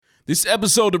This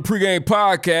episode of PreGame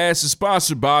Podcast is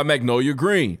sponsored by Magnolia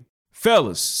Green.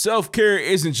 Fellas, self-care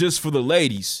isn't just for the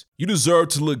ladies. You deserve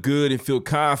to look good and feel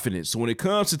confident. So when it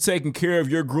comes to taking care of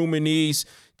your grooming needs,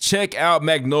 check out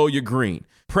Magnolia Green.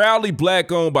 Proudly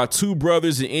black-owned by two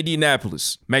brothers in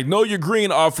Indianapolis, Magnolia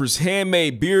Green offers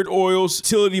handmade beard oils,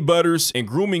 utility butters, and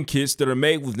grooming kits that are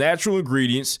made with natural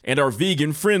ingredients and are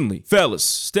vegan-friendly. Fellas,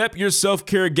 step your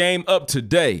self-care game up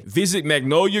today. Visit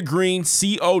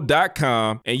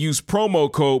MagnoliaGreenCO.com and use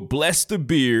promo code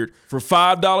BLESSTHEBEARD for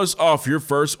 $5 off your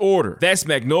first order. That's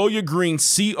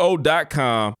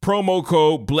MagnoliaGreenCO.com, promo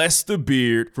code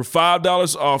BLESSTHEBEARD for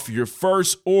 $5 off your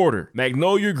first order.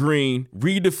 Magnolia Green,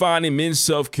 redefining men's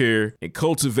self-care and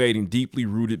cultivating deeply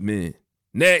rooted men.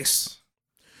 Next,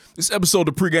 this episode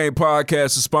of PreGame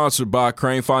Podcast is sponsored by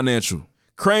Crane Financial.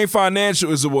 Crane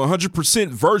Financial is a 100%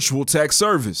 virtual tax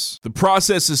service. The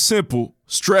process is simple,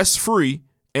 stress-free,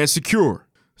 and secure.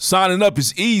 Signing up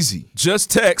is easy. Just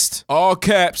text, all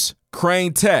caps,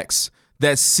 Crane Tax.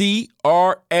 That's CRANETAX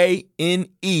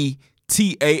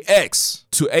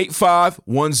to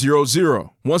 85100.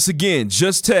 Once again,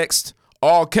 just text,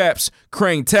 all caps,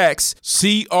 Crane Tax,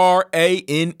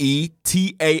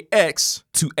 CRANETAX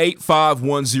to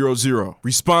 85100.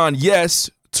 Respond yes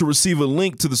to receive a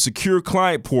link to the secure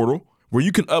client portal where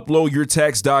you can upload your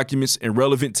tax documents and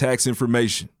relevant tax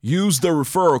information. Use the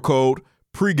referral code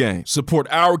PreGame. Support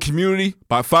our community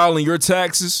by filing your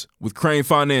taxes with Crane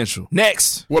Financial.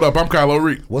 Next. What up? I'm Kylo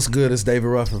Reed. What's good? It's David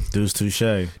Ruffin. Deuce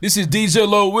Touche. This is DJ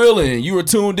Low Willin. You are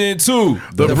tuned in to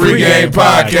the PreGame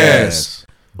Podcast.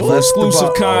 For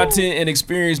exclusive content and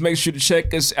experience, make sure to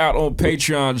check us out on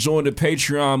Patreon. Join the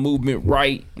Patreon movement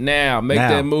right now. Make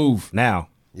that move. Now.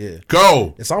 Yeah.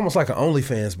 Go. It's almost like an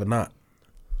OnlyFans, but not.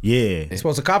 Yeah. You're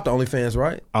supposed to cop the OnlyFans,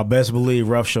 right? I best believe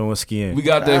rough showing skin. We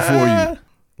got that for you.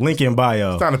 Link in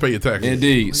bio. It's time to pay your taxes.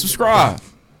 Indeed. Subscribe.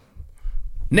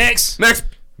 Next.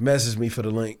 Message me for the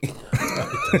link.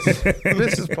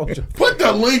 This is Poacher. Put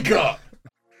the link up.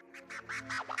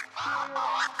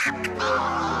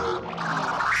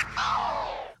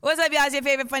 What's up, y'all? It's your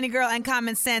favorite funny girl and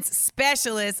common sense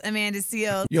specialist, Amanda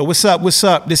Seals. Yo, what's up? What's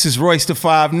up? This is Royce the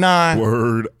 5'9".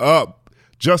 Word up.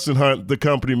 Justin Hunt, the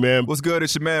company man. What's good?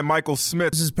 It's your man, Michael Smith.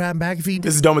 This is Pat McAfee.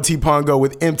 This is Doma T. Pongo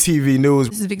with MTV News.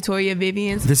 This is Victoria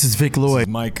Vivian. This is Vic Lloyd.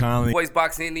 Mike Conley. Voice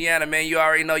Box Indiana, man. You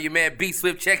already know your man B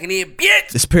Swift checking in,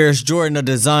 bitch. It's Paris Jordan of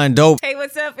Design Dope. Hey,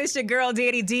 what's up? It's your girl,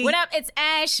 Daddy D. What up? It's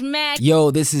Ash Mack. Yo,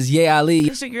 this is Ye Ali.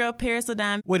 It's your girl, Paris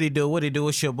Ladon. What it do?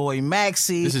 It's your boy,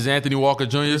 Maxie. This is Anthony Walker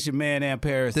Jr. This your man, Ann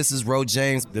Paris. This is Ro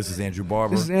James. This is Andrew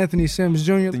Barber. This is Anthony Sims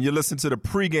Jr. And you listen to the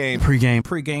PreGame. PreGame.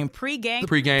 PreGame. PreGame.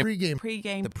 PreGame.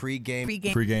 The PreGame.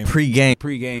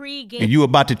 And you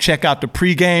about to check out the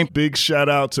PreGame. Big shout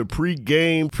out to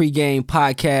PreGame. PreGame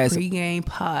Podcast. PreGame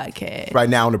Podcast. Right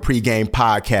now on the PreGame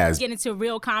Podcast. We get into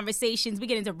real conversations. We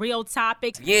get into real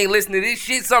topics. If you ain't listening to this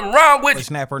shit, something wrong with you.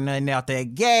 Snapper nothing out there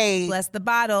gay. Bless the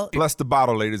bottle. Bless the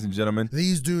bottle, ladies and gentlemen.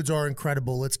 These dudes are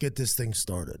incredible. Let's get this thing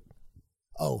started.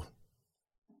 Oh.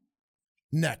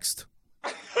 Next.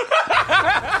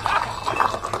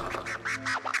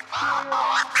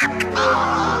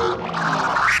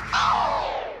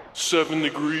 7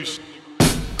 degrees.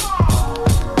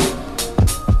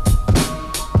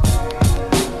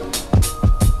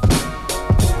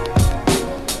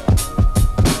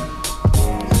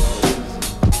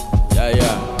 Alright.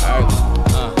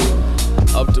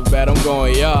 Up to bat, I'm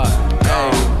going yard.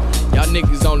 Hey, y'all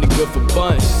niggas only good for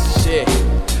bunch. Shit.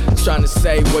 Trying to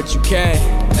say what you can.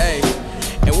 Hey,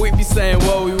 and we be saying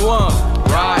what we want.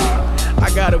 Right. I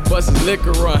gotta bust his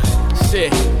liquor run.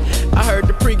 Shit. I heard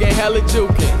the PreGame hella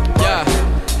jukin'. Yeah.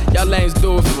 Y'all lanes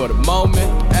do it for the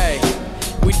moment. Hey.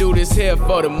 We do this here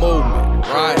for the movement.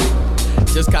 Right.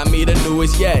 Just got me the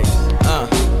newest yes.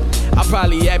 I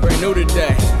probably act brand new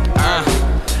today.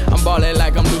 I'm ballin'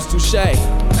 like I'm Deuce Touche.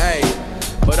 Hey.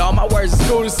 But all my words is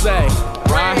cool to say.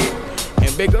 Right.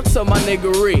 And big up to my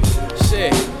niggery.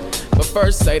 Shit. But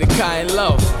first say the kind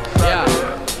low. Yeah.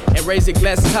 And raise your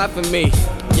glasses high for me.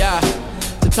 Yeah.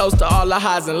 To toast to all the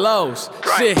highs and lows.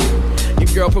 Shit. Your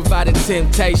girl providing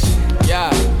temptation.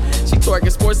 Yeah. She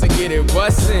twerking sports and get it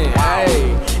bustin'.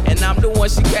 Hey. And I'm the one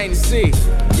she came to see.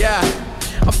 Yeah.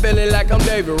 I'm feeling like I'm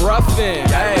David Ruffin.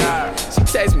 Hey. She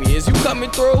text me, is you coming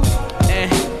through?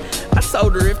 And I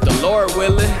told her if the Lord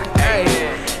willing. Hey.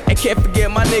 And can't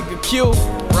forget my nigga Q.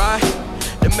 Right.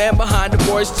 The man behind the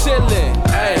boys chillin'.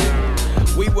 Hey.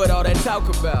 We what all that talk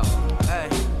about. Hey.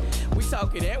 We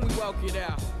talk it and we walk it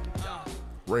out.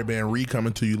 Ray-Ban Reed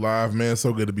coming to you live, man.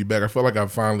 So good to be back. I feel like I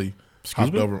finally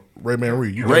hopped over Ray-Ban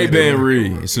Reed. Ray-Ban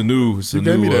Reed. It's a new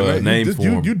name for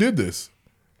him. You did this.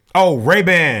 Oh,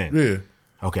 Ray-Ban. Yeah.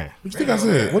 Okay. What you think I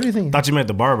said? What do you think? Thought you meant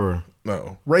the barber.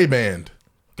 No. Ray-Ban.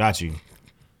 Got you.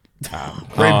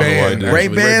 Ray-Ban.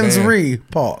 Ray-Ban's Ree.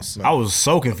 Pause. I was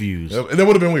so confused. That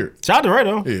would have been weird. Shout out to Ray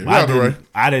though. Yeah, shout out to Ray.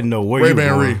 I didn't know where Ray-Ban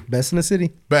you were Ree. going. Best in the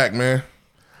city. Back, man.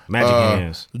 Magic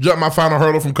hands. Jumped my final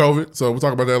hurdle from COVID, so we'll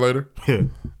talk about that later.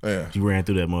 Yeah. You ran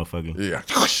through that motherfucker. Yeah.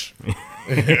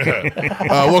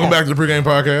 Welcome back to the Pregame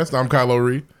Podcast. I'm Kylo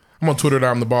Reed. I'm on Twitter.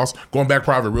 I'm the boss. Going back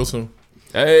private real soon.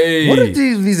 Hey. What are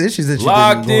these issues that you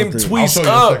lock them going through? tweets I'll show you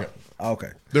in a up? second.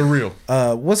 Okay. They're real.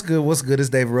 What's good? What's good? It's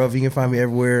David Ruff. You can find me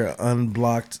everywhere,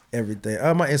 unblocked, everything.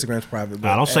 My Instagram's private.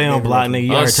 Nah, don't say unblocked, nigga.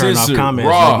 You already turned off Uncensored, comments.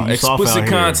 raw, nigga. You soft out explicit here.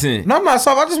 content. No, I'm not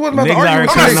soft. I just wasn't about to Niggas argue out here with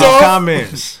cutting you. off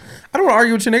comments. I don't want to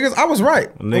argue with you niggas. I was right.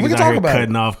 But we Niggas can out talk here about cutting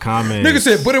it. off comments. Nigga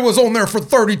said, but it was on there for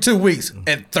 32 weeks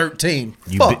and 13.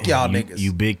 Fuck y'all niggas.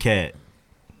 You big cat.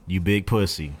 You big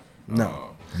pussy. No.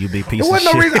 You big piece There of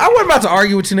wasn't shit. no reason. I wasn't about to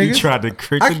argue with you niggas. You tried to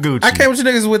crit the Gucci. I came with you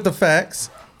niggas with the facts.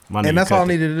 My and nigga that's all I cut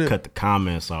needed to do. Cut the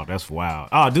comments off. That's wild.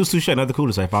 Oh, Deuce Touche, nothing cool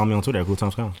to say. Follow me on Twitter at Cool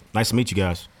Times Com. Nice to meet you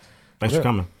guys. Thanks for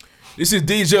coming. This is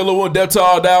DJ Lil One, Death to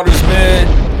all doubters,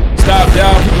 man. Stop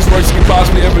doubting people's worst you can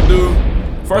possibly ever do.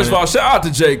 First of all, shout out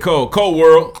to J. Cole. Cole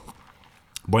World.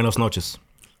 Buenos noches.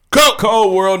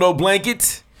 Cole World, no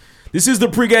blanket. This is the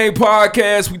Pregame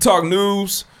Podcast. We talk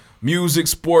news, music,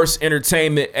 sports,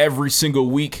 entertainment every single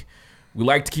week. We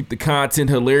like to keep the content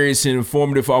hilarious and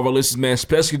informative for all our listeners, man,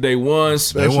 especially day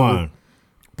ones. Day one.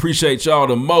 Appreciate y'all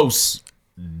the most.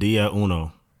 Dia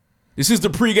uno. This is the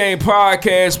Pregame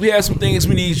Podcast. We have some things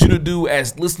we need you to do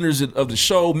as listeners of the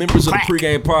show, members of the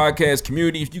Pregame Podcast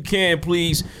community. If you can,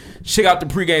 please check out the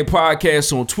Pregame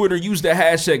Podcast on Twitter. Use the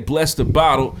hashtag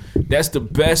 #BlessTheBottle. That's the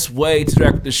best way to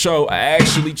interact with the show. I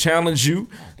actually challenge you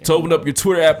to open up your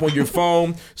Twitter app on your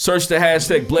phone, search the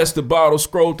hashtag #BlessTheBottle,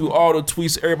 scroll through all the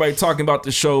tweets, everybody talking about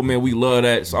the show, man. We love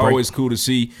that. It's always cool to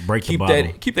see. Keep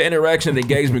that interaction and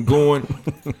engagement going.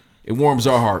 It warms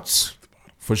our hearts,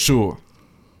 for sure.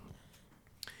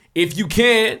 If you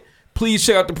can, please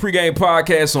check out the Pregame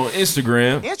Podcast on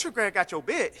Instagram. Instagram got your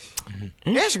bitch.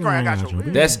 Instagram got your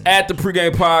bitch. That's at the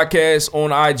Pregame Podcast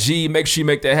on IG. Make sure you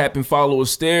make that happen. Follow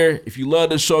us there. If you love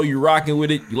the show, you're rocking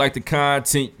with it, you like the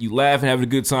content, you laugh and having a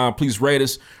good time, please rate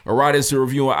us or write us a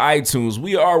review on iTunes.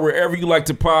 We are wherever you like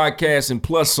to podcast and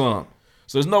plus some.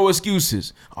 So there's no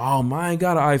excuses. Oh, mine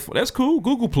got an iPhone. That's cool.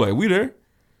 Google Play. We there.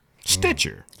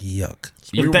 Stitcher. Yuck.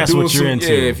 If that's what you're into.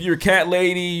 Yeah, if you're a cat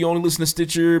lady, you only listen to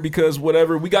Stitcher because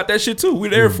whatever, we got that shit too. We're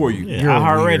there for you. Yeah,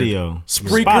 iHeartRadio,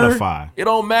 Spreaker, Spotify. It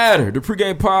don't matter. The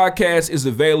Pregame Podcast is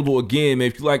available again, man.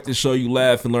 If you like this show, you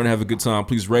laugh and learn to have a good time,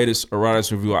 please rate us or write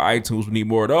us a review on iTunes. We need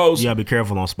more of those. You gotta be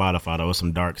careful on Spotify though. There's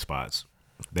some dark spots.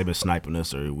 They've been sniping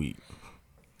us every week.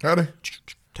 How they?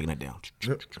 Taking that down.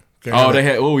 They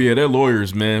had. Oh yeah, they're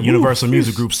lawyers, man. Universal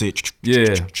Music Group said.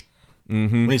 Yeah. We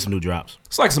need some new drops.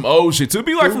 It's like some old shit too.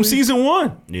 Be like from season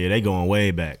 1. Yeah, they going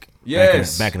way back.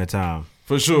 Yes. Back in the time.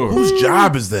 For sure. Whose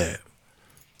job is that?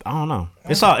 I don't know.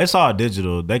 It's all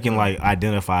digital. They can like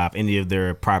identify if any of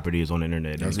their properties on the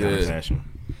internet in this kind of fashion.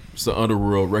 It's the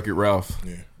Underworld, Wreck-It Ralph.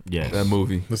 Yeah. Yes. That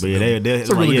movie. But yeah, it's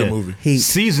a really good movie.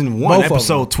 Season 1, Both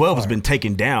episode 12 has been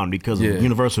taken down because of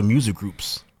Universal Music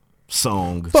Group's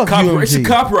song. It's a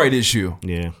copyright issue.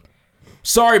 Yeah.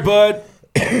 Sorry, bud.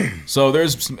 So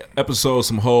there's some episodes,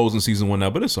 some holes in season 1 now,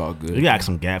 but it's all good. You got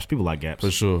some gaps. People like gaps. For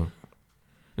sure.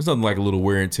 There's nothing like a little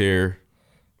wear and tear.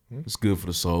 It's good for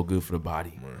the soul, good for the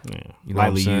body. Yeah. You know what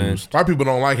I'm Lightly saying? used. A lot of people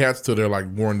don't like hats till they're like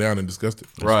worn down and disgusted.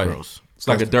 Right. gross. It's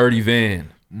like a dirty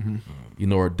van. You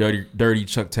know, or dirty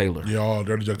Chuck Taylor. Yeah, all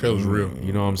dirty Chuck Taylor's real.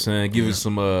 You know what I'm saying? Give it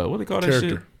some, what they call that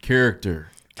shit? Character.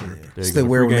 There you Still go.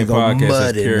 wear when they Pregame go Podcast has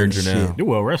mudding and character shit. now. You're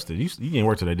well rested. You didn't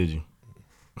work today, did you?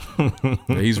 Yeah,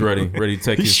 he's ready to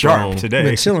take He's his sharp throne. today.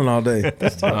 Been chilling all day.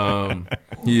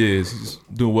 He is. He's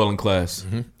doing well in class.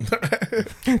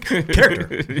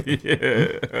 Character.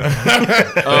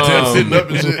 Sitting up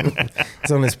and shit.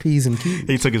 It's on his P's and Q's.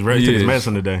 He took his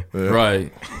medicine today.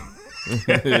 Right.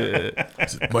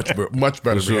 Much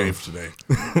better behaved today.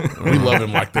 We love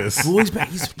him like this. Well, he's back.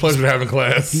 He's Pleasure to have him in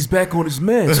class. He's back on his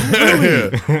meds.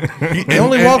 He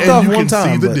only walked off you one can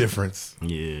time. See the but difference.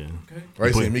 Yeah.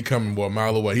 Right, see me coming a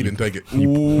mile away. He didn't take it.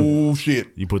 Ooh, shit.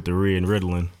 You put the Rhea in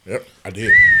Ritalin. Yep, I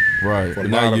did. Right. For a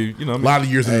And lot now of, you know, a lot of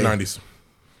years in the 90s.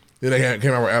 Then they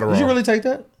came out with Adderall. Did you really take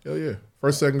that? Hell yeah.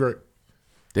 First, second grade.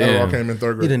 Damn. Adderall came in third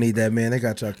You grade. didn't need that, man. They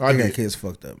got kids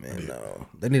fucked up, man. No,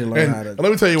 they need to learn how to. And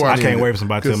let me tell you why I can't needed wait it. for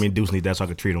somebody to tell me Deuce need that so I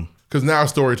can treat him. Because now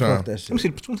it's story time. Fuck that Let me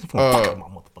shit. see the my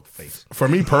motherfucking face. For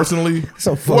me personally,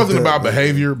 So it fucked wasn't up, about man.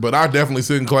 behavior, but I definitely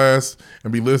sit in class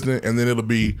and be listening, and then it'll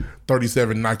be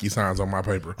 37 Nike signs on my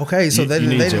paper. Okay, so You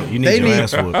need your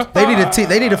ass whooped.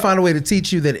 they need to find a way to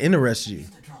teach you that interests you.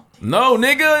 No,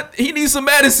 nigga, he needs some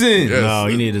medicine. No,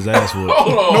 he need his ass whooped.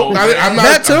 Hold on. I'm not.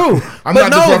 That too. I'm But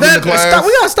not no, disrupting the class.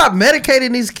 we gotta stop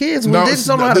medicating these kids. We just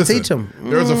don't know how to listen, teach them.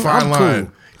 There's a fine I'm line.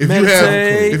 cool.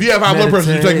 If you have high blood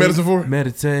pressure, you take medicine for it.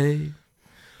 Meditate.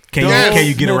 Can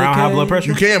you get around high blood pressure?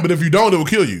 You can, but if you don't, it will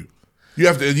kill you. You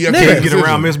have to. Can you get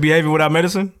around misbehavior without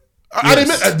medicine? I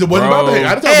didn't. It wasn't about behavior.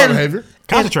 I didn't talk about behavior.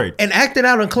 Concentrate. And acting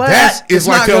out in class. That is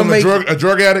like telling make a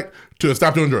drug addict to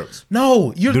stop doing drugs.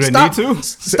 No, you Do they stop. need to?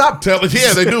 Stop.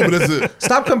 Yeah, they do. But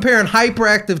Stop comparing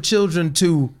hyperactive children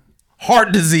to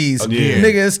heart disease. Again.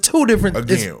 Nigga, it's two different.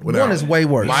 Again, one is way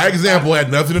worse. My example had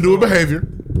nothing to do with behavior.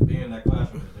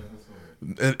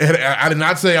 And I did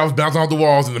not say I was bouncing off the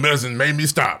walls and the medicine made me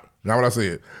stop. Not what I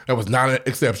said. That was not an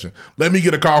exception. Let me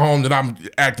get a call home that I'm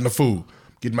acting a fool,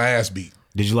 getting my ass beat.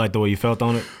 Did you like the way you felt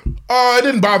on it? It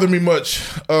didn't bother me much.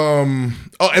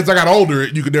 As I got older,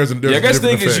 there's a I guess different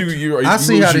thing is effect. I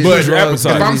see how these But drugs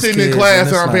if are I'm these sitting in kids, class and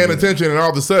and that's I'm paying not good. attention, and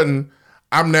all of a sudden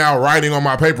I'm now writing on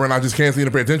my paper and I just can't seem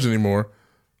to pay attention anymore,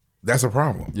 that's a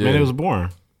problem. Man, it was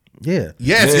boring. Yeah.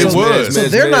 Yes, Meds, it was. So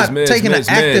they're not taking an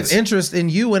active meds. interest in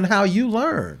you and how you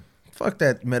learn. Fuck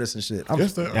that medicine shit.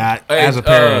 Yes, they are. As a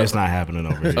parent, it's not happening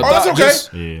over here. Oh, that's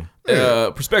okay. Yeah.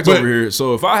 Perspective over here.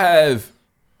 So if I have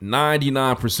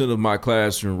 99% of my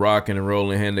classroom rocking and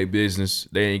rolling, handling their business,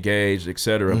 they engaged,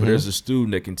 etc. But there's a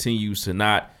student that continues to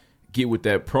not get with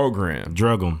that program.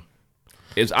 Drug them.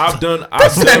 I've done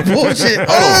that bullshit.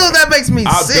 Oh, that makes me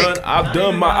sick. I've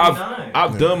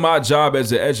done my job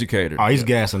as an educator. Oh, he's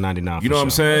gassing 99. You know what I'm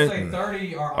saying?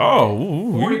 30 are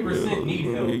 40% need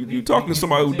help. You talking to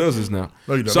somebody who does this now?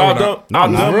 No, you don't. So I've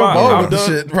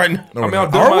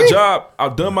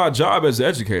done my job as an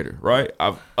educator, right?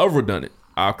 I've overdone it.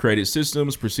 I've created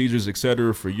systems, procedures,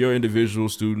 etc. for your individual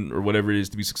student or whatever it is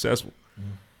to be successful.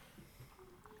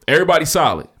 Everybody's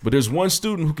solid, but there's one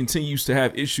student who continues to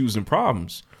have issues and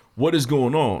problems. What is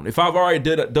going on? If I've already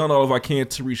done all of I can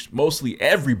to reach mostly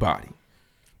everybody,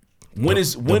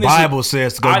 the Bible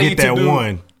says to go get that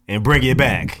one and bring it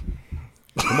back.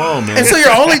 Come on, man. And so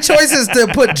your only choice is to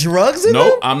put drugs in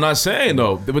No, them? I'm not saying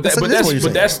though. But that's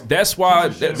why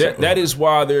that is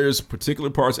why there's particular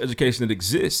parts of education that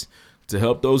exists to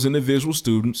help those individual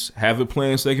students have a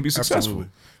plan so they can be successful. Absolutely.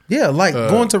 Yeah, like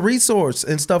going to resource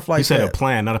and stuff like He said that. a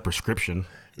plan, not a prescription.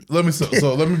 Let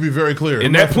me be very clear.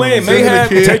 And that plan may have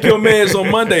take your meds on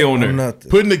Monday on there.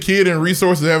 Putting the kid in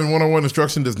resources, having one-on-one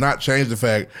instruction does not change the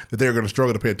fact that they're going to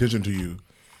struggle to pay attention to you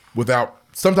without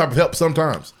some type of help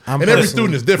sometimes. And every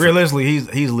student is different. Realistically,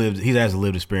 he has a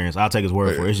lived experience. I'll take his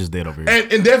word for it. It's just dead over here.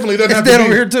 And definitely doesn't have dead to be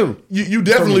over here too. You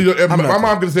definitely. My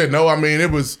mom could have said no. I mean,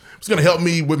 it was going to help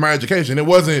me with my education. It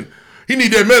wasn't. He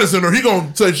need that medicine, or he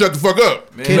gonna say shut the fuck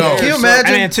up. Can you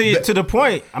imagine? And to the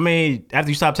point, I mean, after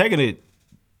you stop taking it,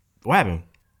 what happened?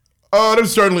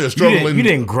 There's certainly a struggle. You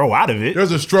didn't grow out of it.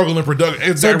 There's a struggle in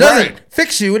production. So it doesn't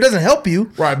fix you. It doesn't help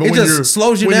you. Right, but it when just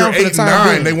slows you when down you're for the 8 time and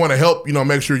 9, being. they want to help.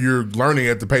 Make sure you're learning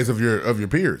at the pace of your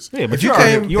peers. Yeah, but If you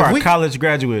you are a college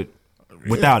graduate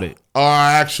without it.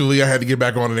 Actually, I had to get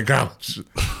back on it in college.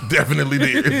 Definitely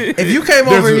did. If you came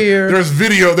over here, there's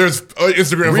video, there's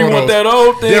Instagram We photos. want that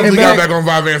old thing. Definitely got back on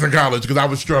Vyvanse in college because I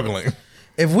was struggling.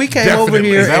 if we came Definitely. over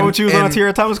here, Is that and, what you was on a and-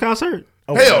 Tierra Thomas concert?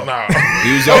 Hell no.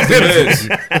 He was off the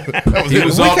meds. He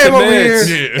was we off came the over meds.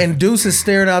 here and Deuce is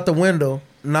staring out the window,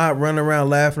 not running around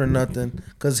laughing or nothing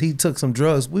because he took some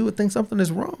drugs, we would think something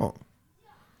is wrong.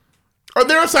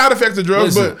 There are side effects of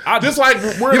drugs, Listen, but just like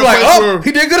we're in You're a like, place oh, where,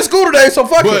 he didn't go to school today, so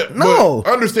fuck it. No.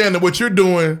 but understand that what you're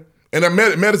doing, and that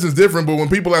medicine's different, but when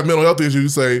people have mental health issues, you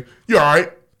say, you're all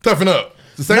right, toughen up.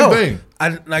 It's the same thing.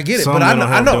 I get it, Some but I mental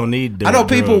know, health don't need I know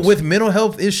people drugs. with mental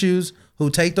health issues who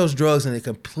take those drugs and it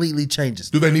completely changes.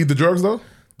 Do they need the drugs, though?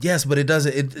 Yes, but it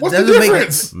doesn't. It What's the doesn't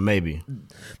difference? Maybe.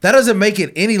 That doesn't make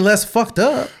it any less fucked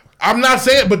up. I'm not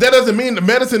saying, but that doesn't mean the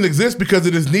medicine exists because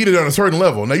it is needed on a certain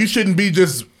level. Now, you shouldn't be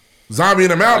just zombieing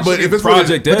them out, but if it's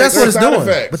Project But that's what it's side doing.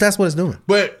 effects. But that's what it's doing.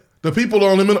 But the people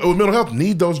with mental health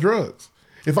need those drugs.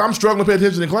 If I'm struggling to pay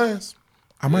attention in class,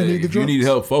 I might need the If you drugs. need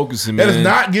help focusing, man. That does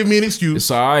not give me an excuse It's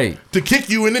all right. to kick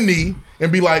you in the knee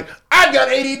and be like, I got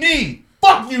ADD.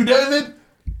 Fuck you, David.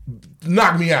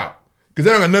 Knock me out. Because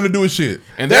that ain't got nothing to do with shit.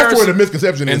 And that's there where are the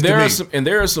misconception is to me.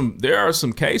 There are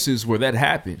some cases where that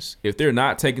happens. If they're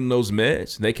not taking those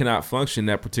meds, they cannot function in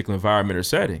that particular environment or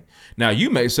setting. Now you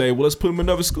may say, well, let's put them in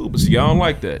another school, but see, I don't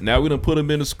like that. Now we done put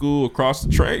them in a school across the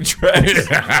train tracks.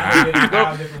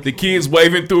 The kids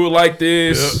waving through it like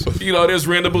this. Yep. There's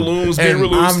random balloons being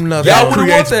released. Y'all wouldn't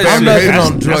want that I'm shit. nothing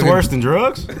on That's drugs. worse than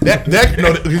drugs? So that's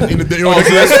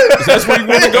where you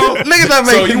want to go? Niggas not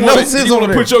So making you no want sense to over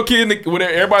there. put your kid in where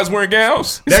everybody's wearing gowns?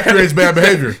 house? That creates bad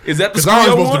behavior. Is that the Because school I'm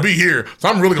y'all supposed want? to be here, so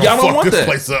I'm really Y'all gonna don't fuck want this that.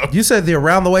 place up. You said the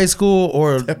around the way school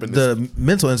or the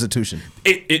mental institution?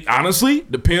 It honestly,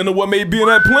 depending on what may be in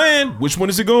that plan, which one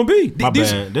is it going to be? My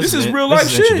This bad. is real this life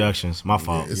is shit. Introductions. My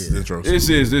fault. This is intro. This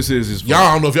is. Y'all,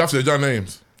 I don't know if y'all said y'all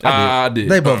names. I did.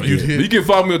 They both You did. did. You can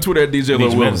follow me on Twitter at DJ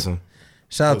Beach Lil medicine.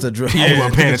 Shout out to Drew. I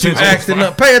wasn't paying attention. Acting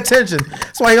up. Pay attention.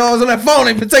 That's why he always on that phone.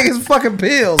 He been taking his fucking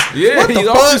pills. Yeah, what the he's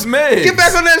fuck? always mad. Get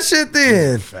back on that shit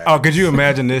then. Oh, could you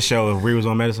imagine this show if we was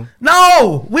on medicine?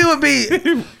 No, we would be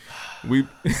We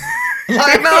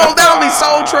like, no, that would be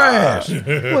so trash. We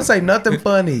wouldn't say nothing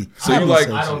funny. So you like?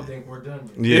 I don't think we're done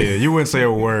yet. Yeah, you wouldn't say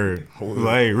a word.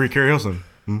 Like, hey, Rick Carrie Hilson.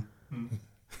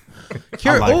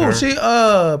 Here, like oh, her. she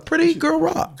Pretty Girl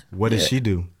Rock. What did she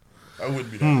do? I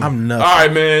wouldn't be that. I'm nuts. All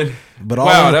right, man. But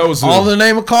wow, that was all the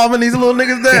name of calming these little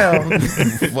niggas down.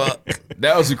 Fuck.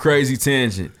 That was a crazy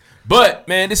tangent. But,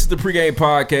 man, this is the Pregame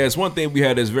Podcast. One thing we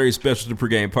had that's very special to the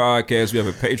Pregame Podcast, we have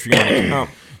a Patreon account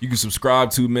you can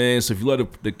subscribe to, man. So if you love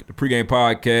the Pregame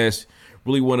Podcast,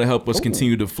 really want to help us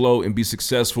continue to flow and be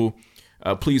successful,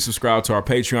 please subscribe to our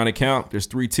Patreon account. There's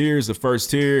 3 tiers. The first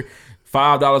tier,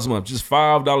 $5 a month. Just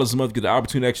 $5 a month. Get the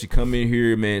opportunity to actually come in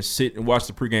here, man, sit and watch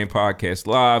the Pregame Podcast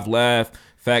live, laugh,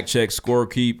 fact check, score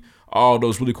keep, all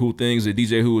those really cool things that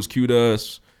DJ Who is Q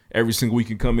does every single week.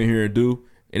 You can come in here and do.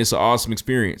 And it's an awesome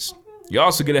experience. You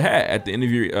also get a hat at the end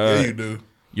of your you do.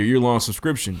 Your year-long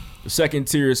subscription. The second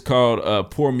tier is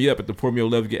called Pour Me Up. At the Pour Me Up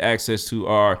level, you get access to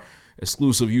our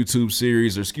exclusive YouTube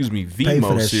series, or excuse me,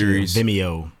 Vimeo series.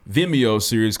 Vimeo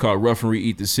series called Rough and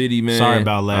Eat the City, man. Sorry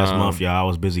about last month, y'all. I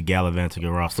was busy gallivanting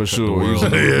across for the sure. world. Yeah,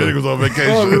 niggas on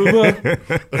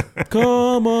vacation.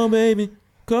 Come on, baby.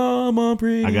 Come on,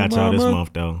 pretty I got y'all this mama.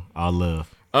 month, though. All love.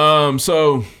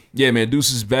 So, yeah, man,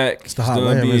 Deuce is back. It's the hot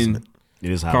lamb, isn't it? It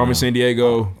is hot Carmen, lamb. San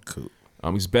Diego. Cool.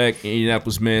 He's back in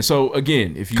Indianapolis, man. So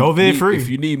again, if you COVID need, free. if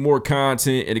you need more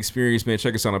content and experience, man,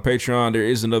 check us out on Patreon. There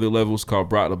is another level. It's called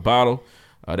Brought the Bottle.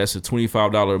 That's a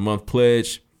 $25 a month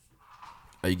pledge.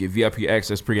 You get VIP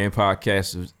access, Pregame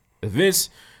Podcast events,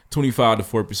 25 to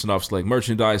 40% off select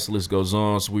merchandise. The list goes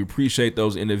on. So we appreciate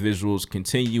those individuals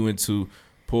continuing to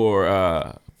pour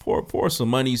some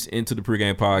monies into the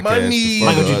Pregame Podcast. Money.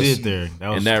 Like what you did there. That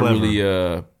was and that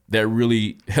clever. that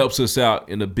really helps us out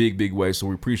in a big, big way. So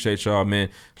we appreciate y'all, man.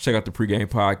 Check out the Pregame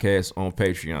Podcast on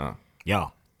Patreon.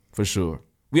 Y'all. For sure.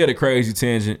 We had a crazy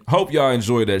tangent. Hope y'all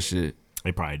enjoyed that shit.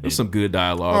 They probably did. There's some good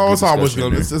dialogue. Oh, good it's always discussion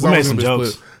gonna in be. there. It's We made always some gonna be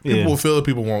jokes. split. People Yeah. will feel it.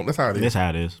 People won't. That's how it is. That's how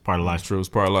it is. Part of life. True. It's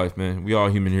part of life, man. We all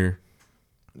human here.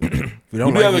 We We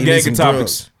do have a gang of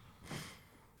topics.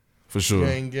 For sure.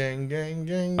 Gang. This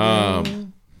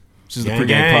is the Gang, Pregame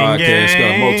gang, Podcast. Got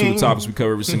a multitude gang. of topics we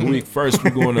cover every single week. First, we're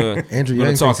going Andrew to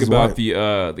Yang talk thinks about he's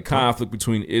the conflict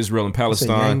between Israel and Say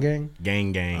Palestine. Yang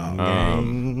Gang? Gang.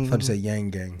 I thought you said Yang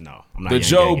Gang. No, I'm not The Yang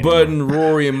Joe Gang Budden,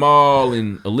 Rory and Mal,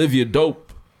 and Olivia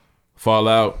Dope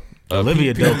fallout.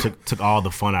 Olivia Doe took all the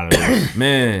fun out of this.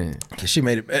 Man, She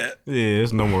made it bad. Yeah,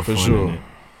 there's no more for fun sure. in it.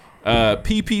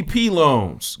 PPP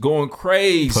loans going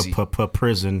crazy.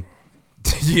 Prison.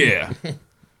 Yeah.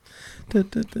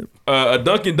 A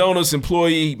Dunkin' Donuts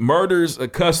employee murders a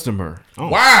customer. Oh.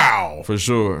 Wow. For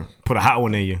sure. Put a hot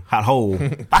one in you. Hot hole.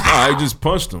 I just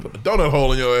punched him. Donut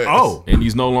hole in your ass. Oh. And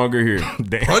he's no longer here.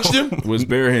 Damn. Punched him? With his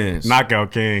bare hands.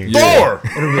 Knockout king. Yeah. Thor.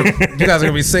 You guys are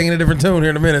gonna be singing a different tune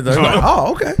here in a minute, though. Like,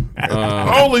 oh, okay.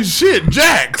 Holy shit,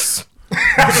 Jax.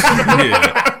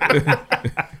 Yeah.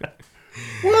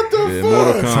 What the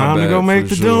Mortal fuck? Kombat, Time to go make for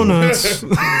the sure. donuts.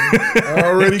 I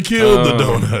already killed the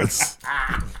donuts.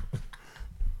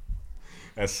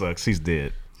 That sucks. He's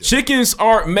dead. Chickens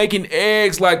aren't making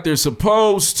eggs like they're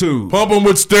supposed to. Pump them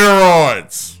with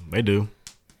steroids. They do.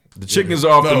 The chickens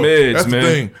are off the No, meds, that's man. the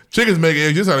thing. Chickens make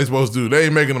eggs just how they supposed to. They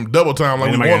ain't making them double time like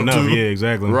Ain't we making want them enough. to. Yeah,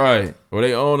 exactly. Right. Or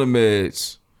they own the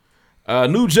meds.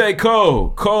 New J. Cole,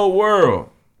 Cold World.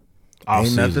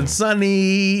 Ain't nothing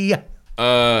sunny.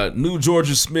 New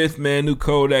Georgia Smith, man. New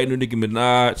Kodak, new Nicki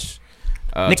Minaj.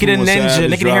 Nicki the 21 Ninja, Savage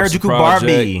Nicki the drops Harajuku project.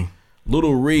 Barbie.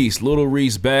 Little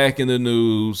Reese back in the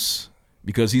news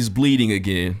because he's bleeding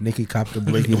again. Nikki copped the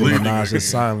blicky. Minaj is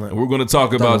silent. And we're going to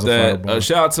talk about was a that. fireball.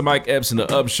 Shout out to Mike Epps and the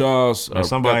Upshaws.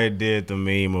 Somebody did the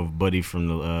meme of Buddy from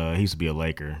the. He used to be a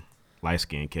Laker, light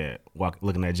skinned cat,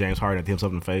 looking at James Harden, hit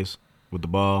himself in the face with the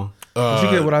ball. Did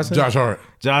you get what I said? Josh Hart.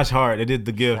 Josh Hart. They did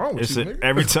the gift. Wrong with It you, said nigga?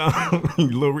 every time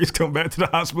Lil Reese come back to the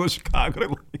hospital in Chicago, they're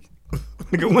like,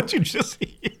 nigga, what you just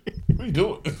hear? What you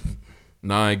doing?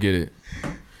 Nah, I get it.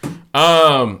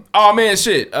 Oh man,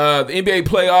 shit. The NBA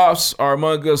playoffs are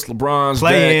among us. LeBron's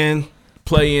back.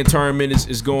 Play-in tournament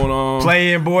is going on.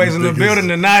 Play-in boys in the building You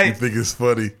tonight. think it's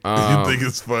funny? You think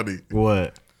it's funny?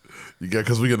 What? You got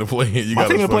because we got to play in. You My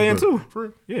got team to play in too.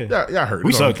 Yeah, I heard.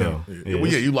 We No, sucked you though. can't. Yeah.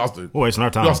 Well, you lost it. We're wasting our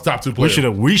time. You lost top 2 players.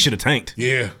 We should have tanked.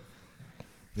 Yeah.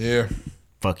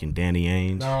 Fucking Danny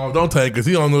Ainge. No, don't tank because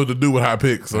he don't know what to do with high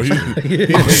picks. So he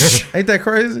Ain't that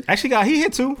crazy? Actually, he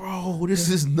hit 2. Bro, this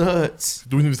is nuts.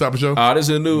 Do we need to stop the show? There's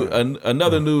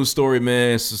another news story,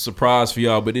 man. It's a surprise for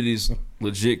y'all, but it is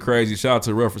legit crazy. Shout out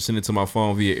to Ruff for sending it to my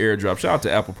phone via airdrop. Shout out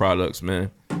to Apple products, man.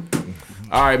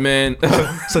 All right, man.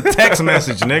 It's a text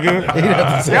message, nigga.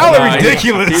 Y'all are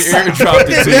ridiculous. He airdropped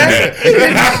it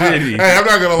to me. Hey, I'm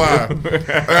not gonna lie.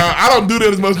 I don't do that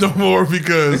as much no more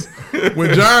because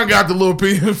when John got the little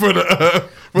pin for the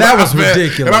that was iPad,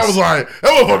 ridiculous. and I was like,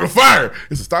 that motherfucker fire.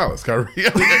 It's a stylist, Kyrie.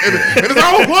 and it's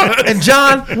all one. And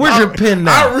John, where's your pin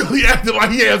now? I really acted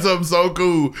like he had something so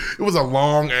cool. It was a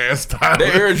long ass stylist. The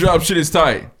airdrop shit is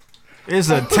tight. It's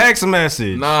a text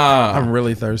message. Nah. I'm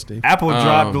really thirsty. Apple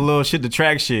dropped the little shit to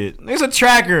track shit. It's a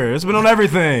tracker. It's been on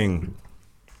everything.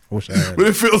 But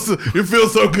it feels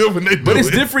so good when they do it. But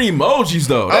it's different emojis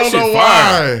though. I That don't know shit why.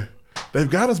 fire. They've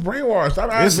got us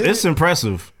brainwashed. It's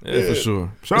impressive. Yeah, for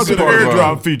sure. Shout out to the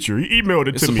airdrop feature. He emailed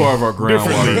it It's to a me. part of our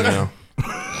groundwater now.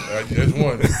 There's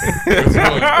one.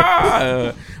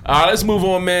 All right, let's move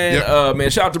on, man. Yep. Man,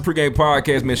 shout out to PreGame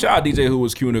Podcast, man. Shout out DJ who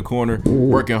was Q in the corner,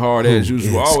 working hard as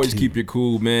usual. Always keep it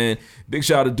cool, man. Big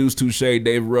shout out to Deuce Touche,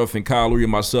 Dave Ruff, and Kyle Lurie,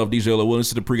 and myself, DJ Lil.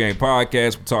 Listen to the PreGame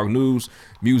Podcast. We talk news,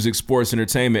 music, sports,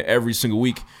 entertainment every single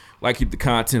week. Like keep the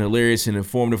content hilarious and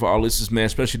informative for our listeners, man,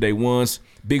 especially day ones.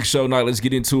 Big show night. Let's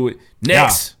get into it.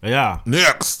 Next.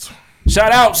 Next.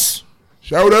 Shout outs.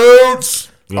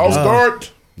 I'll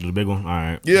start. Do the big one? All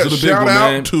right. Yeah, Do the big shout one,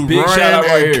 out man. to Big Ryan shout out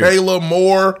right and here. Kayla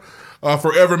Moore.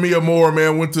 Forever Mia Moore,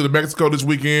 man. Went to Mexico this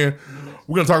weekend.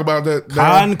 We're going to talk about that.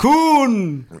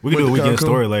 Cancun. We can do a weekend Cancun.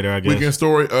 story later, I guess. Weekend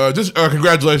story. Just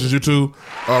congratulations, you two.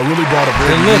 Really brought a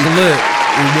very They look lit.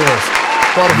 It was.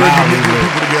 Brought a very unique group of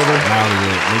people together.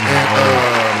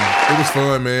 And it was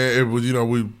fun, man. It was,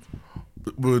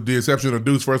 with the exception of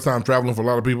Deuce, first time traveling for a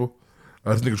lot of people.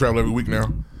 This nigga travel every week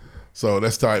now. So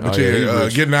that's tight. But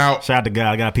getting out. Shout out to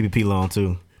God. I got a PPP loan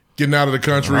too. Getting out of the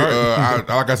country.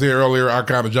 Like I said earlier, I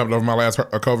kind of jumped over my last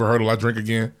cover hurdle. I drink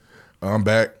again. I'm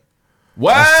back.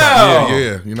 Wow.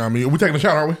 Yeah. You know what I mean? We taking a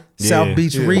shot, aren't we? South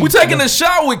Beach Reef. We taking a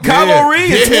shot with Kylo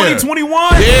Reed in 2021.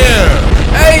 Yeah.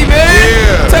 Hey,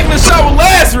 man. Taking a shot with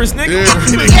Lazarus, nigga.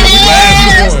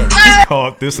 He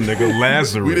called this nigga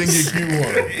Lazarus. We didn't get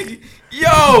Q1.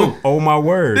 Yo. Oh, my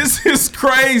word. This is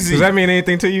crazy. Does that mean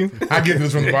anything to you? I get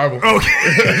this from the Bible. Okay.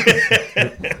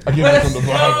 I get this from the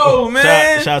Bible. Oh,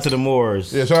 man. Shout out to the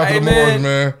Moors. Yeah, shout out to the Moors,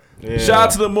 man. Yeah. Shout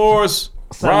out to the Moors.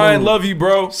 Ryan, love you,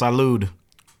 bro. Salud.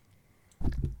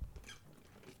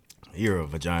 You're a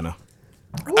vagina.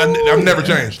 I've never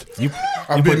changed. You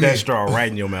put that straw right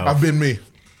in your mouth. I've been me.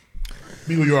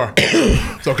 Be who you are.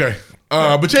 It's okay.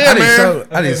 But yeah, man.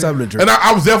 I need something to drink. And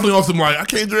I was definitely on some like, I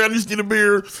can't drink. I just need a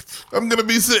beer. I'm gonna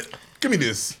be sick. Give me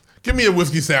this. Give me a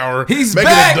whiskey sour. He's Make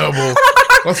back. it a double.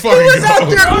 Let's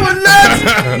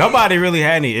fucking go. Nobody really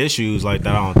had any issues like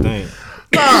that, I don't think.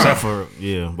 Except for,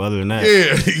 but other than that.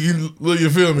 Yeah, you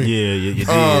feel me? Yeah, you did.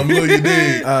 You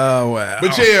did. Oh, wow.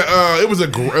 But yeah, it was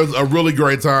a really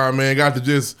great time, man. Got to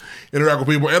just interact with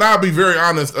people. And I'll be very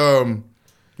honest,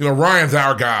 Ryan's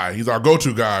our guy. He's our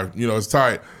go-to guy. It's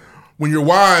tight. When your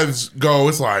wives go,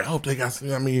 it's like, oh, they got,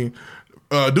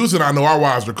 Deuce and I know our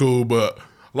wives are cool, but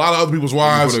a lot of other people's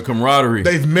wives, For the camaraderie.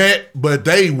 they've met, but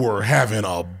they were having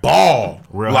a ball.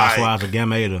 Real Housewives of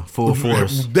Gamma full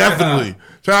force. Definitely.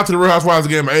 Shout out to the Real Housewives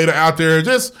of Gamma out there.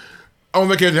 Just on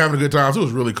vacation having a good time. So it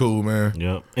was really cool, man.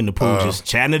 Yep. In the pool, just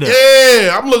chatting it up.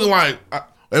 Yeah, I'm looking like,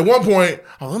 at one point,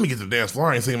 let me get to the dance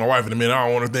floor. I ain't seen my wife in a minute. I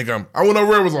don't want to think I went over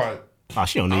there and was like, oh,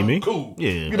 she don't need me. Cool.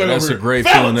 Yeah. That's a great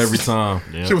feeling every time.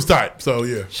 Yep. She was tight. So,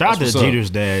 yeah. Shout out That's to what's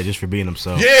Jeter's dad just for being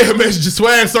himself. Yeah, man. Just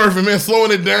swag surfing, man.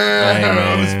 Slowing it down. Hey,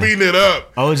 man. Speeding it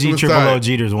up. OG It was Triple tight. O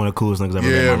Jeter's one of the coolest niggas I've ever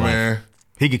met in my man. life.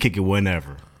 He could kick it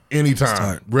whenever.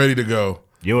 Anytime. Ready to go.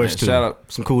 Yours Man, too. shout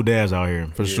out. Some cool dads out here.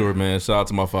 For sure, man. Shout out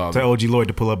to my father. Tell OG Lloyd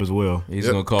to pull up as well. He's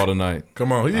going to call tonight.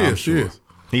 Come on. He I'm is. sure. He is.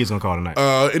 He's gonna call tonight.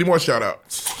 Any more shout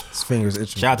outs? His fingers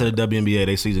itching. Shout out to the WNBA.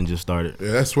 Their season just started.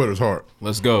 Yeah, that sweater's hard.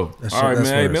 Let's go. That All right, shit- man. that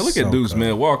Hey, sweater's man, look at so Deuce, cold.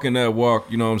 man. Walking that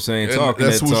walk, you know what I'm saying? And Talking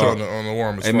that that swoosh talk. on the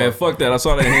warm as Hey, man, fuck that. I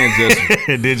saw that hand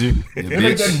gesture. Did you? You They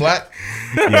make that in bitch. black.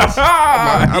 Yes.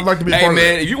 I'd like to be Hey, part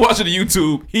man, of if you watching the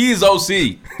YouTube, he's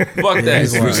OC. Fuck that.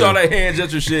 he's If you wild. saw that hand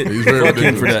gesture shit, He's very fuck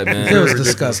him for ridiculous. that, It man. was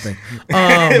disgusting.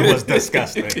 It was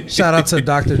disgusting. Shout out to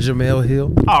Dr. Jamel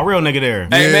Hill. Oh, real nigga there.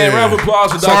 Hey, man, round of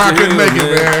applause for Dr. Sorry I couldn't Hill, make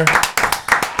it, man.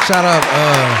 Shout out.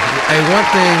 Hey, one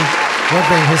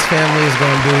thing his family is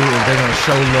gonna do is they're gonna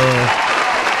show love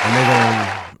and they're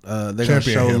gonna they're gonna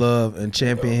show love and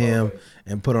champion him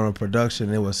and put on a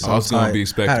production. It was so it's gonna tight. be a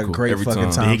spectacle Had a great every fucking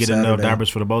time. time. Did he get enough Saturday. diapers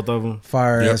for the both of them?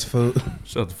 Fire ass food.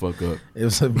 Shut the fuck up. It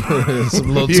was some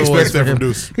little He expects toys that for from him.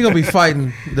 Deuce. He gonna be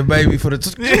fighting the baby for the.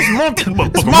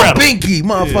 It's my pinky,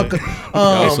 motherfucker.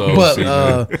 Y'all so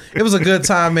But it was a good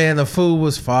time, man. The food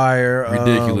was fire.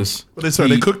 Ridiculous. What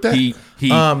they cooked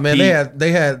that?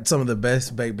 They had some of the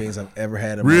best baked beans I've ever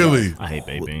had. In my Really? life. I hate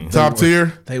baked beans. Top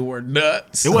tier? They were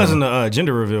nuts. It wasn't a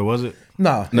gender reveal, was it?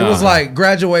 No, it was like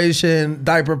graduation,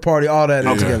 diaper party, all that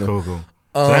Okay, together. cool.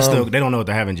 So that's still, they don't know what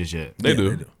they're having just yet. They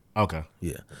do. Okay.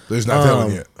 Yeah, They're just not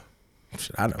telling yet.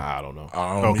 I know. I don't know.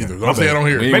 I don't either. Don't say I don't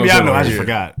hear. Maybe I know. I just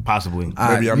forgot. Possibly.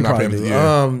 Maybe I'm not paying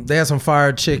attention. They had some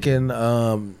fried chicken,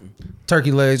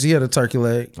 turkey legs. You had a turkey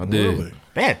leg. I did. Really?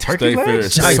 They had turkey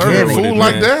legs? Serving food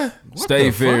like that?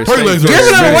 Stay fair. Turkey legs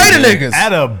Giving them away to niggas.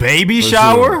 At a baby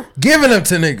shower? Giving them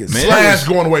to niggas. Slash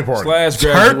going away party.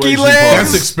 Turkey legs?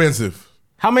 That's expensive.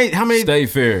 How many? Stay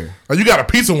fair. Oh, you got a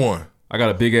piece of one. I got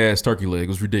a big ass turkey leg. It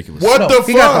was ridiculous. What the fuck?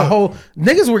 He got the whole.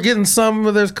 Niggas were getting some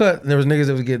of theirs cut, and there was niggas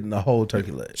that was getting the whole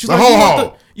turkey leg. She's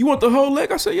like, you want the whole leg?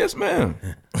 I said, yes, ma'am.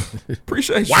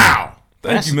 Appreciate you. Wow.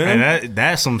 Thank you, man. And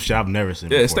that's some shit I've never seen.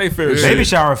 Yeah, before. stay fair. Baby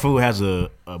shower food has a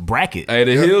bracket. Hey,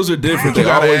 the hills are different. They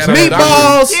gotta always add have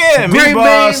Meatballs, Yeah, green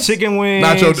meatballs, beans. chicken wings,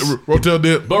 Nacho, rotel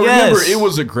dip. But remember, it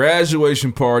was a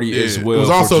graduation party as well. It was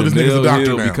also for this nigga's a Jamel doctor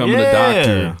Hill now. becoming a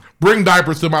doctor. Bring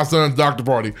diapers to my son's doctor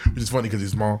party, which is funny because he's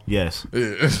small. Yes.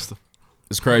 Yeah.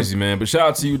 It's crazy, man. But shout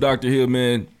out to you, Dr. Hill,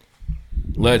 man.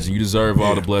 Legend. You deserve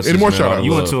all the blessings. Any more man. shout All outs? the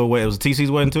You went love. to a wedding. It was TC's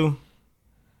wedding too?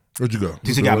 Where'd you go?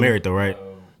 TC got married though, right?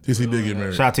 TC did get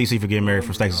married. Shout out TC for getting married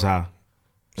from Texas High.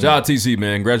 Shout out TC,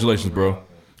 man. Congratulations, bro.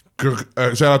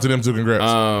 Shout out to them too.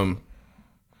 Congrats.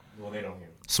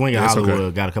 Swing in That's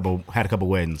Hollywood had a couple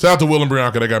weddings. Shout out to Will and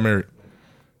Bianca. They got married.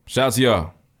 Shout out to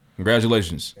y'all.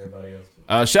 Congratulations.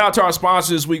 Shout out to our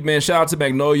sponsor this week, man. Shout out to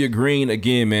Magnolia Green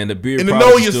again, man. The beer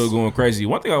product is still going crazy.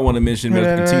 One thing I want to mention, man,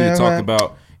 is continue to talk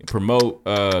about and promote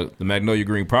the Magnolia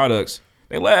Green products.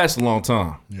 They last a long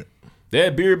time. Yeah.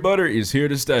 That beard butter is here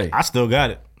to stay. I still got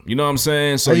it. You know what I'm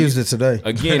saying? So I used it today.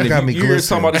 Again, It got if me you hear us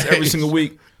talking about this every glistening. single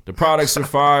week, the products are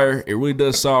fire. It really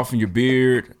does soften your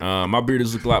beard. My beard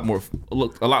does look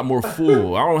a lot more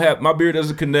full. My beard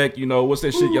doesn't connect. You know what's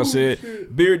that shit y'all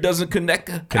said? Beard doesn't connect.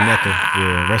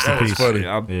 Yeah, rest in peace. funny.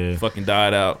 I fucking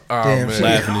died out. Damn shit.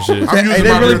 Laughing and shit. I'm using Hey, they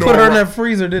my really beard put her oil in right- that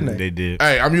freezer, didn't they? They did.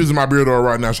 Hey, I'm using my beard oil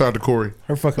right now. Shout out to Corey.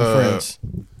 Her fucking friends.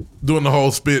 Doing the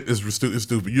whole spit is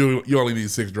stupid. You only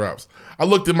need 6 drops. I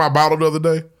looked in my bottle the other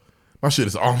day. My shit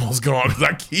is almost gone because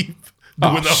I keep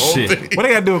doing the whole thing. What they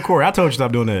got to do with Corey? I told you to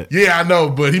stop doing that. Yeah, I know,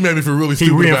 but he made me feel really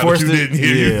stupid about it. reinforced You it? didn't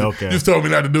hear Yeah, you. okay. Just told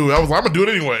me not to do it. I was like, I'm going to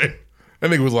do it anyway.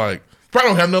 That nigga was like, probably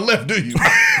don't have nothing left, do you?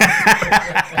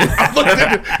 I looked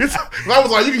at it. I was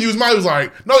like, you can use mine. He was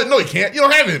like, no, he can't. You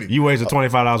don't have any. You wasted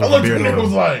 $25 I worth of looked beard at it and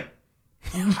was oil. like,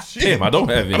 Damn, I don't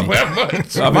have any. I don't have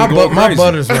much. I've been going My crazy.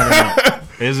 butter's running out.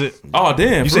 Is it? Oh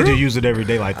damn! You for said you real? use it every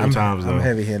day like 3 times though. I'm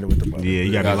heavy-handed with the butter. Yeah,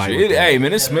 you got to be Gotcha. light with that. Hey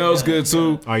man, it smells good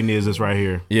too. All you need is this right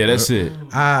here. Yeah, that's it.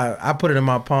 I put it in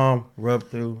my palm, rub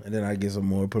through, and then I get some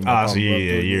more. Put in my palm, So rub yeah,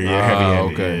 through. you're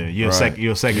heavy-handed. okay. Yeah. You're Right.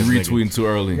 a second. You retweeting too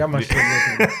early. Got my shit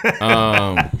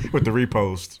looking. With the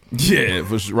repost. Yeah,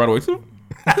 for sure, right away too.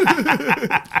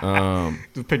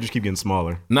 The pictures keep getting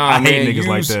smaller. Nah, I man, hate niggas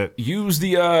like that. Use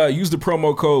the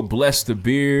promo code Bless the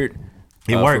Beard.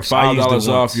 It works. For I used it $5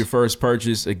 off once. your first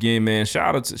purchase. Again, man,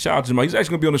 shout out to Jamal. He's actually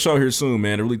gonna be on the show here soon,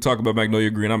 man, to really talk about Magnolia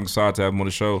Green. I'm excited to have him on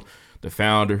the show. The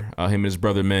founder, him and his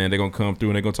brother, man, they're gonna come through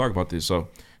and they're gonna talk about this. So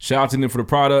shout out to them for the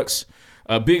products.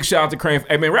 Big shout out to Crane.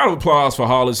 Hey man, round of applause for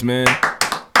Hollis, man.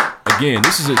 Again,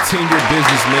 this is a tenured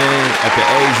businessman at the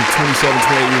age of 27,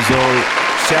 28 years old.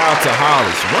 Shout out to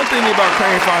Hollis. One thing about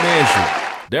Crane Financial,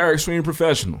 they're extremely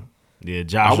professional. Yeah,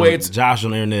 Josh on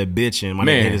the internet bitching. My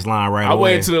nigga hit his line right away. I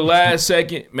waited to the last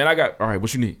second. Man, all right,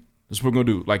 what you need? That's what we're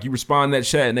gonna do. Like you respond to that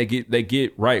chat and they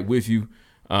get right with you.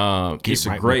 It's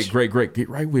a great. Get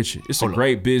right with you. It's a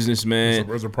great business, man.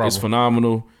 Where's the problem? It's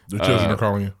phenomenal. The children are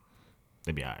calling you.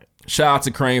 They be all right. Shout out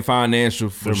to Crane Financial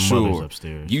for Their mother's sure.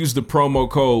 upstairs. Use the promo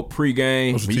code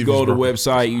PreGame. What's the When you TV's go to the broken?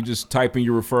 website, you just type in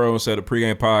your referral and say the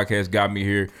PreGame podcast got me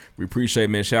here. We appreciate it,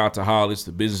 man. Shout out to Hollis.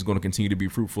 The business is going to continue to be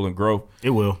fruitful and grow. It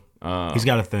will. He's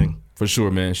got a thing. For sure,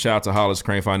 man. Shout out to Hollis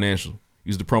Crane Financial.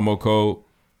 Use the promo code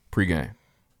PreGame.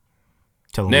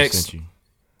 Tell them Next. we sent you.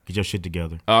 Get your shit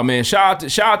together. Man, shout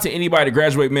out to anybody to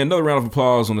graduate, man. Another round of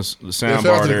applause on the sound shout out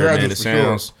bar to the there, man. The graduates for sure.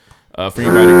 sounds for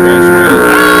anybody to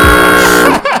graduate.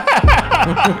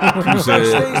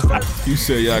 Q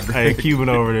said y'all Hey, Cuban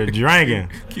over there drinking.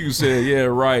 Q said, yeah,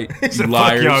 right. He You said,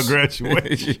 liars. fuck y'all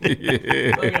graduation.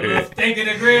 Take a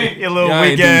degree. Your little Y'all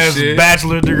ain't weak do ass shit.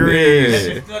 bachelor degrees.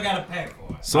 Yeah. Still got a pack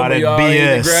for it. Some All of that y'all ain't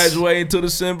even BS. graduate until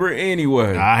December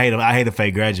anyway. I hate a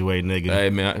fake graduate nigga. Hey,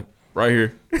 man, right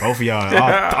here. Both of y'all,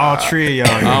 all three of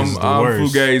y'all niggas is the I'm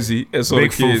worst. Fugazi. That's what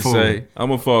Big the kids foo-foo. say.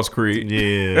 I'm a false creed.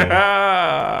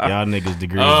 Yeah. Y'all niggas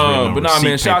degrees. But nah,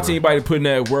 man, shout out to anybody putting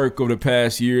that work over the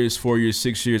past years, 4 years,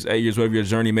 6 years, 8 years, whatever your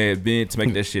journey may have been to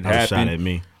make that shit happen. Shot at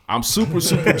me. I'm super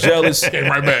jealous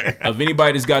right back. of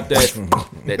anybody that's got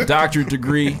that doctorate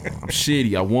degree. I'm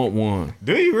shitty. I want one.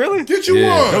 Do you really? Get you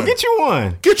one. Go get you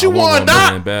one. Get you I want one,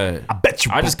 Doc. man, bad. I bet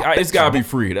you. It's gotta be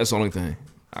free. That's the only thing.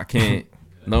 I can't.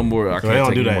 No more. I they can't don't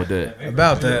take do any more that. debt.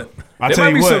 About that. I There tell might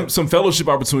you be what. some fellowship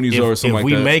opportunities or something like if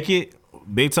we that. make it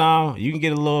big time, you can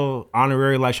get a little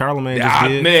honorary like Charlamagne just Ah,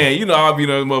 did. man, you know I'll be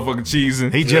no motherfucking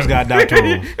cheesing. He just got doctoral.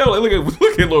 Yo, look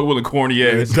at Lord Willing corny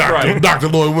ass. Dr.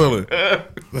 Lloyd Willing.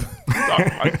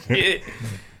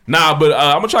 Nah, but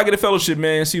I'm gonna try to get a fellowship,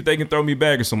 man. See if they can throw me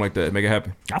back or something like that. Make it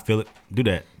happen. I feel it. Do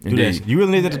that. Do Indeed. that. You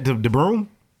really need the broom,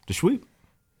 the sweep.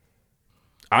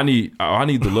 I need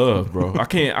the love, bro. I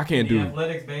can't do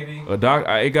athletics, baby. a doc.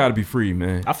 It gotta be free,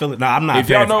 man. I feel it. Nah, I'm not. If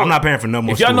y'all I'm not paying for no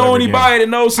more. If y'all school know ever anybody that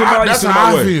knows somebody, That's send how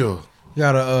my I way. feel. You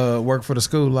gotta work for the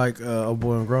school like old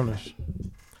boy and Grownish.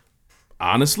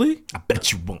 Honestly, I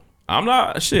bet you won't. I'm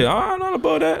not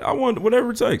above that. I want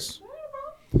whatever it takes.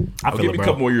 I feel Give it, me bro. a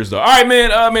couple more years though. All right, man.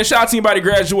 Man, shout out to anybody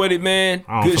graduated, man.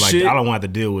 I don't Good feel shit. like I don't want to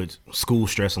have to deal with school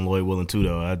stress and Lloyd Willing too,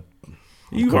 though.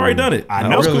 You've already done it. I That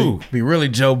know. was Really, cool. be really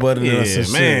Joe Budden Yeah, us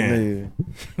and man.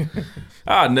 shit. Nigga.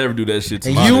 I'd never do that shit to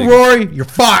And my you, nigga. Rory, you're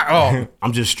fired. Oh,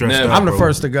 I'm just stressed Never. out. I'm the bro.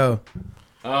 first to go.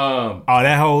 Oh,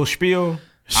 that whole spiel.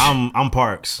 I'm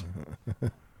Parks,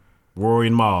 Rory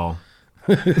and Maul.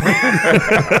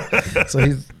 So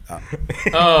he's.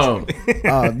 Um,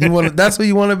 You want? That's who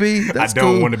you want to be. I That's don't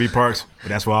cool. want to be Parks, but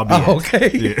that's where I'll be. Oh, at.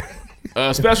 okay.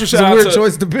 Yeah. special It's shout a out weird to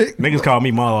choice to pick. Niggas call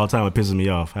me Maul all the time. It pisses me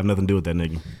off. I have nothing to do with that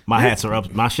nigga. My hats are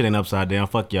up. My shit ain't upside down.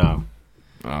 Fuck y'all.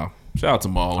 shout out to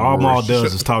Maul. All Maul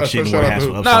does is talk shit and wear hats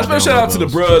with upside Nah, down. special shout out to the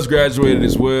logos. bros graduated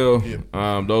as well.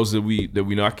 Those that we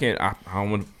know. I don't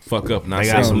want to fuck up. Not They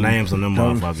say got some who. names on them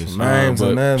motherfuckers. Names But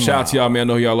on them. shout out to y'all, man. I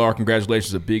know who y'all are.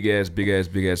 Congratulations, a big ass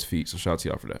feat. So shout out to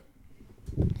y'all for that.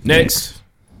 Next.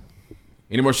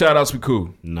 Any more shout outs? We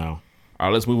cool. No. All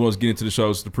right, let's move on. Let's get into the show.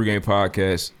 It's the pregame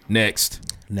podcast. Next.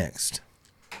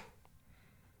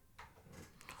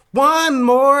 One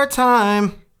more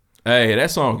time. Hey,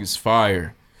 that song is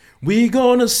fire. We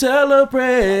gonna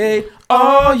celebrate.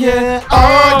 Oh yeah,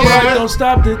 oh yeah. Don't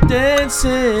stop the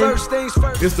dancing. First things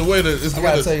first. It's the way that I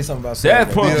gotta tell you something about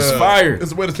That punk is fire. It's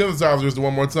the way the synthesizer is the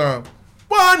one more time.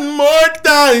 One more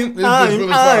time. It's really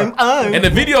fire. And the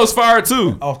video's fire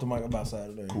too. Off the mic about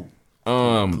Saturday. Cool.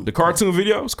 The cartoon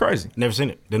video is crazy. Never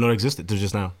seen it. Didn't know it existed till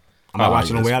just now. I'm not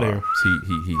watching on the way out of here.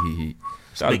 He.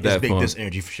 Shout out This to big that this fun.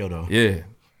 energy for sure though. Yeah.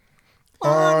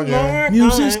 Oh, yeah.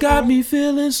 Music's got me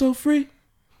feeling so free.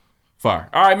 Fire.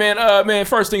 All right, man. Man.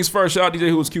 First things first. Shout out DJ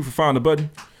Who Was Cute for finding the button.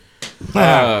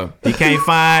 He can't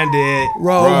find it.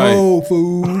 Wrong hole,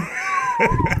 fool.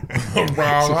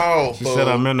 Wrong hole. She said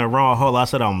I'm in the wrong hole. I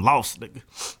said I'm lost, nigga.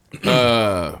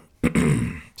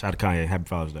 Shout out to Kanye. Happy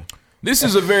Father's Day. This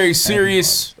is a very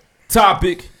serious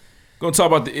topic. Going to talk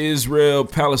about the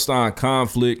Israel-Palestine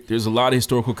conflict. There's a lot of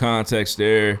historical context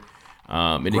there.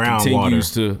 And it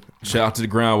continues to, shout out to the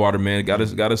groundwater, man. Got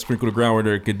to sprinkle the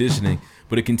groundwater conditioning.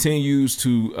 But it continues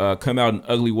to come out in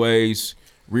ugly ways,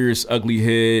 rear its ugly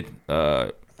head.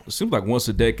 It seems like once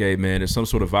a decade, man, there's some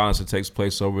sort of violence that takes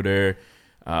place over there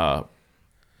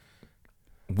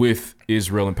with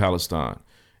Israel and Palestine.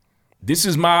 This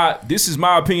is my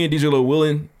opinion, DJ Lil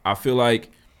Willin. I feel like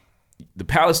the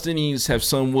Palestinians have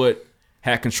somewhat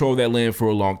had control of that land for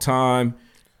a long time.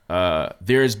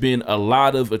 There has been a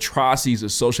lot of atrocities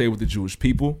associated with the Jewish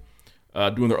people.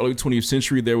 During the early 20th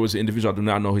century, there was an individual, I do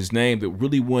not know his name, that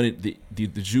really wanted the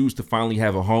Jews to finally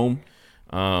have a home.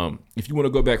 If you want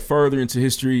to go back further into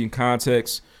history and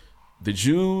context, the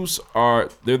Jews they're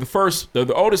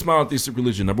the oldest monotheistic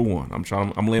religion, number one.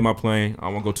 I'm laying my plane. I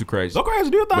don't want to go too crazy. Go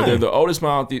crazy, do your thing. But they're the oldest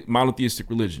monotheistic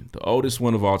religion, the oldest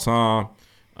one of all time.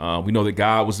 We know that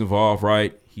God was involved,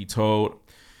 right? He told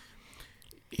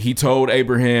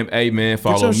Abraham, hey man,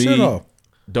 follow me.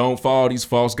 Don't follow these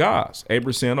false gods.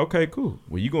 Abraham saying, okay, cool.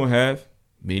 Well, you're going to have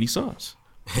many sons.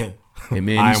 And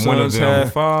many I am one of sons them,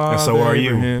 have fathered and so are you.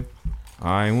 Abraham.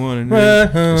 I ain't one of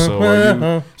them, and so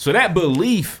are you. So that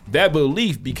belief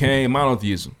became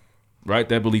monotheism, right?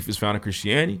 That belief is found in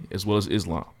Christianity as well as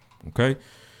Islam, okay?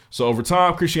 So over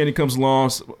time, Christianity comes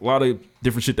along. A lot of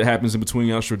different shit that happens in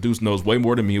between. I'm sure Deuce knows way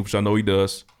more than me, which I know he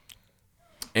does.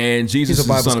 And Jesus is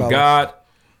the Son of God.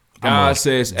 God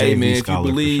says, "Hey man,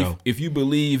 if you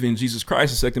believe in Jesus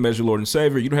Christ, the second measure Lord and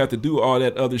Savior, you don't have to do all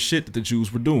that other shit that the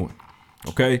Jews were doing."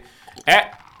 Okay,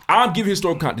 I'm giving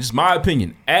historical context. This is my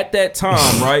opinion. At that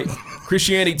time, right,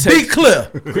 Christianity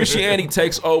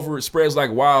takes over. It spreads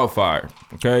like wildfire.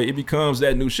 Okay, it becomes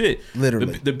that new shit.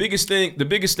 Literally, the biggest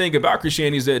thing about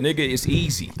Christianity is that nigga, it's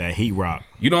easy. That heat rock.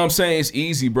 You know what I'm saying? It's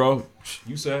easy, bro.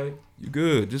 You say you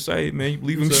good. Just say, man, you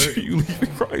believe in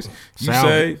Christ.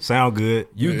 You sound good.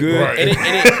 You good. Right. And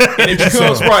it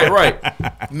becomes right.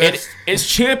 And it's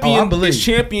championed. It's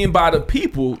championed by the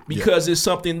people because it's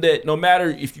something that no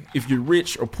matter if you're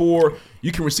rich or poor,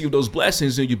 you can receive those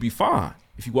blessings and you'll be fine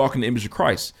if you walk in the image of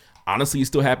Christ. Honestly, it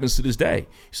still happens to this day.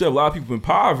 You still have a lot of people in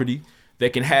poverty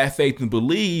that can have faith and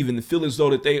believe and feel as though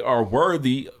that they are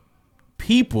worthy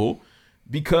people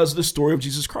because of the story of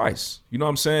Jesus Christ. You know what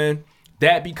I'm saying?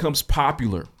 That becomes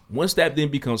popular. Once that then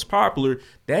becomes popular,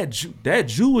 that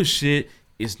Jewish shit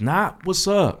is not what's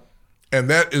up. And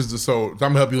that is I'm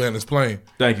gonna help you land this plane.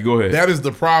 Thank you. Go ahead. That is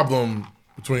the problem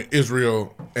between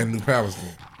Israel and New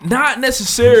Palestine. Not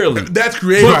necessarily. That's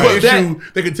created by an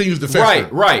issue that continues to fester.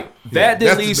 Right. That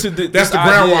then leads to that's the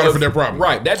groundwater for their problem.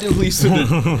 Right. That then leads to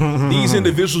these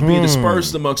individuals being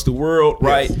dispersed amongst the world,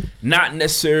 right? Yes. Not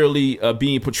necessarily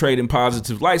being portrayed in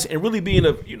positive lights and really being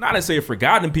not necessarily a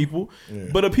forgotten people,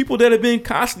 but a people that have been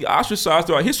constantly ostracized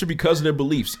throughout history because of their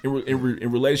beliefs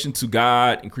in relation to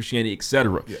God and Christianity,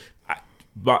 etc. Yeah.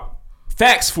 But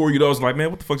facts for you, those like, man,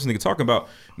 what the fuck is this nigga talking about?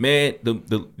 Man,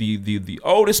 the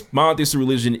oldest monotheistic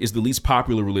religion is the least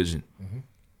popular religion. Mm-hmm.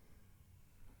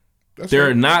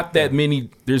 There's not that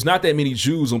many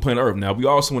Jews on planet Earth. Now, we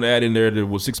also want to add in there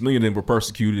that 6 million of them were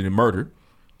persecuted and murdered.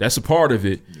 That's a part of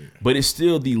it, but it's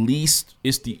still the least.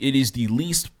 It is the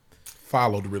least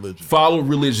followed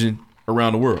religion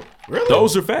around the world. Really?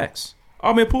 Those are facts.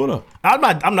 Oh man, pull it up.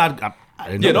 I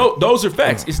didn't know those are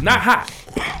facts. It's not hot.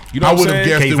 You know I what would have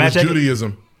guessed it was it?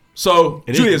 Judaism. So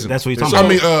Judaism. That's what you're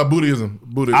talking about. Buddhism.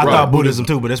 I thought Buddhism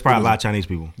too, but there's probably a lot of Chinese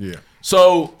people. Yeah.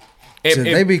 So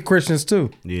they be Christians too.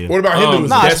 Yeah. What about Hinduism?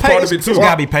 That's part of it too. It's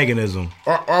gotta be paganism.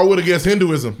 Or I would have guessed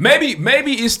Hinduism. Maybe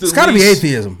it's the. It's gotta be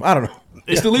atheism. I don't know.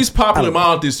 It's the least popular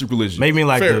monotheistic religion. Maybe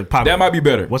like the popular. That might be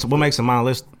better. What makes a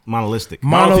monotheistic?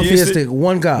 Monotheistic,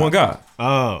 one God.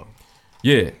 Oh.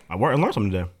 Yeah. I learned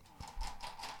something today.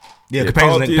 Yeah,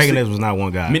 paganism was not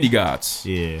one God. Many gods.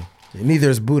 Yeah. Neither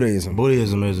is Buddhism.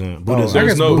 Buddhism isn't.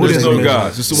 There's no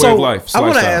gods. It's a way of life. It's I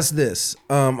want to ask this.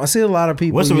 I see a lot of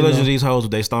people. What's the religion of these hoes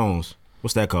with their stones?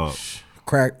 What's that called?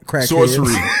 Crack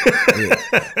sorcery.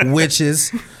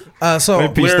 Witches. So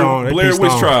Blair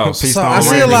Witch Trials. So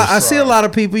I see a lot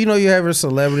of people. You have your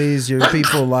celebrities, your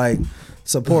people like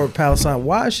support Palestine.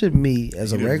 Why should me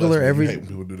as a regular everyday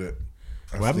people do that?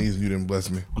 I sneezed and you didn't bless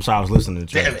me. I'm sorry, I was listening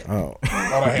to you. Damn it. Oh.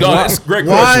 No, that's a great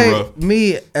question, bro.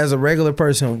 Me as a regular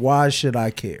person, why should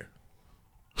I care?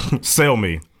 Sell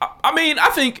me. I mean, I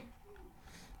think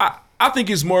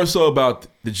it's more so about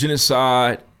the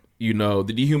genocide, the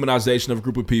dehumanization of a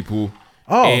group of people.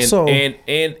 And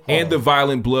the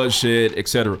violent bloodshed,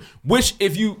 etc. Which,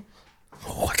 if you,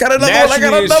 I got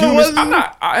another one.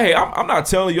 I'm not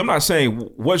telling you. I'm not saying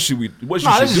what should we. What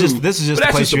you should do. This is just the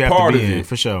place you have to be in,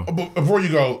 for sure. Before you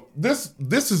go, this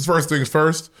is first things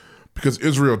first. Because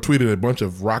Israel tweeted a bunch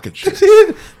of rocket shit.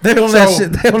 They on that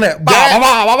shit. They on that.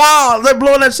 They're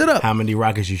blowing that shit up. How many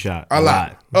rockets you shot? A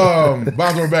lot. Bombs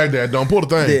over Baghdad. Don't pull the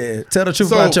thing. Yeah. Tell the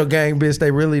truth about your gang, bitch. They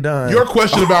really done. Your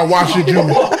question about why should you?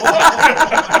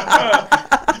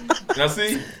 Now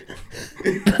see.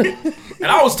 And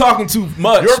I was talking too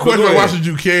much. Your question about why should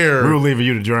you care? We're leaving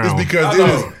you to drown. Is because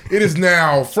it is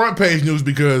now front page news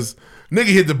because nigga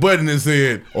hit the button and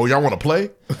said, "Oh, y'all want to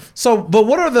play?" So, but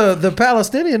what are the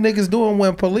Palestinian niggas doing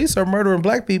when police are murdering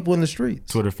black people in the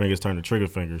streets? Twitter fingers turn to trigger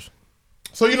fingers.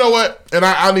 So you know what? And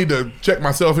I need to check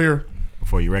myself here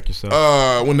before you wreck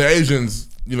yourself. When the Asians,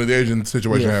 the Asian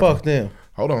situation happened. Fuck them.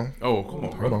 Hold on. Oh, come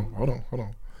on. Hold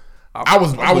on. I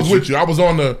was with you. I was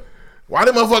on the. Why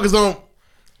them motherfuckers don't?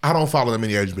 I don't follow that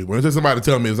many Asian people. It's just somebody to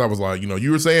tell me. I was like,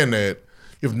 you were saying that.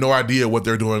 You have no idea what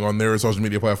they're doing on their social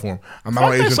media platform. I'm not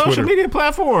on Asian Twitter. Social media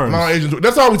platforms. I'm not on Asian Twitter.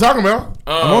 That's all we're talking about.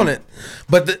 I'm on it.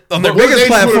 But their biggest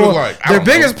platform,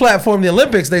 platform, the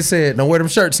Olympics, they said, "Don't wear them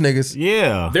shirts, niggas."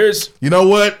 Yeah. You know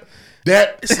what?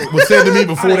 That was said to me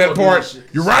before that part.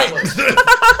 You're right.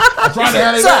 I'm trying to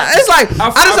have it out. It's like I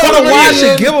just don't know why I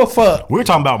should give a fuck. We're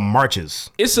talking about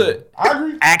marches. I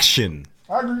agree. Action.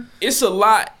 I agree. It's a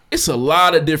lot. It's a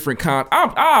lot of different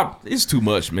it's too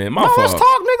much, man. My fault. Let's talk,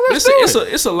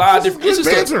 nigga. It's a lot of different.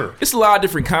 Banter. It's a lot of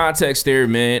different contexts there,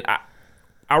 man.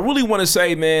 I really want to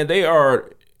say, man,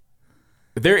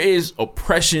 there is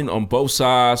oppression on both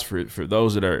sides for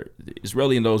those that are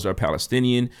Israeli and those that are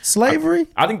Palestinian. Slavery?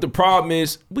 I think the problem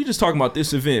is we just talking about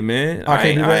this event, man.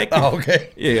 Okay.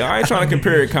 Yeah, I ain't trying to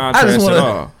compare and contrast at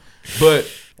all. But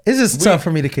it's just tough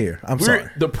for me to care. I'm sorry.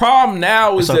 The problem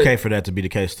now is it's okay for that to be the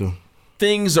case too.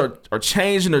 Things are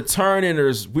changing or turning.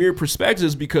 There's weird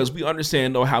perspectives because we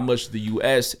understand how much the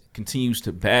U.S. continues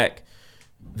to back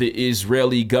the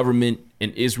Israeli government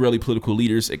and Israeli political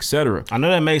leaders, etc. I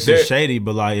know that makes it shady,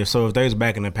 but like, if they was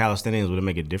backing the Palestinians, would it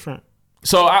make it different?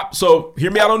 So hear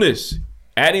me out on this.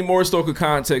 Adding more historical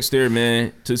context there,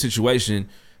 man, to the situation.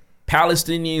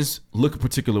 Palestinians look a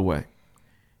particular way,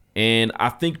 and I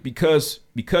think because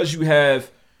you have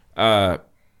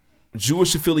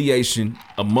Jewish affiliation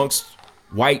amongst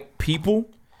white people,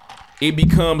 it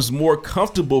becomes more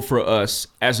comfortable for us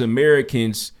as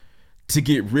Americans to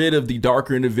get rid of the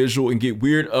darker individual and get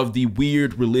rid of the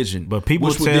weird religion. But people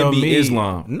which would tell then be me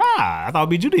Islam. Nah, I thought it'd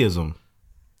be Judaism.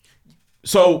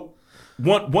 So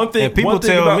one thing, and people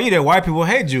tell me that white people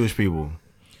hate Jewish people.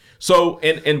 So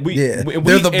and we they're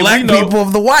the black people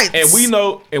of the whites,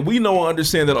 and we know and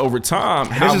understand that over time.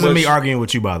 This isn't me arguing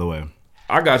with you, by the way.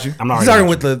 I got you. I'm not arguing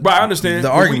with the. But I understand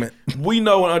the argument. We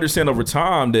know and understand over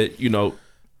time that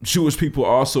Jewish people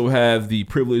also have the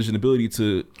privilege and ability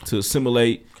to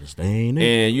assimilate,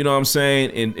 and you know what I'm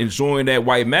saying, and enjoying that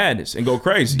white madness and go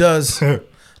crazy. Does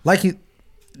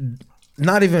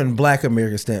not even black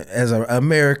American as an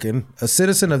American, a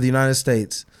citizen of the United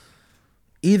States.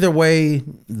 Either way,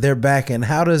 they're backing.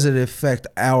 How does it affect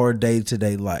our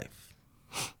day-to-day life?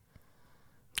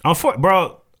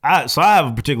 Bro, I have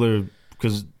a particular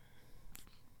because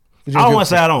I don't want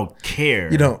to say I don't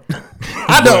care. You don't.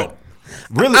 I don't.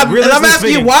 Really, I'm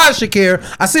asking you why I should care.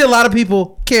 I see a lot of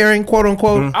people caring, quote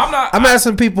unquote. I'm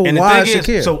asking people why I should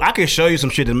care. So I can show you some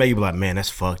shit that make you be like, man, that's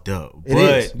fucked up.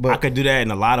 But I could do that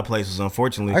in a lot of places,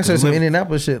 unfortunately. I can say some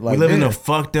Indianapolis shit like we live in a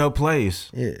fucked up place.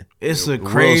 Yeah, it's a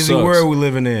crazy world we're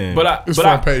living in.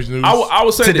 Page news. I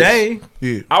would say today.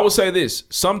 This. I would say this.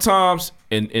 Sometimes,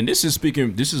 and this is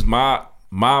speaking. This is my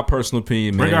personal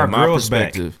opinion, man. Bring our my girls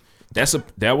perspective. Back.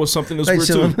 That was something that's weird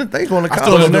too. They going to I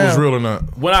still don't know if it was real or not.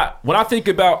 When I think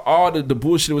about all the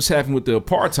bullshit that was happening with the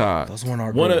apartheid, those weren't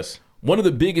our one of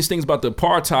the biggest things about the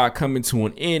apartheid coming to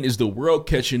an end is the world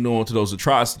catching on to those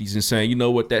atrocities and saying, you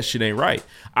know what, that shit ain't right.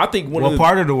 I think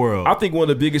part of the world? I think one of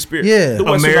the biggest spirits, the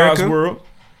westernized world,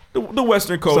 the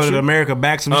Western culture. So did America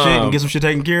back some shit and get some shit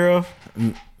taken care of?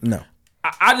 No.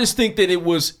 I just think that it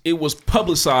was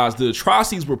publicized. The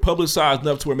atrocities were publicized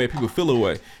enough to where it made people feel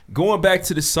away. Going back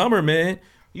to the summer, man,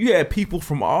 you had people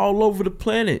from all over the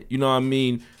planet, you know what I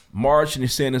mean, marching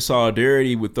and standing in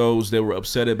solidarity with those that were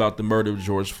upset about the murder of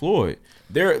George Floyd.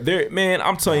 Man,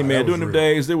 I'm telling you, man, during the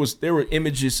days there were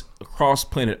images across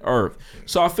planet Earth.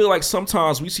 So I feel like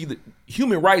sometimes we see that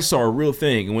human rights are a real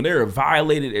thing, and when they're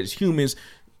violated as humans,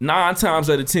 9 times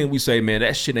out of 10 we say, man,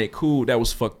 that shit ain't cool. That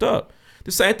was fucked up.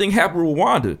 The same thing happened with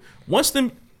Rwanda.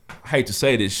 I hate to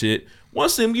say this shit.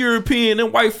 Once them European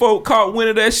and white folk caught wind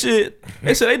of that shit,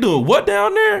 they said they doing what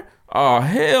down there? Oh,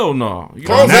 hell no.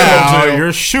 Now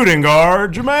your shooting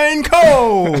guard, Jermaine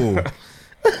Cole.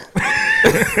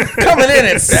 Coming in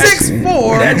at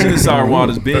 6'4". That genocide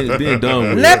Rwanda's been done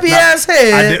with. Nappy ass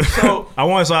head.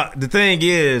 The thing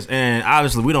is, and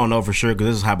obviously we don't know for sure because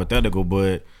this is hypothetical,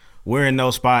 but we're in no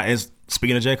spot. And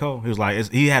speaking of J. Cole, he was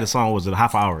like, he had a song, was it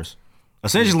Half Hours?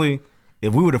 Essentially,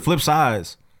 if we were to flip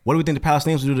sides, what do we think the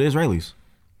Palestinians would do to the Israelis?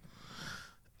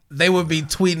 They would be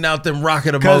tweeting out them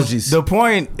rocket emojis. The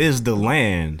point is the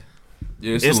land.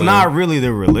 Yeah, it's not really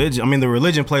the religion. I mean, the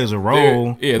religion plays a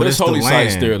role. Yeah, but there's it's holy the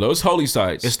sites land. there. Those holy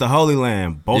sites. It's the Holy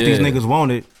Land. Both these niggas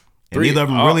want it, and neither of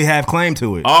them really have claim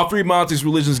to it. All 3 monotheist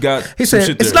religions got He some said,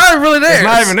 shit it's there. not really theirs. It's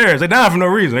not even theirs. They dying for no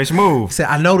reason. They should move. He said,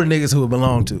 I know the niggas who it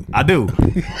belong to. I do.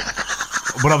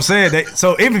 But I'm saying that.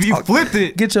 So if you flipped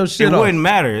it, get your shit it off. wouldn't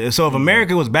matter. So if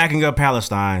America was backing up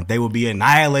Palestine, they would be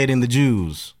annihilating the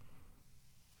Jews.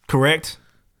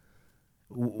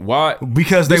 Why?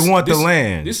 Because they want the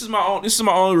land. This is my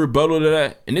only rebuttal to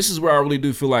that, and this is where I really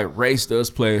do feel like race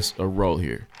does play a role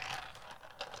here.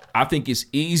 I think it's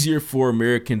easier for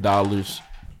American dollars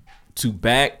to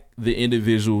back the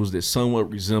individuals that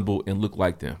somewhat resemble and look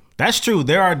like them. That's true.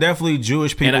 There are definitely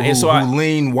Jewish people who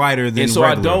lean whiter than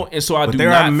regular. But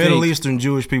there are Middle Eastern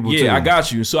Jewish people too. Yeah, I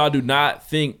got you. So I do not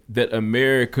think that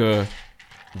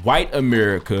white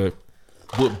America,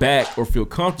 would back or feel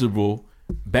comfortable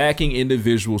backing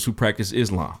individuals who practice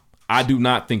Islam. I do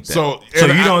not think that. So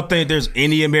you don't think there's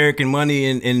any American money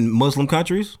in Muslim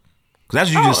countries? Because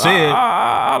that's what you just said.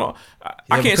 I don't.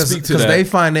 I can't speak to that. Because they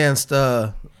financed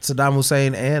Saddam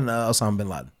Hussein and Osama bin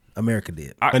Laden. America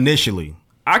did. Initially.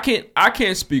 I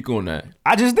can't speak on that.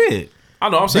 I just did. I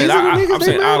know. I'm saying.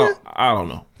 I don't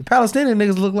know. The Palestinian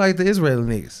niggas look like the Israeli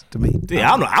niggas to me. Yeah,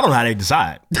 I don't know how they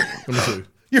decide. Let me see.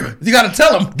 You got to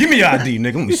tell them. Give me your ID,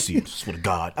 nigga. Let me see it. Swear to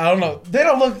God. I don't know. They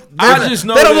don't look. I just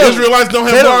know they don't that look, Israelites don't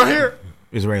have blonde hair.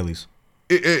 Israelis.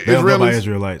 Israelis? They don't go by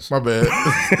Israelites. My bad.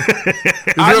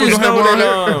 I just know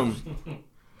that.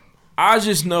 I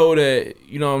just know that.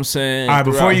 You know what I'm saying. All right,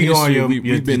 before you go on your we've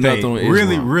been thing, nothing on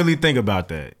really, Islam. really think about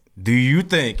that. Do you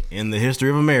think in the history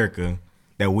of America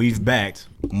that we've backed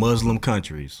Muslim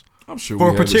countries? I'm sure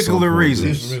for we have at some particular point.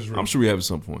 reasons. I'm sure we have at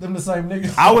some point. Them the same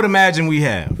niggas. I would imagine we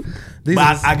have.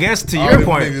 But I guess to your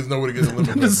point, niggas know where to get the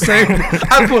limit. The same.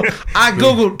 I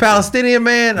googled Palestinian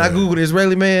man. I googled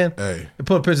Israeli man. Hey, and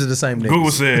put pictures of the same niggas.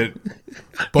 Google said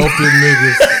both the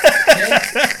niggas.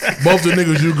 Both the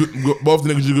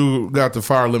niggas you Google got the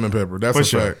fire lemon pepper. That's For a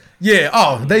sure. fact. Yeah.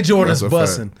 Oh, they Jordans That's a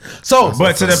bussing. fact. So,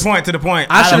 but to the point,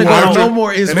 I should have gone no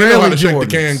more And they know how Israeli to shake the Jordans.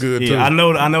 can good too. Yeah, I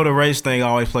know the race thing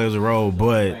always plays a role,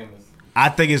 but I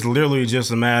think it's literally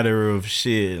just a matter of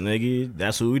shit, nigga.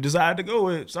 That's who we decided to go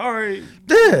with. Sorry.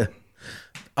 Yeah.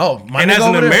 Oh, my And nigga as an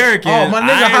over there. American, Oh, my nigga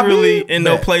I ain't Habib. really in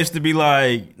no Bet. place to be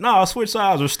like, no, switch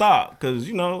sides or stop. Because,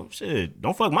 you know, shit,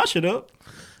 don't fuck my shit up.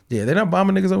 Yeah, they're not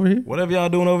bombing niggas over here. Whatever y'all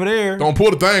doing over there. Don't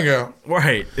pull the thing out.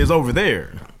 Right, it's over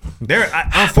there.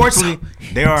 Unfortunately,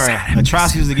 there are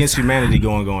atrocities against humanity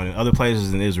going on in other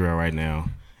places in Israel right now.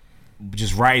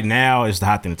 Just right now is the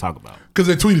hot thing to talk about. Because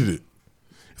they tweeted it.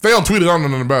 If they don't tweet it, I don't know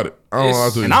nothing about it. I don't know how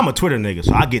to. And I'm a Twitter nigga,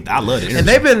 so I love it. And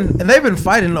they've been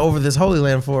fighting over this Holy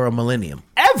Land for a millennium.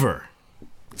 Ever.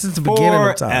 Since the beginning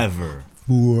of time.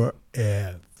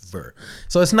 Forever.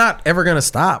 So it's not ever gonna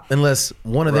stop unless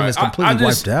one of them is completely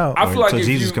wiped out. I feel like until if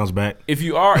Jesus you, comes back. If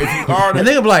you are, and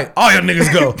they'll be like, all your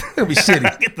niggas go. It'll be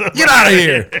shitty. Get out of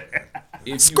here.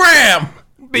 Scram.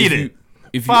 Beat it.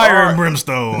 If Fire and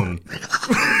brimstone.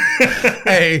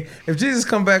 Hey, if Jesus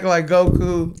come back like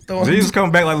Goku, Jesus come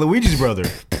back like Luigi's brother.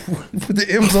 Put the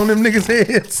M's on them niggas'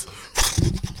 heads.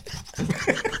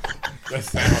 That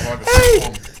sounds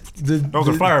like a Those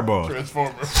are fireballs.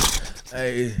 Transformer.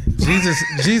 Hey,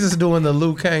 Jesus doing the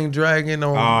Liu Kang dragon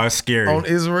on. Oh, it's scary. On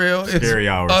Israel. Scary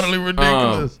it's hours. Utterly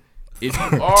ridiculous. If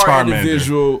you are an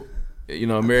individual,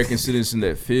 American citizen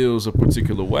that feels a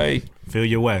particular way, feel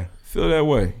your way. Feel that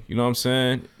way. You know what I'm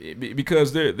saying?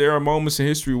 Because there are moments in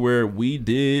history where we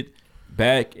did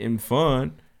back in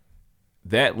fun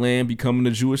that land becoming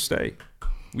a Jewish state.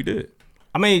 We did.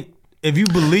 I mean, if you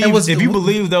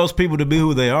believe those people to be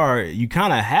who they are, you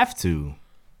kind of have to.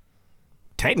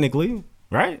 Technically,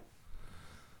 right?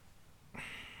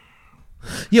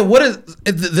 Yeah, what is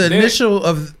the initial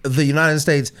of the United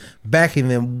States backing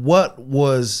them? What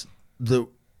was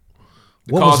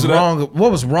wrong?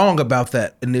 What was wrong about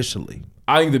that initially?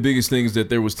 I think the biggest thing is that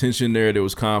there was tension there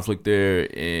was conflict there,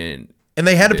 and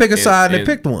they had to pick a side, and they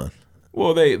picked one.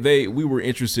 Well, we were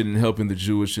interested in helping the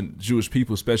Jewish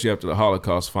people, especially after the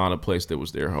Holocaust, find a place that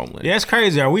was their homeland. Yeah, it's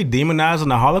crazy. Are we demonizing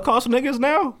the Holocaust niggas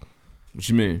now? What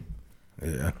you mean?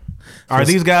 Yeah. Are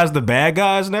these guys the bad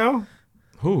guys now?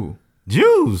 Who?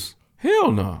 Jews.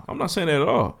 Hell no. I'm not saying that at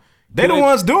all. They the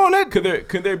ones doing it.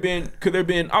 Could there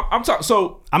been? I'm talking.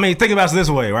 So I mean, think about it this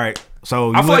way, right?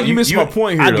 So I feel like you missed my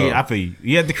point here. I feel you.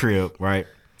 You at the crib, right?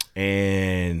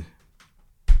 And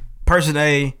person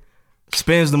A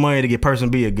spends the money to get person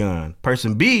B a gun.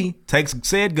 Person B takes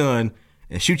said gun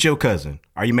and shoots your cousin.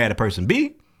 Are you mad at person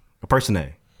B or person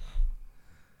A?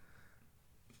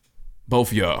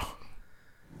 Both of y'all.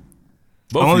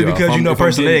 Only because you know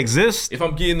person A exists. If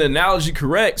I'm getting the analogy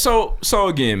correct, so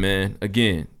again, man,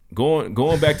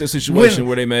 going back to the situation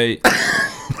where they made,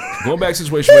 going back to the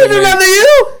situation where they didn't do made. nothing to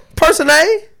you, person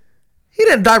A. He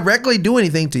didn't directly do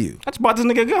anything to you. I just bought this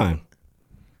nigga a gun.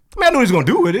 I mean, I knew he was gonna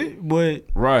do with it, but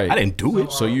right, I didn't do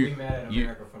it. So you mad at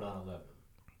America for 9/11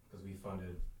 because we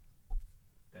funded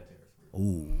that terrorist.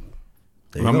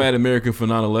 Ooh, I'm mad at America for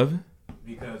 9/11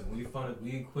 because we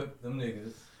equipped them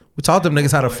niggas. We taught them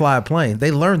niggas how to fly a plane.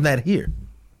 They learned that here.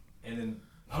 And then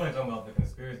I'm not talking about the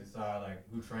conspiracy side, like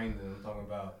who trained them. I'm talking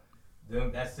about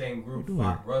them. That same group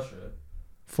fought Russia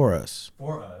for us,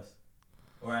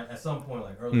 or at some point,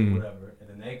 like early or whatever. And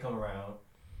then they come around,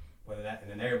 and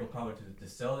then they're able probably to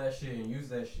sell that shit and use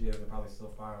that shit. They're probably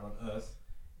still firing on us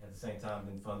at the same time,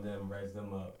 then fund them, raise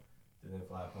them up, and then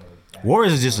fly a plane. War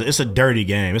is just it's a dirty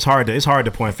game. It's hard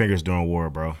to point fingers during war,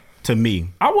 bro. To me,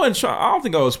 I wasn't trying. I don't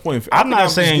think I was pointing. I'm not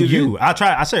saying you.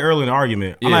 I said earlier in the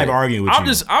argument. I'm not even arguing with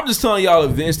you. I'm just telling y'all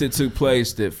events that took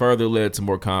place that further led to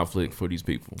more conflict for these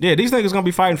people. Yeah, these niggas gonna be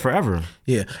fighting forever.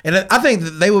 Yeah, and I think that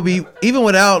they will be, even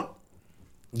without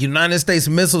United States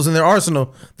missiles in their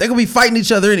arsenal, they gonna be fighting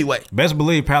each other anyway. Best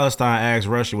believe Palestine asked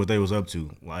Russia what they was up to.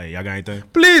 Like, y'all got anything?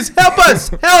 Please help us,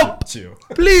 help! Chill.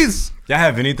 Please, Y'all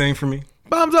have anything for me?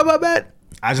 bombs up my bed.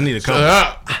 I just need a couple.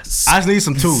 I just need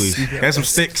some toolies and some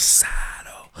sticks.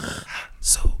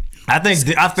 I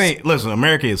think. Listen,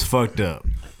 America is fucked up.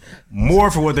 More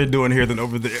for what they're doing here than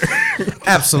over there.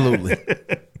 Absolutely,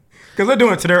 because they're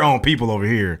doing it to their own people over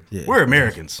here. Yeah. We're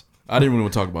Americans. I didn't really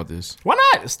want to talk about this. Why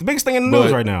not? It's the biggest thing in the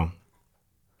news right now.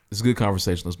 It's a good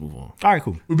conversation. Let's move on. All right,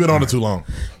 cool. We've been on it too long.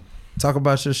 Talk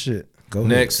about your shit. Go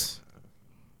next.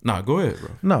 Nah, go ahead,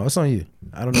 bro. No, it's on you.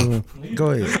 I don't even.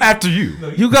 Go ahead. After you.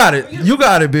 You got it. You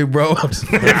got it, big bro.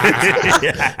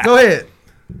 Go ahead.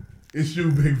 It's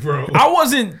you, big bro.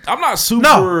 I'm not super.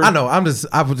 No, I know. I was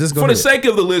just going. For the sake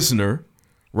of the listener,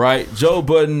 right? Joe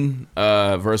Budden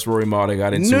versus Rory Ma. They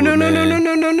got into it,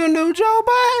 man. No, Joe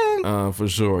Budden. For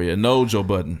sure, yeah. No Joe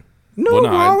Budden. No,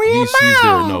 Rory he's there.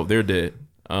 No, they're dead.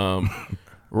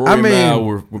 Rory and Mal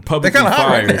were publicly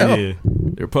fired. Yeah.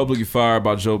 They're publicly fired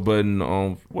by Joe Budden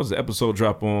on, what's the episode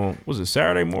drop on? Was it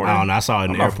Saturday morning? I don't know. I saw it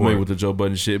in the I'm not airport. familiar with the Joe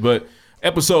Budden shit, but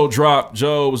episode dropped.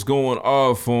 Joe was going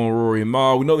off on Rory and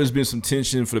Mal. We know there's been some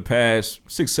tension for the past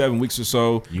 6-7 weeks or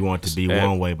so. You want it to be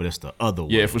one way, but it's the other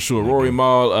way. Yeah, for sure. Rory and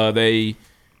Mal,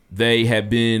 they have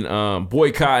been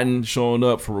boycotting, showing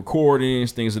up for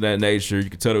recordings, things of that nature. You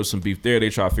could tell there was some beef there. They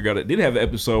tried to figure out. They did have an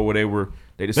episode where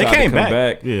they decided to come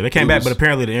back. Yeah, they came back, but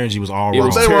apparently the energy was all wrong.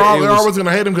 They're always going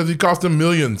to hate him because he cost them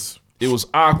millions. It was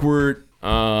awkward.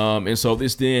 And so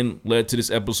this then led to this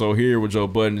episode here where Joe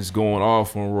Budden is going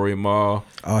off on Rory and Mal.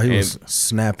 Oh, he was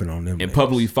snapping on them. And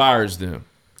publicly fires them.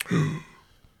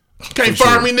 Can't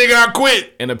fire me, nigga, I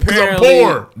quit. And I'm apparently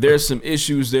poor. There's some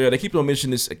issues there. They keep on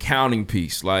mentioning this accounting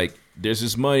piece. Like, there's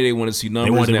this money, they want to see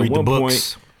numbers. They want to and read at one the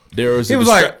books. point, there was He was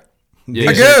like, yeah,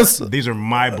 I guess. These are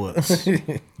my books.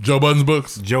 Joe Budden's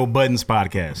books. Joe Budden's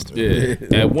podcast.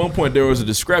 Yeah. At one point, there was a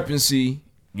discrepancy.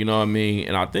 You know what I mean?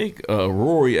 And I think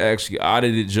Rory actually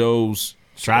audited Joe's.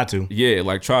 Tried to. Yeah,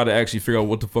 like tried to actually figure out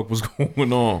what the fuck was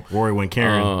going on. Rory went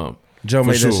Karen. Joe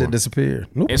made that shit disappear.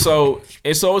 Nope. And so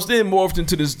it's then morphed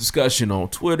into this discussion on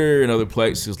Twitter and other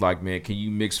places. Like, man, can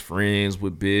you mix friends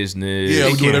with business? Yeah,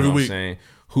 we do it every week. Saying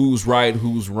who's right,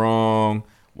 who's wrong,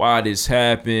 why this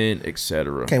happened,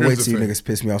 etc. Can't wait till you niggas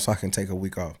piss me off so I can take a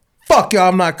week off. Fuck y'all,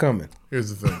 I'm not coming.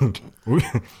 Here's the thing. I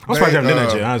was probably having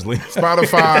that shit, honestly.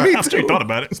 Spotify. Me too. Thought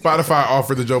about it. Spotify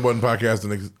offered the Joe Budden podcast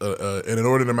an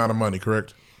inordinate amount of money,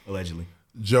 correct? Allegedly.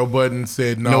 Joe Budden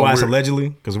said no. You know why it's allegedly?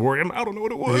 Because Rory, I don't know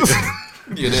what it was.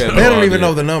 Yeah, they don't even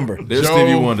know the number. There's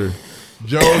Stevie Wonder.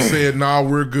 Joe said, "Nah,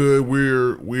 we're good.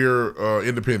 We're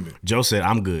independent." Joe said,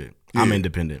 "I'm good. I'm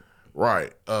independent."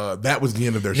 Right. That was the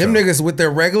end of their show. Them niggas with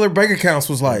their regular bank accounts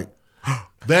was like,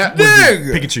 that was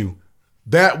Pikachu.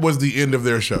 That was the end of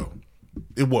their show.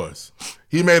 It was.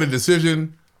 He made a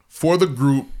decision for the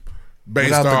group based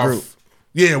Without off. the group.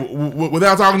 Yeah,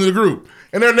 without talking to the group,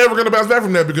 and they're never going to bounce back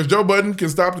from that because Joe Budden can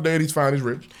stop today and he's fine. He's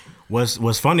rich.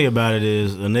 What's funny about it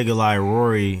is a nigga like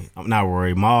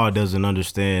Rory, Ma doesn't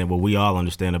understand what we all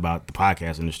understand about the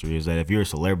podcast industry is that if you're a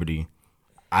celebrity,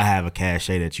 I have a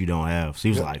cachet that you don't have. So he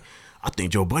was like, I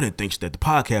think Joe Budden thinks that the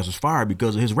podcast was fired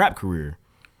because of his rap career.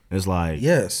 It's like,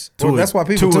 yes. Well, that's why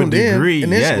people tuned in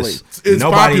initially. Yes. It's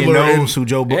Nobody popular knows who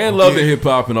Joe Budden and love the hip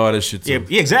hop and all that shit too.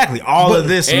 Yeah, exactly. All of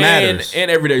this matters. And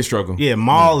everyday struggle. Yeah,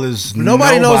 Maul is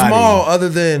nobody knows Maul other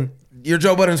than you're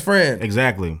Joe Budden's friend.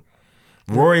 Exactly.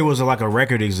 Rory was like a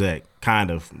record exec,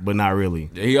 kind of, but not really.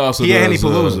 Yeah, he also had does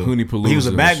Hooney Palooza. He was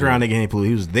a background nigga in Hooney Palooza.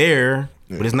 He was there,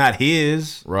 but it's not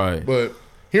his. Right. But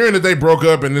hearing that they broke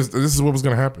up and this is what was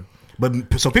going to happen.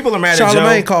 But so people are mad at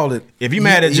Charlamagne Joe. called it. If you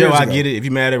mad at Joe, years I ago. get it. If you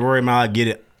mad at Rory Mal, I get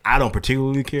it. I don't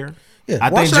particularly care. Yeah,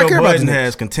 I why think should I Joe care about Budden these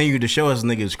has continued to show us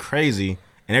niggas crazy,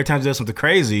 and every time he does something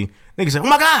crazy, niggas say, "Oh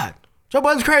my God, Joe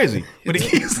Budden's crazy." But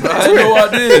he's I had no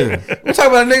idea. We're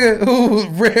talking about a nigga who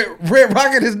red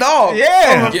rocking his dog.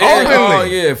 Yeah, openly. Oh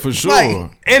yeah, for sure.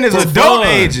 Like, in his For adult fun.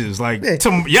 ages, like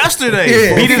yesterday,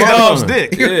 Yeah, beat his for dog's fun.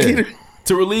 dick. Yeah.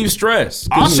 To relieve stress.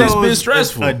 'Cause Also, it's been it's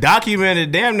stressful. a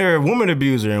documented damn near woman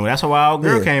abuser, and that's why our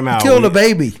girl Yeah. came out. He killed a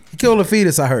baby. He killed a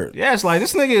fetus, I heard. Yeah, it's like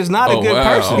this nigga is not a Oh, good wow.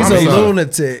 person. He's Homicide. a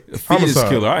lunatic. Fetus Homicide.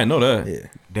 killer. I didn't know that. Yeah.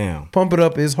 Damn, Pump it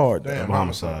up is hard. Damn,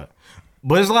 homicide.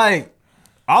 But it's like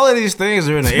all of these things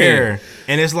are in the air,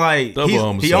 and it's like Double he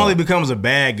homicide. only becomes a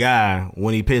bad guy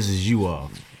when he pisses you off.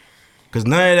 Because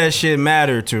none of that shit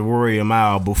mattered to Rory and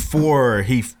Mal before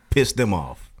he pissed them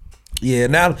off. Yeah,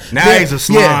 now he's a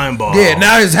slime ball. Yeah,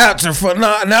 now his hats are fun.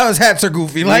 Now his hats are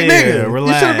goofy. Like nigga,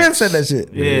 relax. you should have been said that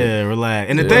shit. Yeah, relax.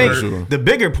 And the thing, the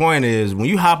bigger point is when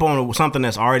you hop on something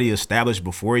that's already established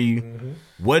before you,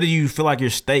 what do you feel like your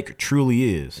stake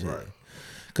truly is? Right.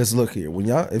 Because look here, when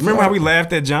y'all remember how we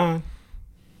laughed at John?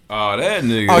 Oh, that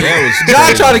nigga. Oh, that was John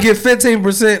crazy. trying to get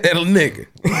 15% at a nigga.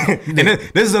 And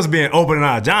this is us being open and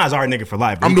honest. John's our nigga for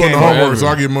life. I'm doing the homework, so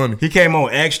I get money. He came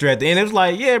on extra at the end. It was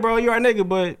like, yeah, bro, you're our nigga,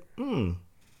 but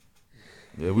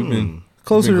Yeah, we've been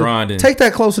closer grinding. Take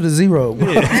that closer to zero.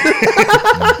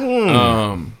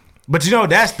 But you know,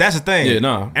 that's the thing. Yeah,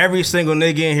 nah. Every single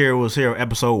nigga in here was here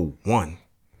episode 1.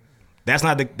 That's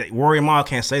not the Rory and Mal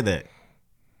can't say that.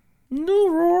 New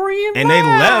Rory And they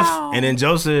left, and then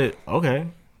Joe said, okay.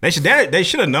 They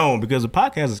should have known because the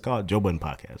podcast is called Joe Budden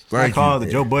Podcast. It's not called the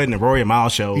Joe Budden and Rory and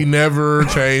Miles Show. He never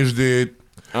changed it.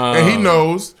 And he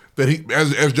knows that he,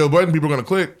 as Joe Budden, people are going to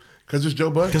click because it's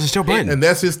Joe Budden. Because it's Joe Budden. And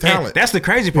that's his talent. And that's the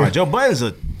crazy part. Joe Budden's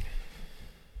a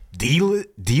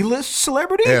D-list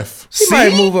celebrity? F. He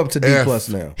might move up to D F. plus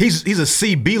now. He's a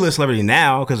C, B-list celebrity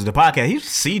now because of the podcast. He's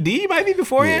CD maybe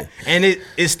beforehand. And it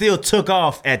still took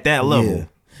off at that level. Yeah.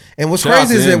 And what's Shout out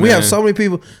crazy to is that him, we have man. so many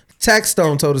people. Tax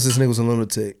Stone told us this nigga was a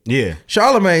lunatic. Yeah.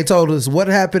 Charlamagne told us what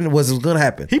happened was going to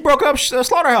happen. He broke up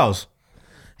Slaughterhouse.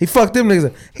 He fucked them niggas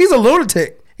up. He's a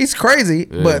lunatic. He's crazy,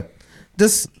 but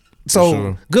this. So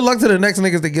sure. good luck to the next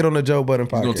niggas that get on the Joe Budden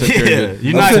gonna podcast. take care of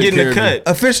You're not getting the cut.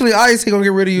 Officially, Ice, he gonna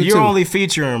get rid of you You're too. only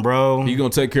featuring, bro. You gonna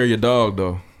take care of your dog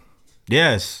though.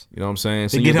 Yes. You know what I'm saying? To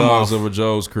Send get your him dogs off. over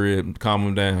Joe's crib, calm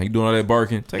him down. He doing all that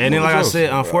barking. Take And him then, over like I Joe's. said,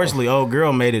 unfortunately, old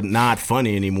girl made it not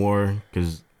funny anymore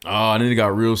because. Oh, and then it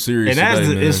got real serious. And that's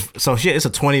today, man. it's a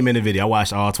 20-minute video. I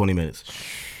watched all 20 minutes.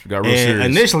 It got real And serious.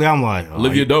 initially, I'm like, oh,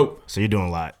 Olivia Dope. So you're doing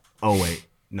a lot. Oh wait,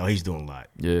 no, he's doing a lot.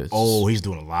 Yes. Oh, he's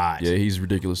doing a lot. Yeah, he's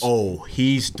ridiculous. Oh,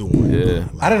 he's doing. Yeah.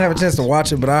 I didn't have a chance to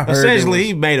watch it, but I heard. Essentially,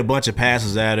 he made a bunch of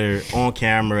passes at her on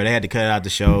camera. They had to cut it out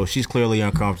the show. She's clearly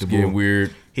uncomfortable. Getting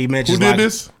weird. He mentions Who did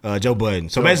this? Joe Budden.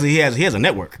 So basically, he has a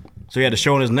network. So he had a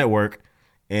show on his network,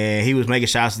 and he was making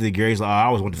shots to the girl. He's like, "Oh, I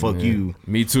always want to fuck you."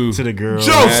 Me too. To the girl.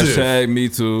 Joseph. Hashtag me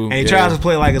too. And he tries to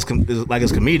play like it's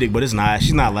comedic, but it's not.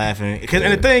 She's not laughing.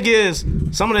 And the thing is,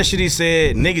 some of that shit he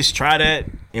said, niggas try that,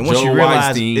 and once Joe you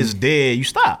realize Weinstein. it's dead, you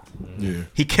stop. Yeah.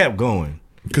 He kept going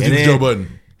Because And he was then Joe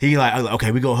Budden. He like,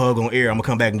 okay, we go hug on air. I'm gonna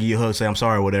come back and give you a hug, say I'm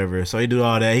sorry, or whatever. So he do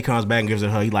all that. He comes back and gives her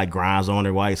a hug. He like grinds on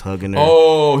her while he's hugging her.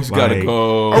 Oh, he's gotta Like,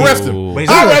 go. Arrest him. But he's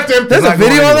Arrest him. There's a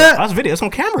video on that? That's a video. It's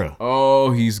on camera. Oh,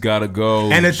 he's gotta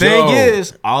go. And the Joe. thing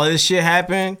is, all of this shit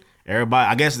happened. Everybody,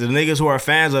 I guess the niggas who are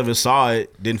fans of it saw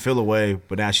it, didn't feel away,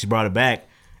 but now she brought it back,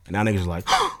 and now niggas are like,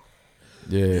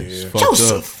 yeah, it's fucked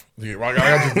Joseph. Yeah, like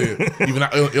I just did. Even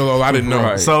I didn't know.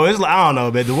 Right. So it's like, I don't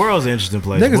know, but the world's an interesting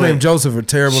place. Niggas But named Joseph are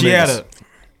terrible She had niggas.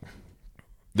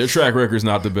 Their track record's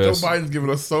not the Joe best. Biden's giving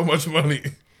us so much money.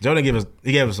 Joe didn't give us.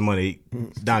 He gave us some money.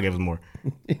 Don gave us more.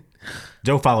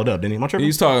 Joe followed up, didn't he? Am I tripping?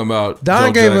 He's talking about Don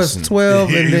Joe gave Jackson. us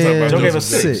 12 Yeah, and he's talking then about Joe gave us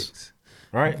Joseph 6.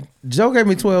 Right? Joe gave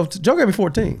me 12. Joe gave me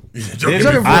 14. Joe I gave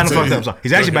me done 14. fucked up. So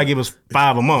he's actually about to give us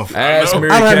 5 a month. Ask Mary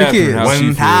I don't have any Catherine kids. how she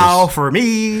One towel feels. for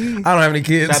me. I don't have any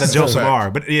kids. Shout out to Joseph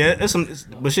R. But yeah,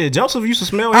 but shit, Joseph used to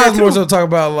smell I hair was more too. so talking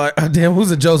about like, damn,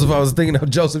 who's a Joseph? I was thinking of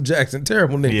Joseph Jackson.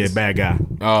 Terrible niggas. Yeah, bad guy.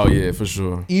 Oh yeah, for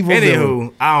sure. Evil villain.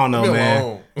 Anywho, I don't know, Leave me man.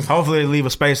 alone. Hopefully, they leave a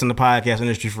space in the podcast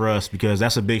industry for us because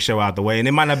that's a big show out the way, and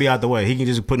it might not be out the way. He can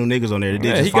just put new niggas on there. They did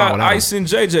Yeah, just he fine got without him. Ice and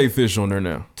JJ Fish on there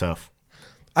now. Tough.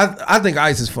 I think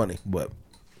Ice is funny, but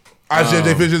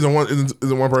IJJ Fish isn't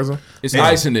one person. It's Yeah.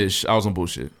 Ice and Ish. I was on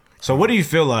bullshit. So, what do you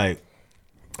feel like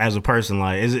as a person?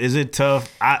 Like, is it tough?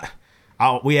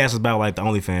 We asked about like the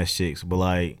OnlyFans chicks, but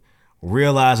like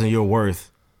realizing your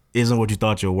worth isn't what you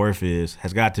thought your worth is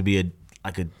has got to be a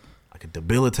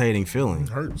debilitating feeling. It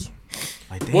hurts.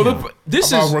 Like, damn, Well,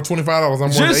 this I'm is worth $25. I'm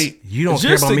worth just $8. you don't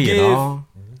care just about to me give- at all.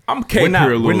 I'm cape here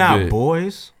a little We're not bit.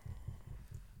 boys.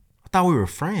 I thought we were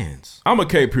friends. I'm a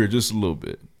cape here just a little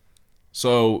bit.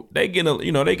 So they getting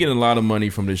a lot of money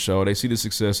from this show. They see the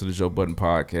success of the Joe Budden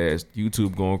podcast,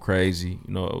 YouTube going crazy,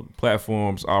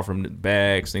 platforms offering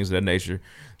bags, things of that nature.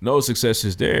 No success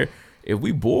is there. If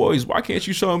we boys, why can't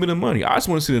you show me the money? I just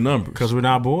want to see the numbers. Because we're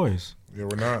not boys. Yeah,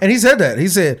 we're not. and he said that. He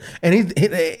said, and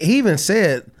he even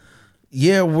said,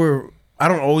 yeah, I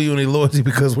don't owe you any loyalty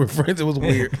because we're friends. It was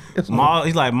weird. Maul,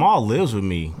 he's like, Maul lives with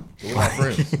me. We're not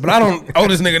friends. But I don't owe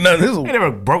this nigga nothing. This I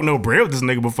never broke no bread with this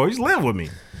nigga before. He's lived with me.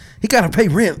 he got to pay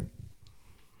rent.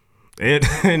 And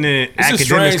then It's just academics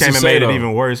strange came to and say, made it though.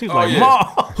 even worse. He's Oh, like, yeah. Maul,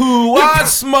 Who I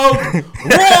smoke,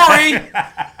 Rory.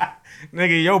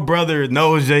 nigga, your brother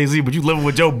knows Jay-Z, but you living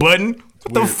with Joe Budden?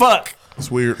 What the fuck? It's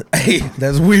weird. Hey,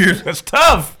 that's weird. That's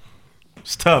tough.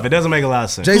 It's tough. It doesn't make a lot of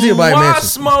sense. Jay-Z will buy a Why mansion.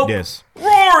 smoke? Yes.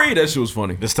 Rory. That shit was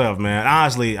funny. It's tough, man.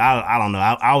 Honestly, I don't know.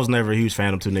 I was never a huge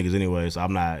fan of them two niggas anyway, so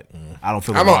I'm not. I don't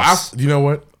feel. I know. You know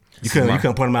what? You couldn't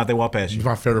put them out there walk past you.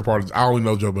 My favorite part is I only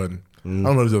know Joe Budden. I don't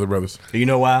know these other brothers. You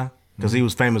know why? Because he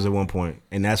was famous at one point,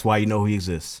 and that's why you know he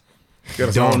exists. He had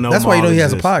a Don't song. know That's why you know he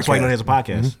has a exists. That's why you know he has a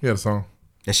podcast. podcast. He had a song.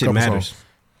 That shit Couple matters. songs.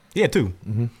 Yeah, too.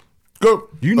 Go.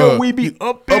 You know we be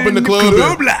up in the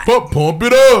club. like. Pump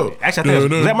it up. Actually, I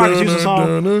think was that Marcus Houston's song?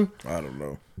 I don't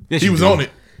know. Yes, He you was do. on it.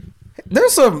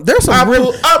 There's some Up,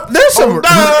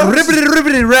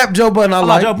 ribbity rap Joe Budden I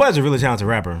like. Joe Budden's a really talented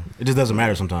rapper. It just doesn't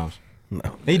matter sometimes. No.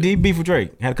 He did beef with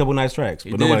Drake. Had a couple nice tracks,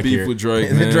 but He nobody did beef cared. with Drake,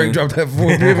 And then man. Drake dropped that 4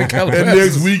 Ribbon And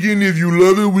next weekend, if you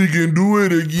love it, we can do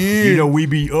it again. You know we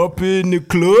be up in the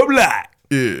club like.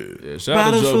 Yeah, shout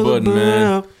out to Joe Budden,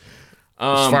 man.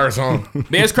 Fire song.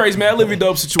 Man, it's crazy, man. That Living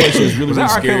Dope situation is really, Was really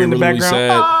that R. Kelly scary, in the really, really background?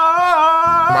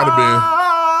 sad. Might have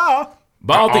been.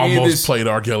 But I don't think almost this played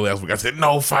R. Kelly last week. I said,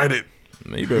 no, fight it.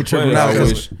 Man, you better play that. I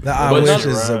wish. The I But Wish none-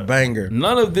 is a banger.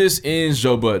 None of this ends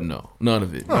Joe Budden, though. None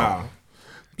of it.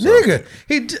 Nigga,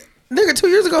 2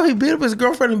 years ago he beat up his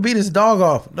girlfriend and beat his dog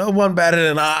off. No one better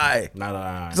than I. Not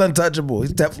a He's untouchable.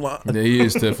 He's Teflon. Yeah, he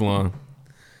is Teflon.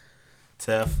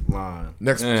 Teflon.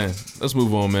 Next. Man, let's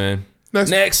move on, man.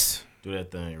 Next. Do that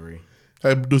thing, Ree.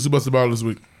 Hey, Deucey Buster Ball this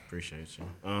week. Appreciate you.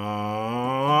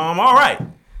 All right.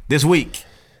 This week,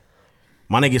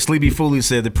 my nigga Sleepy Foolie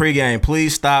said the pregame,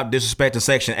 please stop disrespecting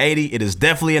Section 80. It is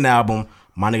definitely an album.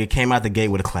 My nigga came out the gate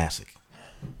with a classic.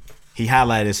 He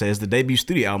highlighted, says the debut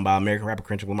studio album by American rapper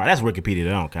Kendrick Lamar. That's Wikipedia.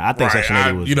 I don't care. I think Section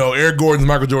 80 was. You know, Eric Gordon's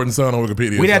Michael Jordan's son on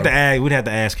Wikipedia. We'd have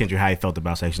to ask Kendrick how he felt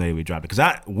about Section 80 when we dropped it.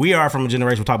 Because we are from a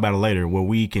generation, we'll talk about it later, where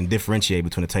we can differentiate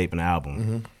between a tape and an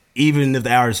album. Even if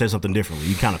the artist says something differently,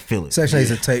 you kind of feel it. Section 8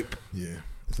 is a tape. Yeah.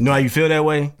 You know how you feel that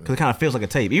way? Because it kind of feels like a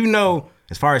tape. Even though,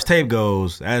 as far as tape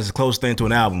goes, that's the closest thing to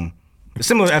an album. It's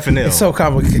similar to FNL. It's so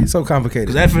complicated. So complicated.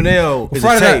 Because FNL is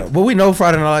a tape. Well, we know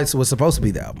Friday Night Lights was supposed to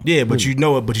be the album. Yeah, but you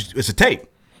know it. But it's a tape.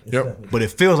 Yep. But it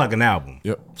feels like an album.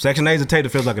 Yep. Section 8 is a tape that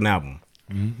feels like an album.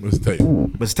 It's tape.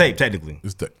 But it's tape, technically.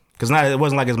 It's tape. Because it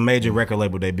wasn't like his major record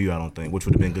label debut, I don't think, which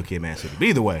would have been Good Kid, Mad City. But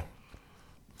either way.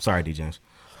 Sorry, D. James.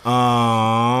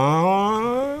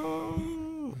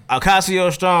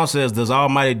 Ocasio Strong says, does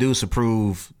Almighty Deuce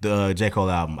approve the J. Cole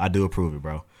album? I do approve it,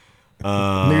 bro.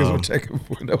 Niggas were checking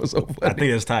for it. That was so funny. I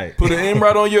think that's tight. Put an M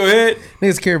right on your head.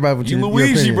 Niggas care about what You your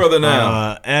Luigi, opinion. brother,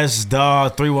 now.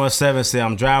 S-Dog317 said,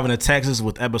 I'm driving to Texas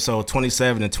with episode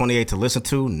 27 and 28 to listen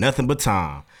to. Nothing but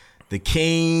time. The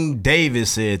King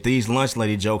Davis said, these lunch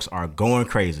lady jokes are going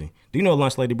crazy. Do you know a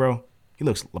lunch lady, bro? He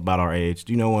looks about our age.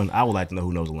 Do you know one? I would like to know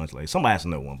who knows a lunch lady. Somebody has to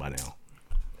know one by now.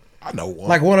 I know one.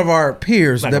 Like one of our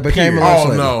peers Like that a became peer. a lunch Oh,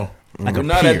 lady. no. Like We're a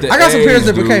not peer. at the I got some peers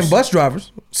that age, became dudes. bus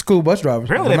drivers, school bus drivers.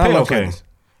 Apparently but they not pay lunch okay. ladies.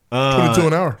 22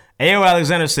 an hour. A.O.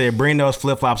 Alexander said, bring those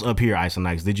flip-flops up here, Ice and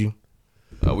Ice. Did you?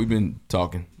 We've been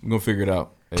talking. We're going to figure it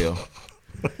out. Ayo.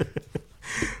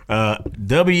 Shout out to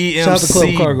Club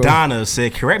WEMC Cargo. Donna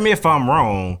said, correct me if I'm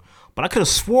wrong, but I could have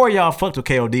swore y'all fucked with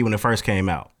KOD when it first came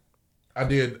out. I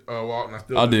did, Walt, and I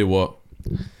still I do. did what?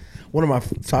 One of my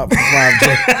top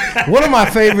 5 one of my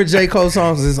favorite J. Cole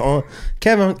songs is on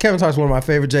Kevin talks one of my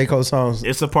favorite J. Cole songs.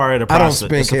 It's a part of the I don't process.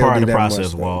 spin It's a part of KOD the that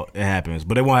process, much, Walt. It happens.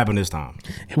 But it won't happen this time.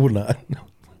 It will not.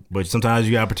 But sometimes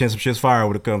you gotta pretend some shit's fire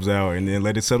when it comes out and then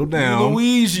let it settle down.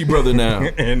 Luigi, brother, now.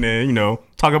 And then,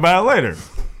 talk about it later.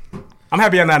 I'm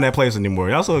happy I'm not in that place anymore.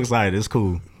 Y'all so excited. It's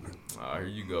cool. Here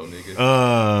you go,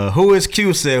 nigga. Who is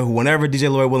Q said, whenever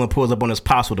DJ Lloyd Willing pulls up on his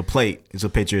pops with a plate, it's a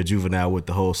picture of Juvenile with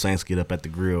the whole Saints get up at the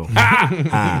grill.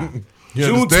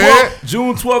 June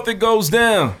 12th, it goes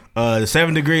down. The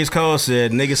 7 Degrees Cold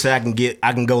said, nigga said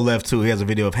I can go left too. He has a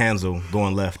video of Hansel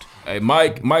going left. Hey,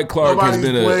 Mike Clark has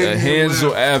been a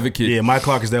Hansel advocate. Yeah, Mike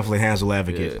Clark is definitely a Hansel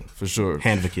advocate. Yeah, for sure.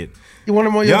 Handvocate. You want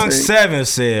him on your Young team? 7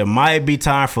 said, might be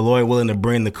time for Lloyd Willing to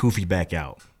bring the Koofy back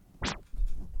out.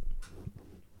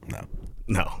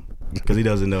 No. Because he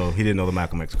doesn't know. He didn't know the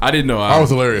Malcolm X quote. I didn't know. I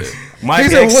was hilarious. Mike He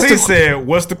said, XC said,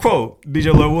 what's the quote?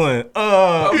 DJ Lloyd Willing.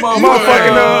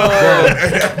 Motherfucking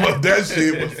that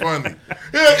shit was funny.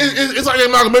 Yeah, it's like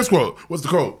that Malcolm X quote. What's the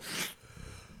quote?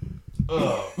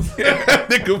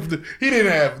 Nigga, he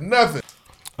didn't have nothing.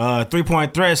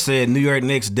 3-point Threat said New York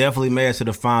Knicks definitely made it to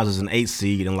the finals as an 8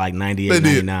 seed in like 98,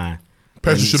 99.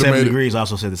 Precious should have 7 made Degrees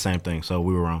also said the same thing, so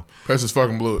we were wrong. Precious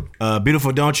fucking blew it.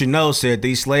 Beautiful Don't You Know said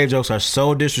these slave jokes are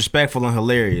so disrespectful and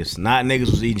hilarious. Not niggas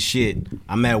was eating shit.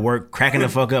 I'm at work cracking the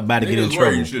fuck up, about to get in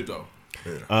trouble. Shit, though.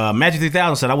 Magic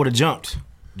 3000 said I would have jumped.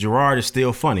 Gerard is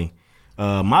still funny.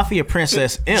 Mafia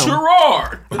Princess M.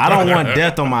 Gerard. I don't want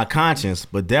death on my conscience,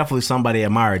 but definitely somebody I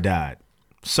admire died.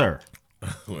 Sir.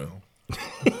 Well.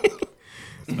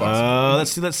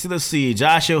 Let's see.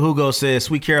 Joshua Hugo says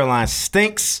Sweet Caroline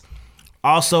stinks.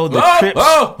 Also,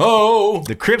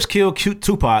 the Crips killed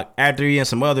Tupac after he and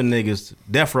some other niggas,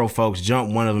 Death Row folks,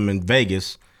 jumped one of them in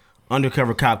Vegas.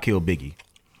 Undercover cop killed Biggie.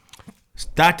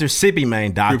 Dr. Sippy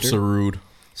Main Doctor Crips are rude.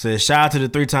 Says shout out to the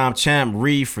 3-time champ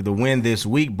Reed for the win this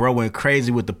week. Bro went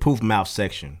crazy with the poof mouth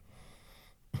section.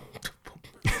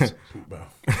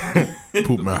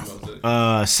 Poop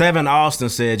mouth. 7 Austin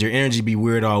said your energy be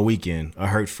weird all weekend. A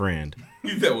hurt friend.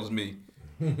 That was me.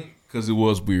 Because it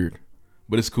was weird.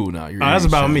 But it's cool now. That's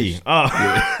about me. Oh.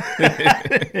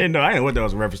 Yeah. No, I didn't know what that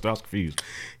was a reference to. I was confused.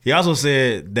 He also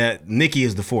said that Nikki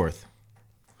is the 4th.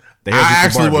 I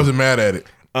actually wasn't mad at it.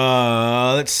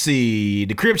 Let's see.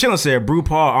 The Crib Chillin' said Brew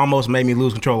Paul almost made me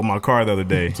lose control of my car the other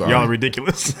day. Y'all are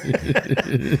ridiculous.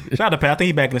 Shout out to Pat. I think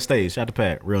he back in the stage. Shout out to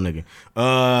Pat. Real nigga.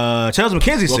 Charles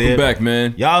McKenzie said, welcome back,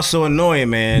 man. Y'all so annoying,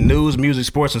 man. News, music,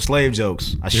 sports, and slave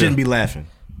jokes. I shouldn't be laughing.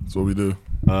 That's what we do.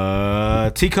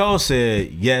 T. Cole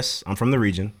said, yes, I'm from the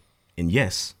region. And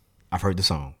yes, I've heard the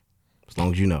song. As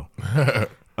long as you know.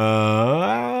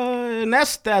 And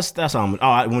that's all.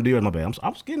 I want to do it. My bad. I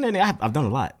was getting in there. I've done a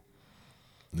lot.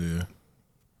 Yeah.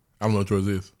 I don't know what yours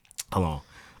is. Hold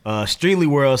on. Streetly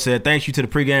World said, thank you to the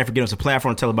pregame for giving us a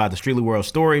platform to tell about the Streetly World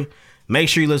story. Make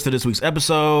sure you listen to this week's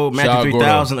episode. Matthew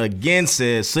 3000 again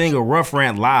says, seeing a rough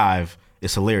rant live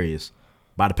is hilarious.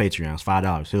 Buy the Patreons,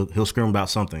 $5. He'll scream about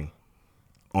something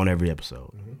on every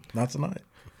episode. Not tonight.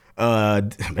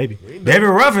 Maybe. David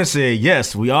Ruffin said,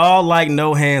 yes, we all like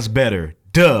No Hands better.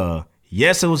 Duh.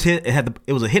 Yes, it was a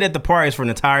hit at the parties for an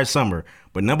entire summer,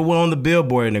 but number 1 on the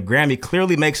Billboard, and the Grammy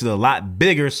clearly makes it a lot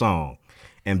bigger song.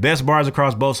 And best bars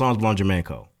across both songs belong to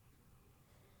Jermaine.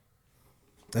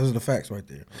 Those are the facts right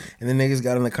there. And then niggas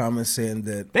got in the comments saying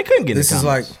that they couldn't get in this the is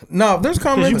comments. like no, there's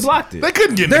comments. You blocked it. They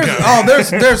couldn't get in the comments.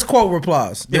 There's quote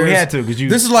replies. Yeah, we had to because you.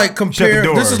 This is like comparing a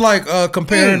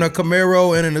Mm.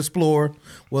 Camaro and an Explorer.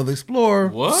 Well, the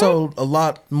Explorer sold a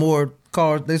lot more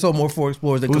cars. They sold more Ford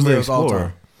Explorers than Who's the Camaros all Explorer?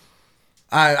 time.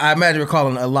 I imagine we're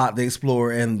calling a lot the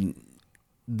Explorer and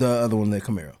the other one the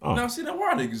Camaro. Oh. Now see, now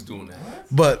why are niggas doing that?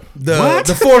 But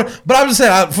the Ford. But I'm just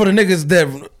saying for the niggas that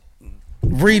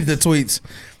read the tweets.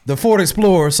 The Ford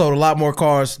Explorer sold a lot more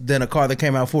cars than a car that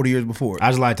came out 40 years before. I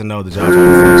just like to know that y'all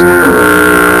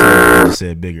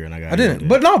said bigger, and I didn't.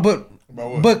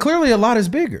 But clearly a lot is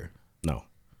bigger. No.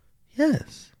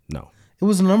 Yes. No. It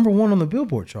was number 1 on the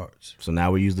Billboard charts. So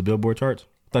now we use the Billboard charts?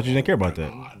 Thought you didn't care about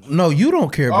that. No, you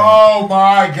don't care about Oh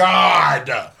my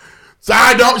God. So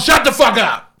I don't shut the fuck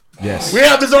up. Yes. We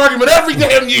have this argument every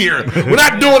damn year. We're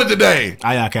not doing it today.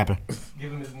 Capping.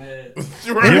 Give him his meds.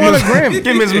 He won a Grammy.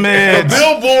 Give him his meds. A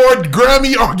Billboard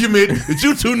Grammy argument that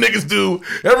you two niggas do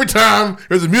every time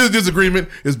there's a music disagreement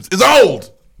is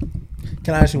old.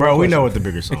 Can I ask you Bro, one we question? know what the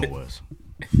bigger song was.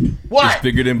 What? It's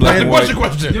bigger than Black and What's White. your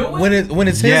question? When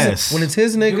it's his Yes. when it's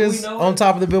his niggas on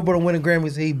top of the Billboard and winning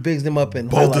Grammys, he bigs them up and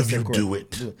Both highlights of you their do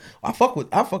credit. it. I fuck with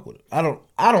it. I don't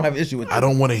have an issue with it. I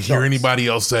don't want to hear anybody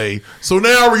else say, so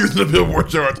now we're using the Billboard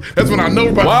charts. That's when I know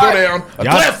we're about to go down a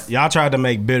cliff. Y'all tried to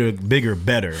make bigger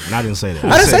better, and I didn't say that.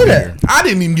 I didn't say that. I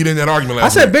didn't even get in that argument I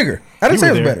last said week. bigger. I didn't You say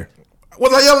it were was there. better.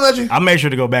 Was I yelling at you? I made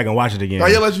sure to go back and watch it again. Did I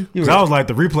yell at you? Because I was like,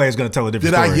 the replay is going to tell a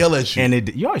different Did I story. yell at you? And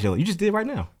you always yell. You just did right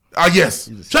now. Yes.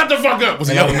 Shut the fuck up. Was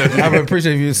he yelling at you? I would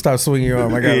appreciate if you stop swinging your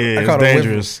arm. I It's caught a whiff.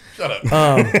 dangerous. Shut up.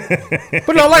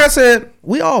 But no, like I said,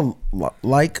 we all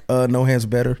like No Hands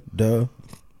better. Duh.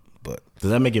 But does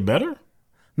that make it better?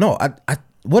 No, I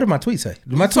what did my tweet say?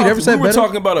 Did my tweet ever say We were better?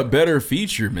 talking about a better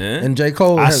feature, man. And J.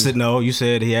 Cole. I said no. You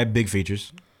said he had big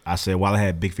features. I said Wilder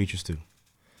had big features too.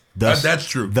 Thus, That's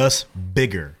true. Thus,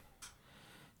 bigger.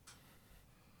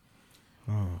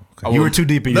 You were too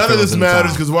deep in your None of this feelings at the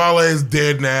matters time. because Wale is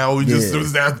dead now. We just Yeah.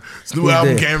 his new He's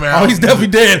album dead. came out. Oh, he's definitely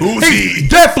dead. Who's He's he?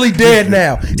 definitely dead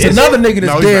now. It's another nigga that's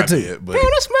No, he's dead not too. dead, but Damn,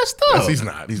 that's messed up. yes, he's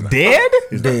not. He's not. Dead?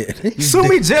 He's not. Dead. He's Sumi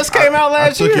dead. just came out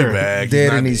last I took year. it back. He's Dead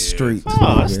not in these dead. streets.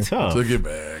 Oh, that's tough. Took it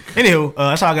back. Anywho,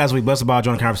 that's all, guys. We blessed about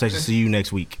joining the conversation. See you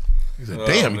next week. He said,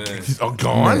 "Damn, he's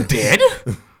gone, Dead?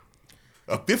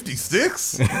 a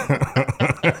 56."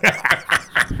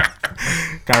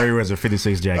 Kyrie wears a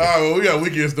 56 jacket. All right, well, we got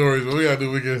weekend stories. We got to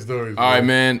do weekend stories. All right,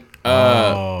 man.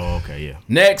 Okay, yeah.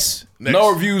 Next,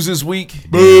 no reviews this week.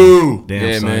 Boo. Damn,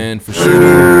 yeah, son. man, for sure. Back in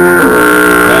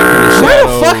the Write a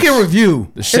shadows. fucking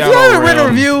review. The If you shadow haven't written a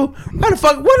realm. review, what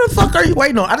the fuck are you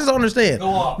waiting on? I just don't understand.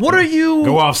 What are you?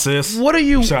 Go off, sis. What are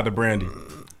you? Shout out to Brandy.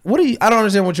 What are you? I don't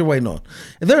understand what you're waiting on.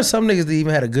 And there are some niggas that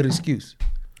even had a good excuse.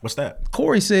 What's that?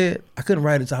 Corey said, I couldn't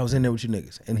write it until I was in there with you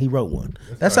niggas. And he wrote one.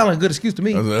 That sounds like a good excuse to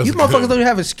me. That's You good. motherfuckers don't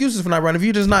have excuses for not writing. If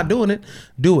you're just not doing it,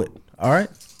 do it. All right?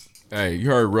 Hey, you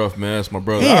heard Ruff, man. That's my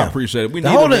brother. Damn. I appreciate it. We The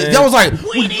need whole him, man. y'all was like,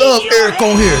 we love Eric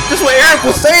on here. This is what Eric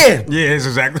was saying. Yeah, that's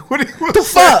exactly what he was The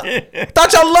fuck?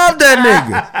 Thought y'all loved that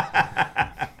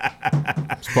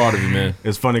nigga. It's part of it, man.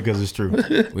 It's funny because it's true.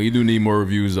 We do need more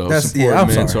reviews, though. That's- It's important, yeah, I'm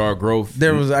man, sorry. to our growth.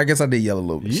 There was, I guess I did yell a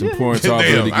little bit. It's important to our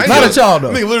Damn, ability to I ain't Not yelled- at y'all,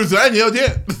 though. Nigga literally said, I ain't yelled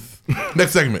yet.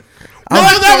 Next segment. No,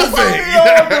 that's another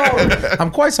thing.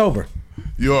 I'm quite sober.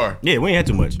 You are. Yeah, we ain't had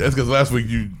too much. That's because last week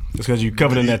you It's because you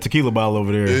covered in that tequila bottle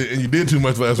over there. and you did too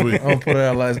much last week. I'm gonna put it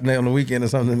out last night on the weekend or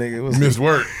something, nigga. It was Missed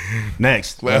work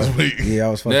Next. last week. Yeah, I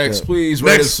was fucked Next, up. please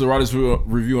Next. write us a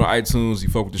review on iTunes. You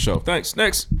fuck with the show. Thanks.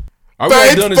 Next. We Thanks,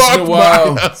 haven't done this in fuck a my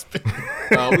while. husband.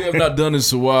 We have not done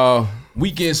this in a while.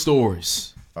 Weekend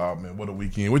stories. Oh man, what a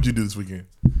weekend! What'd you do this weekend?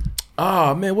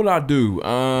 Oh man, what did I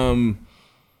do?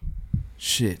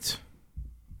 Shit.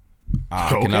 I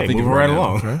cannot think of it moving right now.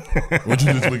 along. What'd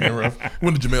you do this weekend, Ruff?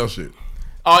 When did Jamel shit?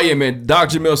 Oh yeah, man. Doc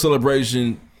Jamel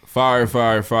celebration. Fire.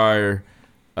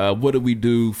 What did we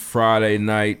do Friday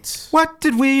night? What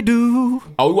did we do?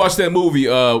 Oh, we watched that movie,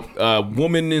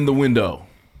 Woman in the Window.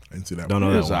 I didn't see that. Don't one.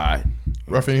 know It was that one. alright.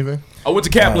 Rough anything? I went to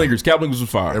Cap Blinkers. Cap Blinkers was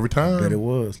fire. Every time. Bet it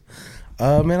was.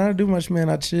 Man, I didn't do much, man.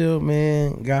 I chilled,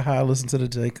 man. Got high, listened to the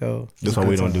J. Cole. That's why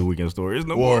we don't do weekend stories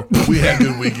no Or more. we had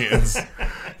good weekends.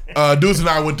 Deuce and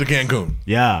I went to Cancun.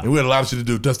 Yeah. And we had a lot of shit to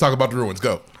do. Let's talk about the ruins.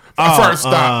 Go. Oh, First,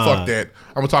 stop. Fuck that.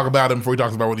 I'm gonna talk about him before he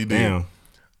talks about what he did. Damn.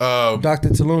 Dr.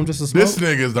 Tulum just a smoke. This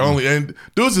nigga is the only, and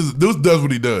Deuce does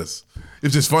what he does.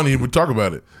 It's just funny. He would talk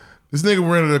about it. This nigga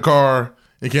rented a car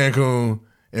in Cancun,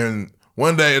 and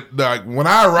one day, like when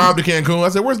I arrived at Cancun, I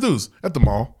said, "Where's Deuce?" At the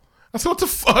mall. I said, "What the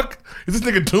fuck is this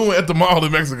nigga doing at the mall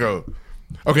in Mexico?"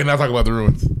 Okay, now talk about the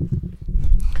ruins.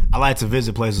 I like to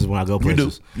visit places when I go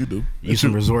places. You do. You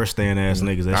some resort staying ass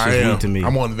niggas. That I shit's am. weak to me.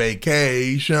 I'm on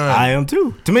vacation. I am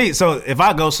too. To me, so if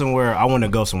I go somewhere, I want to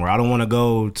go somewhere. I don't want to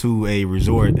go to a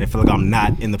resort and feel like I'm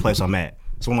not in the place I'm at.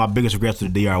 So one of my biggest regrets to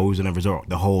the DR, we was in a resort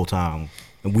the whole time,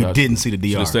 and we didn't see the DR.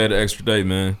 Should have stayed an extra day,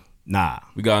 man. Nah,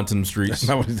 we got into them streets.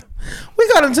 We went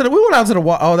out to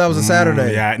the oh, that was a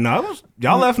Saturday. Yeah, no,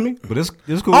 y'all left me, but it's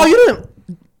cool. Oh, you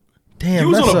didn't. Damn, You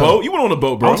was that's on a boat. You went on a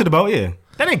boat, bro. I went to the boat. Yeah,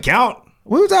 that didn't count.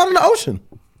 We was out in the ocean.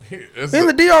 In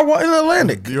the DR, in the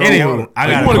Atlantic. Anywho, I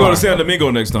you got want to go to San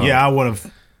Domingo next time? Yeah, I want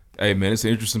to. Hey man, it's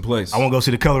an interesting place. I want to go see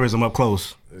the colorism up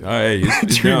close. Hey,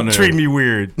 it's down there. Treat me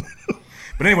weird.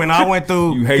 But anyway, now I went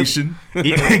through. You Haitian.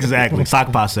 Exactly.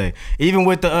 Sock passe. Even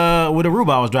with the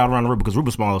Aruba, I was driving around Aruba because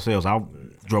Aruba's small as sales. I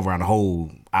drove around the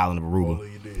whole island of Aruba.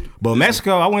 But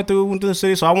Mexico, I went through the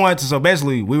city. So I wanted to. So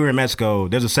basically, we were in Mexico.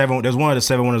 There's one of the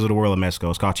 7 wonders of the world in Mexico.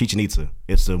 It's called Chichen Itza.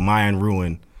 It's the Mayan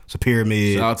ruin. It's a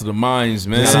pyramid. Shout out to the Mayans,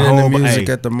 man. It's the music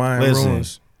at the Mayan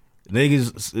ruins.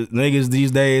 Niggas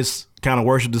these days kind of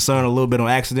worship the sun a little bit on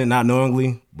accident, not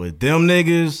knowingly. But them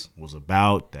niggas was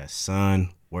about that sun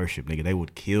worship, nigga. They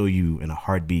would kill you in a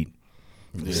heartbeat.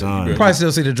 The sun. You probably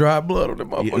still see the dry blood on them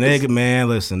motherfuckers. Nigga, man,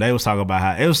 listen. They was talking about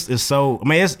how it's so. I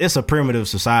mean, it's a primitive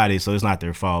society, so it's not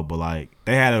their fault. But like,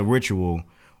 they had a ritual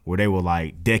where they would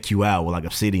like deck you out with like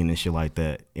obsidian and shit like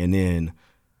that, and then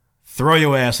throw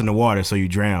your ass in the water so you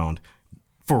drowned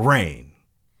for rain.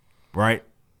 Right?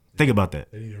 Think about that.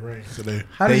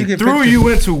 How did you get threw pictures? you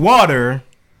into water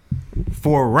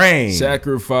for rain.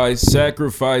 Sacrifice.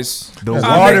 The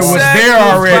water was there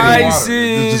already.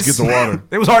 Just get the water.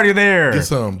 It was already there. Get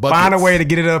some Find a buckets. way to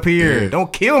get it up here. Yeah.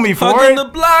 Don't kill me for Hugging it. the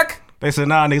block. They said,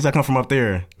 nah, niggas, I come from up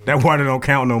there. That water don't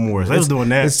count no more. So they was doing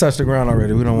that. It's touched the ground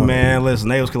already. We don't want Man, listen,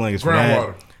 they was killing us for that.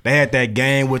 Groundwater. They had that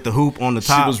game with the hoop on the Shit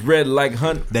top was red like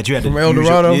hunt. that you had From to El use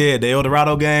Dorado? Yeah, the El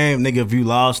Dorado game. Nigga, if you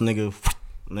lost, nigga,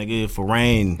 for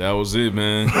rain. That was it,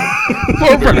 man.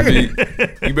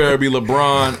 you better be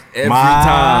LeBron every time.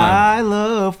 My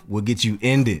love will get you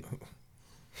ended.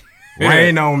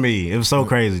 Rain on me. It was so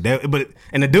crazy.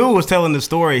 And the dude was telling the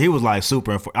story. He was like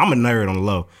super. I'm a nerd on the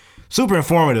low. Super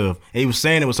informative. And he was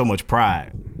saying it with so much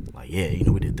pride. Like, yeah, you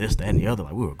know, we did this, that, and the other.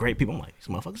 Like, we were great people. I'm like, these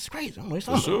motherfuckers is crazy. I'm like,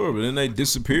 For sure, but then they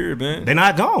disappeared, man. They're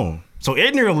not gone. So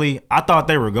ignorantly, I thought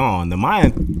they were gone. The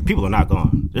Mayan people are not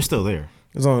gone. They're still there.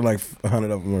 There's only like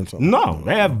 100 of them or something. No,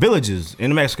 they have villages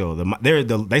in Mexico.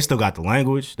 They still got the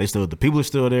language. The people are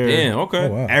still there. Damn, okay. Oh,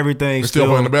 wow. Everything's Still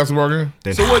playing the basketball game?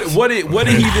 So what did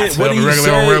he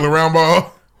Regular round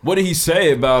ball. What did he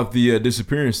say about the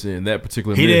disappearance in that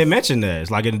particular He myth? didn't mention that. It's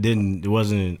like it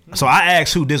wasn't. So I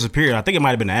asked who disappeared. I think it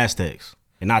might have been the Aztecs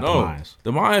and not the Mayans.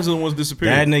 The Mayans are the ones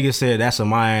disappeared. That nigga said that's a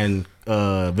Mayan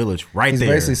village right He's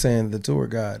there. basically saying the tour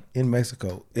guide in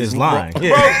Mexico is lying. Bro,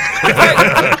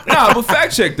 but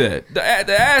fact check that.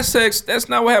 The Aztecs, that's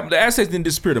not what happened. The Aztecs didn't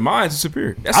disappear. The Mayans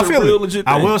disappeared. That's a real legit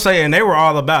thing. I will say, and they were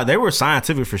all about, they were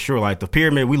scientific for sure. Like the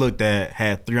pyramid we looked at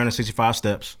had 365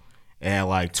 steps. It had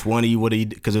like 20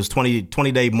 because it was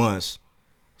 20-day months.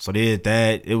 So they did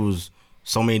that. It was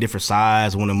so many different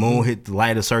sides. When the moon hit the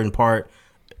light a certain part,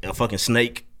 a fucking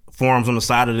snake forms on the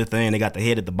side of the thing. They got the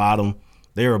head at the bottom.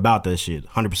 They were about that shit,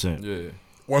 100%. Yeah.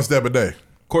 One step a day.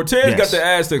 Cortez got the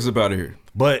Aztecs up out of here.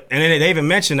 But and then they even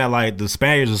mentioned that like the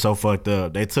Spaniards are so fucked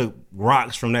up. They took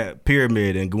rocks from that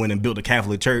pyramid and went and built a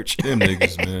Catholic church. Them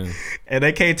niggas, man. And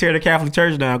they can't tear the Catholic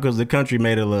church down because the country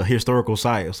made it a historical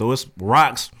site. So it's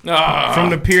rocks from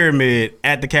the pyramid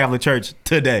at the Catholic church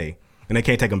today, and they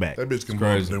can't take them back. That bitch can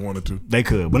move if they wanted to. They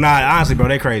could, but nah. Honestly, bro,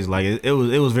 they crazy. Like it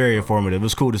was very informative. It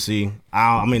was cool to see.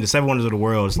 I mean, the 7 wonders of the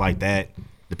world is like that.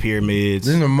 The pyramids.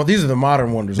 These are the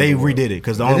modern wonders. They redid it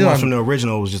because the only ones from the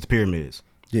original was just the pyramids.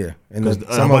 Yeah, and a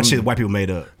bunch of shit white people made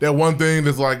up. That one thing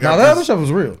that's like now that other stuff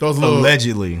was real. Those little,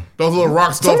 allegedly, those little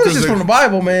rock Some of sculptures. this is from the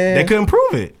Bible, man. They couldn't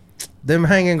prove it. Them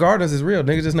hanging gardens is real.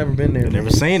 Niggas just never been there. They never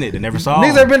seen it. They never saw it.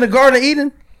 Niggas ever been to Garden of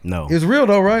Eden? No. It's real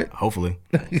though, right? Hopefully.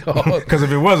 Because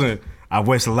if it wasn't, I've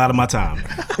wasted a lot of my time.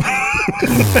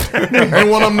 Ain't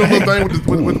one of them little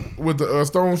thing with the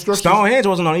stone structure. Stonehenge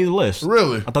wasn't on either list.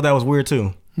 Really? I thought that was weird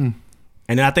too. And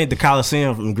then I think the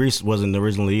Colosseum from Greece wasn't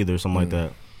originally either, something like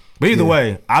that. But either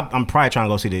way, I'm probably trying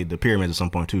to go see the pyramids at some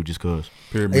point too, just cause.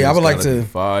 Yeah, I would like to.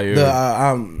 Fire.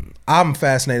 I'm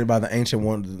fascinated by the ancient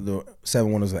one, the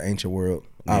 7 wonders of the ancient world.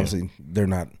 Obviously, they're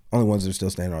not only ones that are still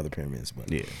standing are the pyramids,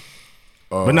 but yeah.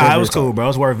 But nah, it was cool, bro. It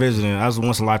was worth visiting. I was a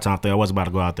once in a lifetime thing. I was about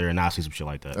to go out there and not see some shit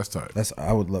like that. That's tight.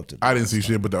 I would love to. I didn't see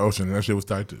shit but the ocean, and that shit was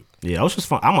tight too. Yeah, ocean's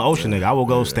fun. I'm an ocean nigga. I will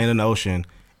go stand in the ocean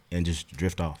and just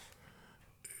drift off.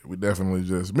 We definitely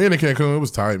just me and Cancun. It was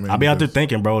tight, man. I'll be out there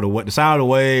thinking, bro. The sound of the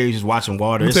waves, just watching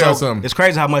water. Let me tell you something. It's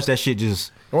crazy how much that shit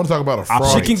just. I want to talk about a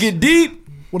fraud. Shit can get deep.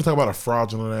 I want to talk about a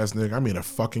fraudulent ass nigga. I mean a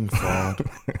fucking fraud.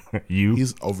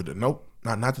 He's over there. Nope,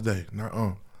 not today.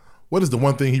 What is the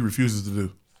one thing he refuses to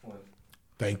do?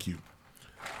 Thank you.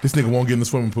 This nigga won't get in the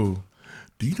swimming pool.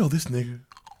 Do you know this nigga?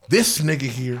 This nigga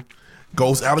here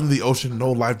goes out into the ocean,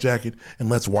 no life jacket, and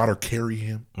lets water carry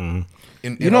him. Mm-hmm.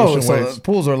 In ocean waves.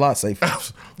 Pools are a lot safer.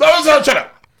 Shut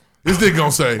up. This nigga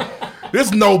gonna say,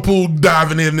 this no pool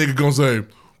diving in nigga gonna say,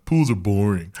 pools are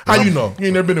boring. How you know? You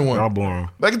ain't never been in one. Y'all boring.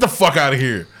 Like, get the fuck out of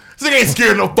here. This nigga ain't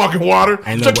scared of no fucking water.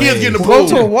 Ain't Your no kids get in the Go pool.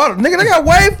 to a water. Nigga, they got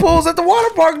wave pools at the water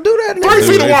park. Do that. 3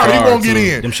 feet of water, you won't get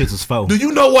in. Them shits is faux. Do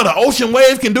you know what an ocean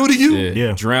wave can do to you?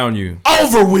 Yeah. Drown you.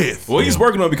 Over with. Well, he's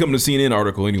working on becoming a CNN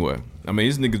article anyway. I mean,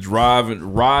 this nigga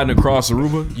riding across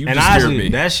Aruba. You And just scared honestly, me.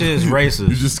 that shit is racist.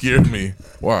 You just scared me.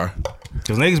 Why?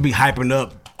 Because niggas be hyping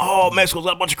up. Oh, Mexico's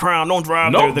got a bunch of crime. Don't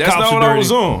drive there. Nope, The that's cops not are what I dirty.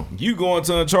 was on. You going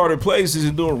to uncharted places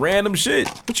and doing random shit.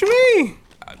 What you mean?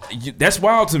 That's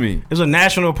wild to me. It's a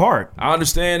national park. I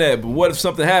understand that, but what if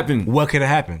something happened? What could have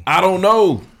happened? I don't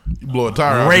know. You blow a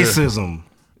tire out there. Racism.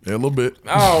 Yeah, a little bit.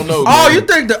 I don't know. Oh, man. you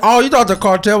think that? Oh, you thought the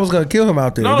cartel was gonna kill him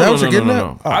out there? No, that no, was no, you getting no, at?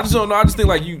 no. Oh. I just don't know. I just think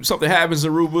like something happens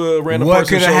in Aruba, a random What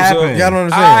person could shows have up. happened? Y'all don't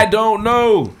understand. I don't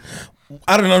know.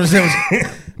 I don't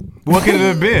understand. What could it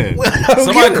have been?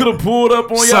 Somebody could have pulled up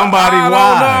on y'all. Somebody, I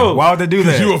why? don't know. Why would they do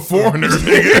that? You a foreigner,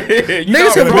 nigga.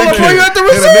 Niggas can pull up on you at the And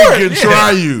a resort. nigga can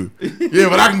try you. Yeah,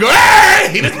 but I can go,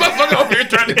 hey, this motherfucker over here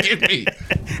trying to get me.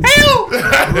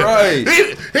 Right.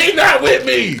 He not with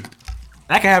me.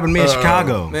 That could happen to me in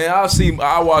Chicago. Man, I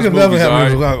watch It can never movies.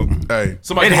 happen in All right? Chicago. Hey.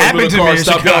 Somebody It come up happened with a to car, me in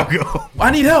stop y'all. Chicago.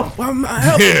 I need help.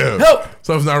 Help. Yeah. Help.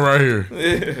 Something's not right here. Yeah.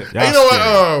 And you know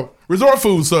what? Resort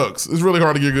food sucks. It's really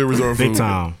hard to get good resort food. Big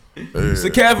time. It's a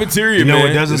cafeteria, You know man.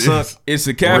 what doesn't suck? It's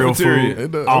a cafeteria. Real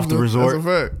It does. Off the resort. That's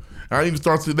a fact. I need to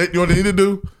start. You know what I need to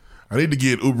do? I need to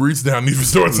get Uber Eats down these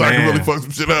resorts so I can Man. really fuck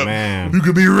some shit up. Man. You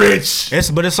could be rich.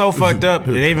 But it's so fucked up.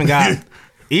 They even got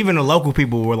even the local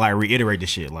people were like reiterate the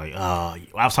shit. Like, I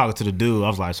was talking to the dude. I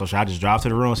was like, so should I just drive to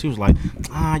the rooms? He was like,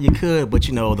 you could, but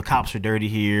you know the cops are dirty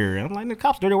here. And I'm like, the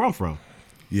cops are dirty where I'm from.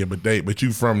 Yeah, but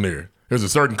you from there. There's a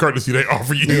certain courtesy they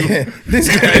offer you.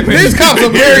 These cops are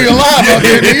very alive out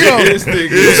there. You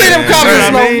see them cops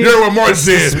in snow. You heard what Martin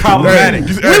said. It's problematic.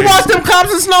 We watched them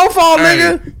cops in snowfall,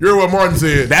 nigga. You heard what Martin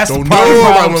said. That's Don't the problem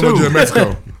nobody wanna go too. to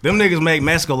Mexico. Them niggas make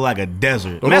Mexico look like a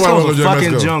desert. Don't nobody wanna Mexico's go a to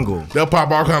fucking Mexico. jungle. They'll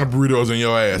pop all kind of burritos in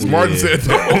your ass. Martin said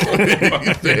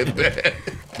that. He said that.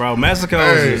 Bro,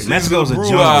 Mexico's a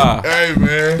jungle. Hey,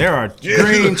 man. There are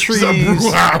green trees,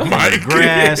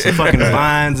 grass, and fucking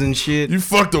vines and shit. You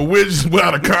fucked a witch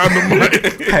without a condom,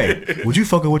 Mike. Hey, would you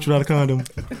fuck a witch without a condom?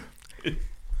 He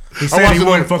I said watched he it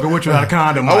wouldn't on- fuck a witch without a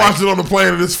condom. I Mike. watched it on the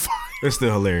plane and it's It's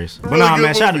still hilarious. But Really nah, good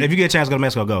man, shout out, movie. if you get a chance to go to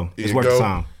Mexico, go. It's Yeah, worth go. the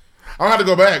time. I don't have to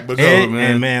go back, but go, And,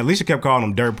 man. and man, Alicia kept calling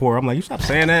them dirt poor. I'm like, you stop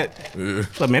saying that. Yeah.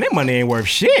 Like, man, that money ain't worth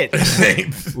shit. It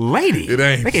ain't. Lady. It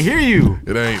ain't. They can hear you.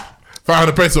 It ain't.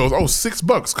 500 pesos. Oh,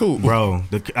 $6. Cool. Bro,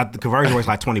 the conversion rate's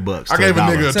like $20. I gave a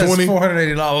nigga It says 20.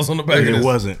 $480 on the back. It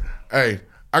wasn't. Hey,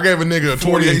 I gave a nigga 48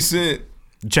 20. cents.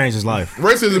 Changed his life.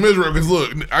 Racism is real because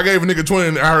look, I gave a nigga 20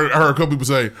 and I heard a couple people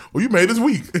say, well, you made this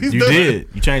week. He's You done did.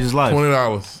 You changed his life.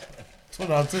 $20.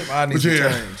 $20 tip. I need But to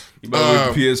yeah. change. You better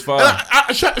with the PS5.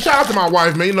 And shout out to my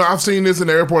wife, man. You know, I've seen this in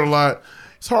the airport a lot.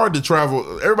 It's hard to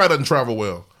travel. Everybody doesn't travel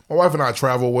well. My wife and I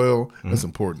travel well. That's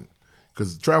important.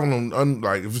 Because traveling,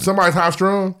 like, if somebody's high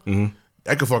strung,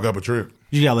 that could fuck up a trip.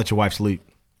 You gotta let your wife sleep.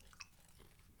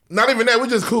 Not even that. We're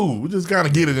just cool. We just kind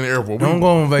of get it in the airport. Don't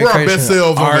go on vacation. We're our best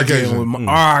selves on arguing vacation. with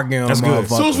arguing That's with good. As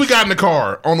soon as we got in the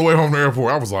car on the way home from the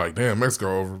airport, I was like, damn,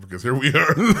 Mexico over because here we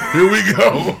are. Here we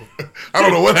go. I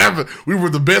don't know what happened. We were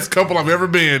the best couple I've ever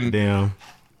been. Damn.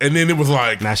 And then it was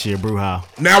like, Now she a brouhaha.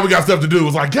 now we got stuff to do. It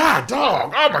was like, God,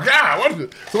 dog. Oh, my God. What is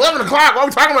it? It's 11 o'clock. Why are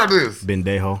we talking about this?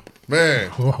 Bendejo. Man.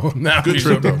 Now Good he's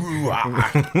trip, a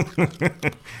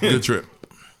though. Good trip.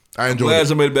 I enjoyed Glad it.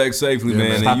 you made it back safely,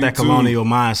 man. Stop And that you colonial too.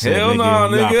 mindset. Hell no,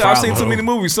 You got nigga. I've seen too problem. many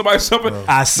movies. Somebody something.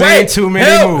 I seen too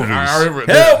many movies. I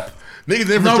remember Help! Niggas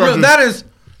No, infrastructure.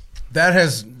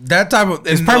 that type of.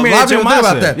 It's and a lot permeated of people your think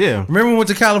about mindset, that. yeah. Remember we went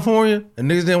to California and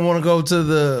niggas didn't want to go to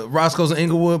the Roscoe's in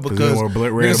Inglewood because wore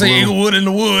red niggas say and blue. Inglewood in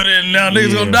the wood and now niggas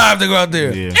Yeah. gonna die if they go out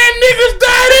there. Yeah. And niggas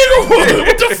died Inglewood.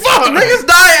 What the fuck? Niggas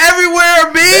die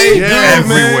everywhere, B. Yeah,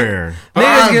 man. Everywhere.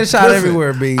 Niggas get shot Listen,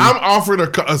 everywhere, B. I'm offered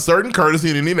a certain courtesy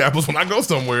in Indianapolis when I go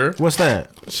somewhere. What's that?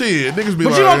 Shit, niggas be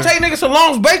But like, you don't take niggas to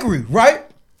Long's Bakery, right?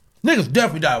 Niggas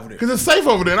definitely die over there. because it's safe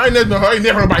over there. And I ain't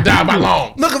never nobody died by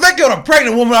Long. Look, if they killed a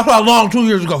pregnant woman I saw Long 2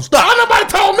 years ago, stop. Nobody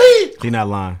told me. He not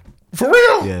lying. For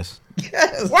real? Yes.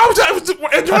 Yes. Why was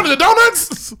I enjoying the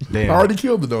donuts? Damn. I already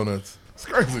killed the donuts. It's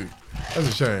crazy. That's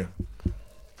a shame.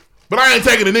 But I ain't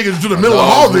taking the niggas to the middle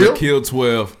of Hallville. Killed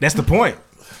 12. That's the point.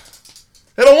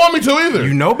 They don't want me to either.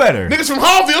 You know better. Niggas from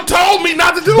Hallville told me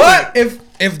not to do But it.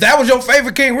 if that was your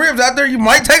favorite King Ribs out there, you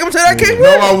might take them to that King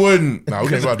No, Ribs. I wouldn't. No, we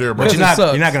can't go out there, bro. But you're not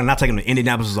sucks. gonna not take him to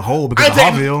Indianapolis as a whole I because ain't of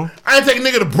taking, Harville. I ain't taking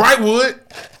nigga to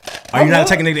Brightwood. Are you not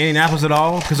taking nigga to Indianapolis at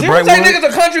all because of You don't take Brightwood? niggas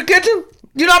to Country Kitchen?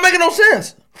 You're not making no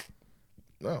sense.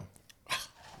 No.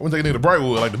 I wouldn't take a nigga to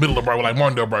Brightwood, like the middle of Brightwood, like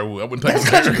Martindale Brightwood. I wouldn't take That's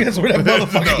him there. Country Kitchen where that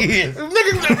motherfucker is.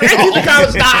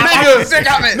 Nigga, I'm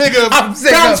sick of it. Nigga, I'm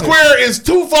sick Town of it. Square is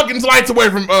 2 fucking lights away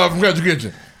from Country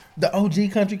Kitchen. The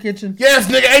OG Country Kitchen? Yes,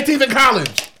 nigga, 18th and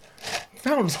College.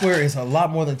 Fountain Square is a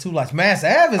lot more than 2 lights. Mass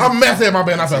Ave is. I'm Mass Ave, my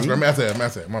bad, not Town Square. Mass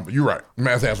Ave. My bad. You're right.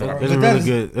 Mass Ave. There's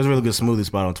a really good smoothie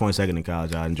spot on 22nd in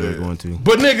College. I enjoy going to.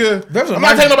 But nigga, There's a I'm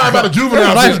not nice- taking nobody about a juvenile.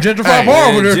 there's a nice center. gentrified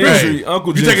bar over there. Gentry,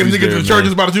 Uncle You taking a Gentry's nigga to there, the churches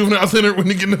man. about a juvenile center when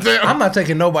you get in the town? I'm not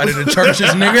taking nobody to churches,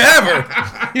 nigga,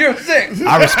 ever. You're sick.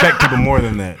 I respect people more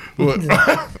than that. What?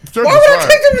 Why would I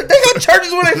take them? They got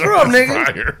churches where they from, nigga.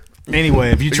 Fire. Anyway,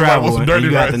 if you Think about travel some and dirty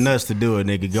you got rice. the nuts to do it,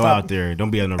 nigga, go out there.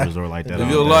 Don't be at no resort like that. Live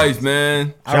all your day. life,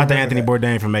 man. Shout out to Anthony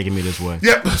Bourdain for making me this way.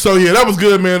 Yep. So yeah, that was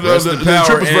good, man. Rest The in power,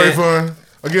 trip was very Ant. fun.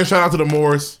 Again, shout out to the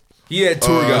Moors. He had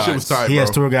tour That shit was guides. tight, He bro.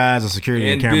 has tour guides and security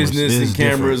and, And cameras. business This and is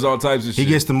cameras, different. all types of shit.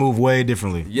 He gets to move way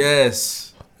differently. Yes.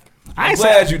 I I'm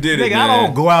glad you did it, nigga, man. I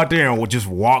don't go out there and just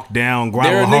walk down There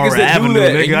are Guadalajara niggas that do Avenue,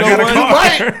 that. nigga. And you I know got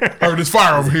a what? car. Heard this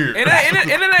fire over here. And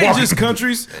it ain't just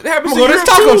countries. It happens I'm in gonna go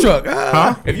to Europe this taco too. truck.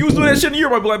 Huh? If you was doing that shit in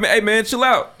Europe, I'd be like, man, hey man, chill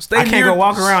out. Stay I in can't Europe. go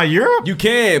walk around Europe? You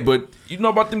can, but you know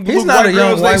about them He's little not a white young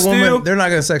girls, white they woman. still. They're not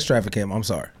gonna sex traffic him. I'm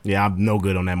sorry. Yeah, I'm no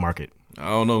good on that market. I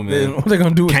don't know, Then man. what they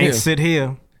gonna do with Can't him? sit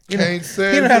here. Can't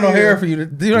say He don't have no it. hair for you. You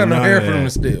don't have no None hair of for him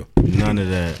to that. steal. None of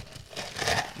that.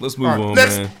 Let's move All right, on,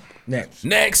 next. man.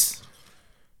 Next.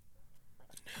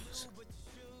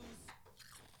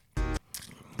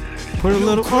 Put a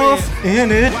little oomph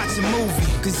in it. Watch a movie,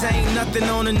 cause ain't nothing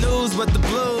on the news but the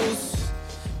blues.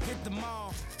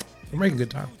 We're making good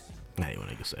time. Nah, you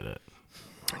want to say that.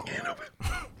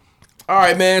 All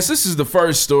right, man. So this is the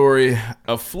first story.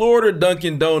 A Florida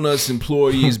Dunkin' Donuts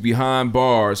employee is behind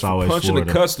bars for always punching Florida.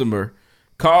 a customer,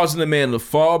 causing the man to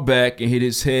fall back and hit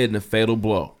his head in a fatal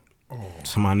blow.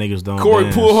 Some of my niggas don't Corey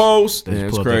dance. Pujols. They just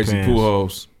That's pull up their crazy. pants.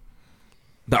 Pujols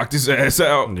knocked his ass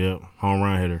out. Yep, home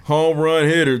run hitter. Home run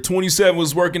hitter. 27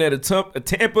 was working at a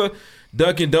Tampa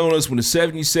Dunkin' Donuts when a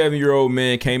 77-year-old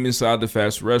man came inside the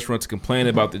fast food restaurant to complain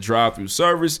about the drive-thru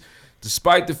service,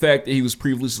 despite the fact that he was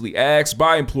previously asked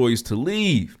by employees to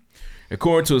leave.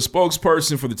 According to a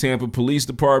spokesperson for the Tampa Police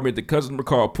Department, the customer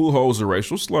called Pujols a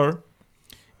racial slur,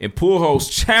 and Pujols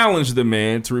challenged the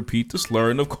man to repeat the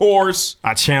slur, and of course,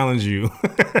 I challenge you.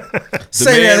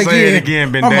 Say that again. Say it again,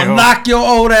 I'm gonna Bendejo. knock your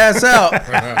old ass out.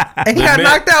 And he got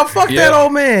knocked out. Fuck that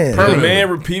old man. The man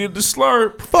repeated the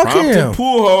slur, Fuck prompted him.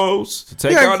 Pujols to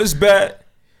take Yeah. out his bat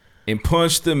and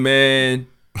punch the man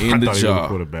in I the thought he would jaw.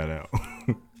 put a bat out.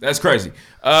 That's crazy.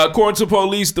 According to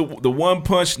police, the one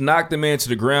punch knocked the man to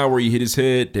the ground where he hit his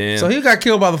head. Damn. So he got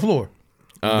killed by the floor.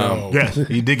 Yes,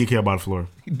 he did get killed by the floor.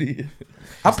 He did.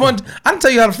 I didn't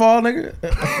tell you how to fall, nigga.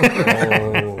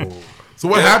 So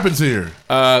what happens here?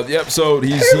 Yep. So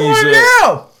he's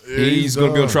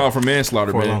gonna be on trial for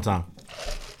manslaughter, For a man. long time.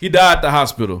 He died at the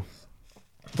hospital.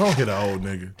 Don't hit an old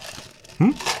nigga.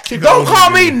 Don't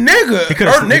call me nigga. He could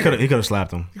have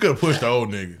slapped him. You could have pushed the old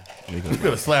nigga. You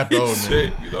could have slapped the old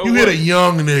Shit, nigga. you know You what? hit a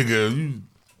young nigga.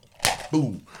 Ooh.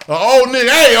 An old nigga.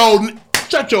 Hey, old nigga.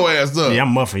 Shut your ass up. Yeah,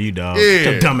 I'm muffing you, dog. Yeah.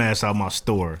 Get your dumb ass out my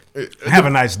store. Have a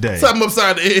nice day. Something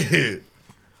upside the head.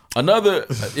 Another,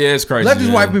 it's crazy. Let these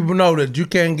man. white people know that you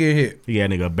can't get hit. He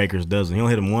had nigga a baker's dozen. He don't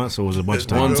hit him once, so it was a bunch of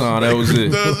times. One time, that was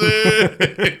it.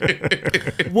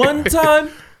 One time.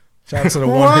 Shout out to the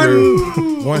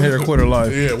one hitter quitter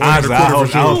life. Yeah, one Honestly, hitter I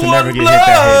quitter for hope to sure. never get hit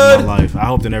that hard in my life. I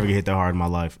hope to never get hit that hard in my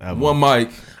life. Ever. One mic.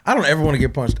 I don't ever want to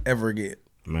get punched ever again.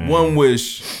 Man. One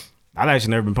wish. I've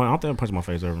actually never been punched. I don't think I punched my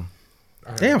face ever.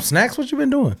 Damn, Snacks, what you been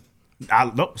doing?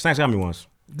 Nope, Snacks got me once.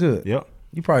 Good. Yep.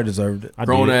 You probably deserved it.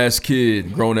 Grown ass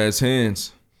kid, grown ass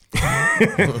hands.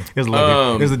 Here's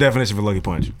the definition of a lucky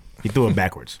punch. He threw it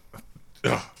backwards.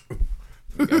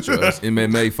 Got your ass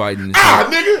MMA fighting. And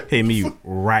nigga. Hit me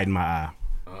right in my eye.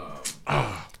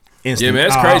 Yeah, man,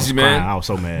 that's I crazy, was man. crying. I was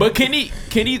so mad. But can he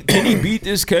beat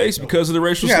this case because of the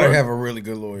racial You gotta slur? have a really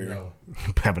good lawyer.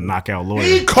 Have a knockout lawyer.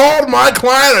 He called my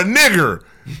client a nigger.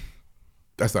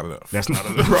 That's not enough. That's not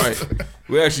enough. Right.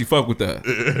 We actually fuck with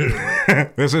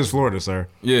that. This is Florida, sir.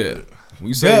 Yeah.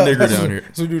 We say nigger down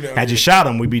here. Had you shot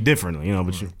him, we'd be different, you know.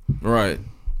 But you, Right.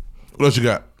 What else you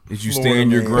got? Did you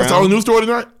stand your ground? That's all the news story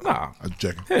tonight? Nah. I'm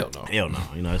checking. Hell no. hell no,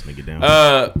 you know, let's make it down.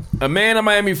 A man in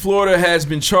Miami, Florida has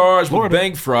been charged with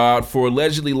bank fraud for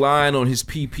allegedly lying on his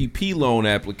PPP loan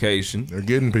application. They're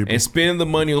getting people. And spending the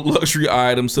money on luxury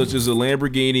items such as a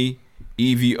Lamborghini,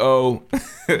 EVO.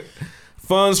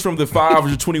 Funds from the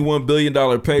 $521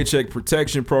 billion Paycheck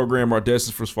Protection Program are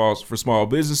destined for small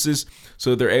businesses so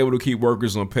that they're able to keep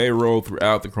workers on payroll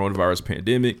throughout the coronavirus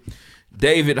pandemic.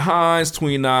 David Hines,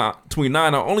 29,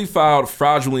 not only filed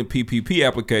fraudulent PPP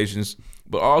applications,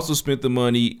 but also spent the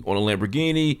money on a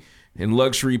Lamborghini and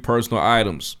luxury personal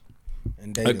items,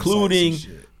 including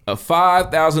a $5,000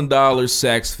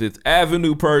 Saks Fifth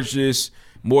Avenue purchase,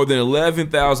 more than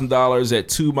 $11,000 at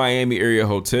 2 Miami area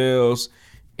hotels,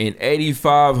 and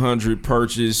 $8,500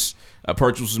 purchase. A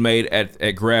purchase was made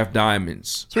at Graff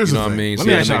Diamonds. Here's you know the what I thing. mean? Let So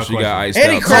me they ask y'all a actually got question. iced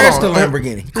And he out. crashed the Hold on.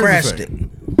 Lamborghini. Here's Crashed the it.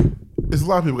 thing. There's a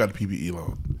lot of people got the PPE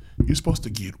loan. You're supposed to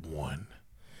get one.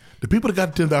 The people that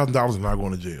got $10,000 are not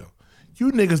going to jail.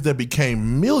 You niggas that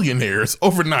became millionaires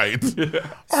overnight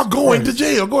are going to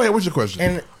jail. Go ahead. What's your question?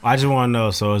 And I just want to know,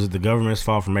 so is it the government's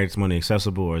fault for making this money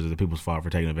accessible, or is it the people's fault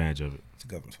for taking advantage of it? it's the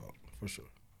government's fault, for sure.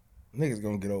 Niggas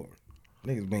gonna get over it.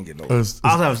 Niggas been getting over it.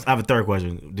 I also have a third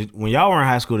question. When y'all were in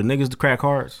high school, did niggas crack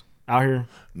cards out here?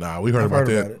 Nah, we heard about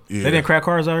that. Yeah. They didn't crack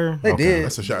cards out here? They did.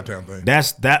 That's a Chi-Town thing.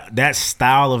 That's that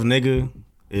style of nigga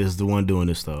is the one doing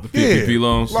this stuff. PPP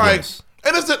loans. Like, Yes.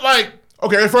 and it's like,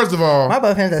 okay, first of all, My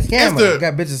boyfriend's a It's scammer. the-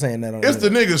 Got bitches saying that on it's the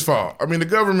there. niggas' fault. I mean, the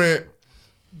government,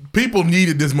 people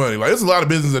needed this money. Like, there's a lot of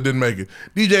business that didn't make it.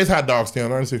 DJ's Hot Dog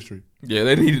Stand, 96th Street. Yeah,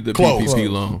 they needed the Close. PPP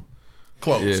loan.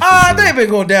 Close. Yeah, for sure. They've been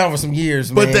going down for some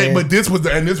years, But man. this was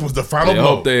the final I blow.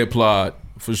 hope they applied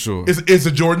for sure. It's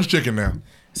a Jordan's chicken now.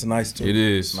 It's a nice too. It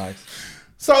is. Nice.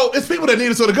 So it's people that need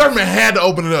it. So the government had to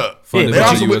open it up. Funded They by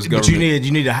also- the U.S. But government.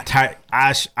 you need to.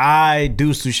 I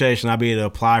do touche should not be able to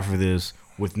apply for this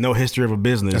with no history of a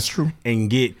business. That's true. And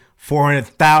get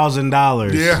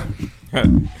 $400,000. Yeah.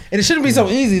 And it shouldn't be so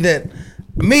easy that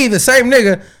me, the same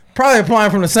nigga, probably applying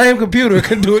from the same computer,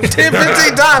 could do it 10, 15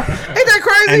 times. Ain't that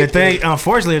crazy? And the thing,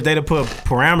 unfortunately, if they'd have put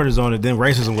parameters on it, then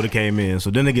racism would have came in.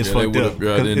 So then it gets Yeah, they fucked would've- up.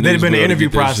 yeah, 'Cause then if they'd have been niggas the would've interview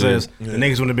get that process, shit. the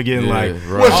niggas would have been getting Yeah, like,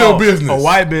 right. What's your business? A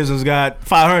white business got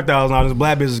 $500,000, a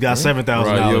black business got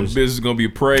 $7,000. Right, your business is gonna be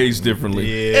appraised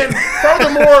differently. Yeah. And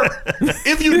furthermore,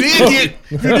 if you did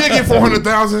get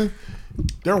 400,000,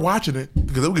 they're watching it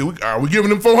because we giving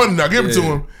them 400 now. Give it to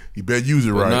them. You better use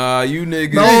it But right. nah, you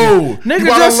niggas. No, Nigga you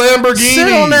bought just a Lamborghini.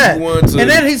 sit on that. You want to- And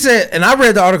then he said, and I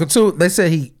read the article too. They said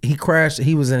he crashed.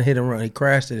 He was in a hit and run. He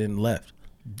crashed it and left.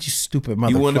 You stupid motherfucker.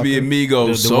 You want to be amigo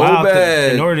The so wild thing-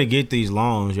 bad. in order to get these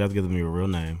loans, you have to give them your real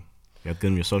name. You have to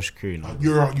give them your social security number.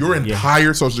 Your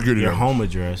entire social security Your number. home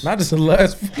address. Not just the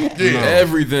last. Yeah.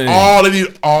 Everything. All they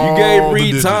need. All You gave the Reed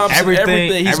digits. Thompson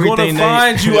everything. He's gonna everything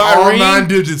find they- you, All Irene. 9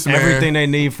 digits, man. Everything they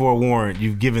need for a warrant,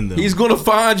 you've given them. He's gonna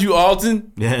find you,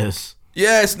 Alton. Yes.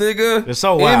 Yes, nigga. It's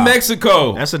so wild. In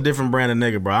Mexico. That's a different brand of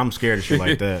nigga, bro. I'm scared of shit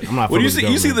like that. I'm not. Well, you see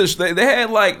they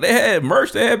had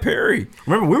merch. They had Perry.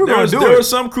 Remember, we were going to do it. There was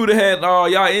some crew that had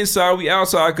y'all inside, we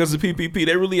outside because of PPP.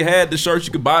 They really had the shirts.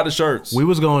 You could buy the shirts. We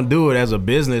was going to do it as a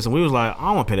business, and we was like, I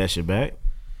don't want to pay that shit back.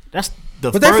 That's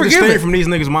the But they furthest forgive thing it. from these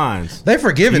niggas' minds. They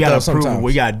forgive You it gotta though prove- sometimes.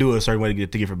 We got to do it a certain way to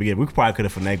get forgiven. We probably could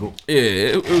have finagled. Yeah,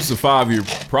 it was a 5-year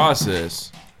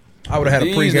process. I would have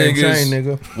had a These pregame niggas chain,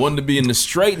 nigga. wanted to be in the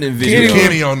straightening video.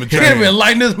 Kenny on the chain. Kenny been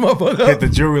lighting this motherfucker Hit up. the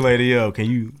jewelry lady, yo. Can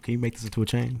you make this into a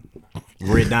chain?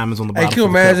 Red diamonds on the Hey, bottom. can you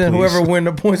for the cup, imagine please. whoever win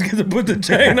the points gets to put the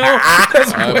chain on?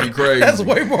 That'd be crazy. That's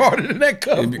way more harder than that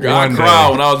cup. I cried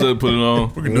when I was there to put it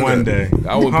on. One day.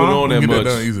 I wouldn't put it on that Get much. that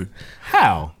done easy.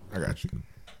 How? I got you.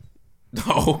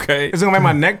 Okay. Is it gonna make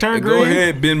my neck turn green? Go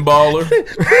ahead, Ben Baller.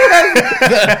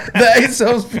 the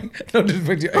ASOS, no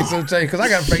disrespect to your ASOS chain, because I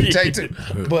got a fake chain too.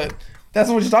 But that's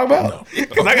what you're talking about?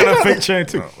 Because I got a fake chain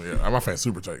too. Oh, yeah, my fan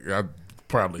super fake. I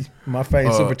probably My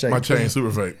fake super chain. My chain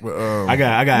super fake. But I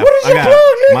got What is your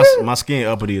plug, nigga? my skin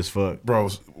uppity as fuck.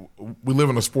 bros, we live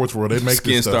in a sports world. They make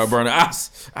Skin this start stuff. burning.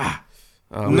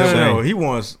 No, he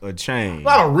wants a chain.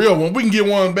 Not a real one. We can get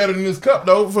one better than this cup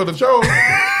though for the show.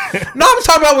 No, I'm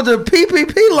talking about with the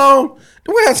PPP loan.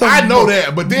 We had some. I know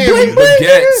that, but then Bling, bling,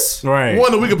 Baguettes. Right.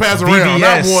 one that we can pass around,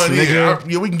 not VVS, one.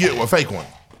 nigga. Yeah, we can get a fake one,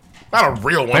 not a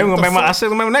real one. They What gonna the make my, I fuck? said,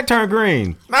 gonna make my neck turn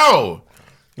green. No,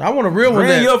 I want a real one. Bring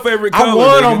that- your favorite I color,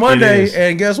 won nigga. on Monday, It is.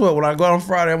 and guess what? When I go on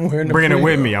Friday, I'm wearing the Bringing it free-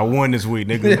 with me. I won this week,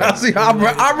 nigga. Yeah, see, I'll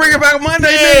bring it back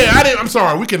Monday. yeah, nigga. I didn't. I'm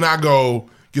sorry. We cannot go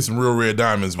get some real red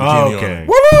diamonds with Oh, Kenny okay. on it.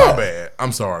 What My up? bad.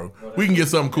 I'm sorry. We can get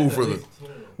something cool for the.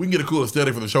 We can get a cool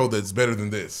aesthetic for the show that's better than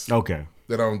this. Okay.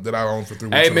 That I own for 3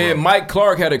 weeks. Hey in a man, row. Mike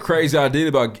Clark had a crazy idea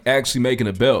about actually making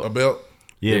a belt. A belt.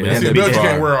 Yeah, Yeah, but it had see, to a be, belt you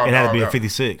can't wear all- it had to all be a out.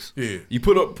 56. Yeah. You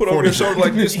put over your shoulder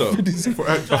like this though. No,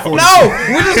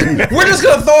 we're just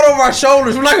gonna throw it over our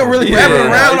shoulders. We're not gonna really wrap it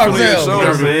around you put it ourselves. on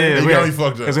your shoulders. It got me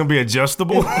fucked up. It's gonna be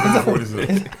adjustable.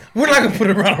 We're not gonna put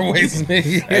it around our waist,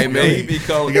 nigga. Hey man, he be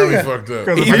calling. He got me fucked up.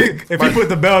 Because if you put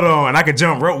the belt on and I could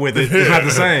jump rope with it, it's not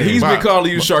the same. He's been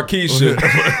calling you Sharkeisha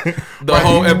the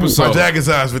whole My episode. jacket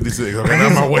size 56. Okay,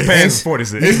 not my waist. Pants is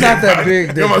 46. It's not that big.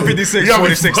 You got me 56, fucked-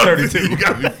 46, 32. You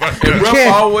got me fucked And up. Ruff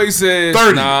can't- always says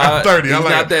 30. Nah, I'm 30. He's I like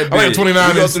not it. that I big. like 29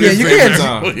 We go and through Yeah, this you every can't.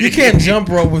 time. You can't jump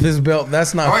rope with his belt.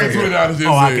 That's not I like fair. 29 is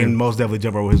Oh, I can most definitely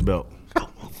jump over his belt.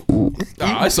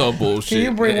 Nah, it's all bullshit. Can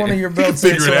you bring man. one of your You can belts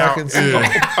in figure so it I out. can see?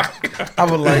 Yeah. I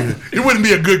would like it. It wouldn't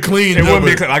be a good clean. It wouldn't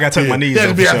be. but- I got to tuck my knees. You have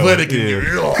to though, be for sure. athletic.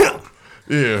 Yeah.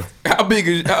 Yeah. How big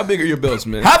are your belts,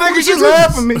 man? How big is your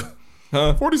love for me?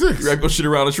 Huh? 46. You gotta go shit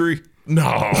around a tree. No.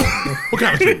 What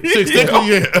kind of tree? 6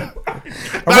 yeah.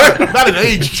 Not an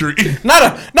age tree. Not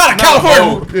a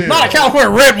California, not a California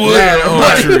redwood. Yeah,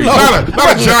 oak tree.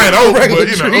 Not a giant oak, regular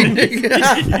but tree, nigga.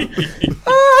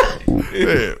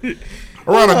 yeah.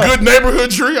 Around a good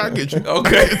neighborhood tree, I get you.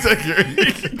 Okay. Take care.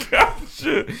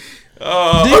 Gotcha.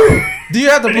 Do you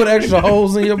have to put extra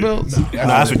holes in your belts? No,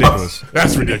 that's ridiculous.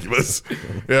 That's ridiculous.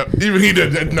 Yeah, even he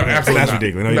did. No, absolutely That's not.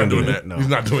 ridiculous. No, He's you not don't doing do that. that. No. He's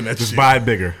not doing that. Just shit. buy it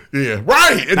bigger. Yeah,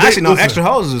 right. And Actually, no. listen, Extra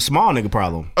hose is a small nigga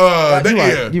problem. They, You're right.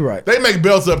 yeah, You're right. They make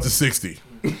belts up to 60.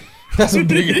 That's a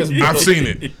big ass belt. I've seen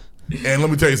it, and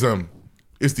let me tell you something.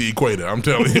 It's the equator. I'm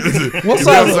telling you. What It's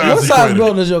size the equator.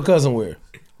 belt does your cousin wear?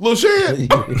 Little shit.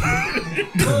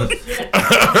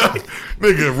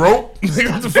 Nigga, rope.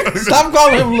 Nigga, what the fuck? Stop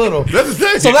calling him little. That's the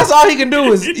thing. So that's all he can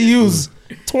do is use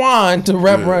twine to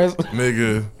wrap around his.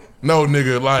 Nigga. No,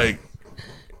 nigga, like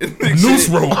noose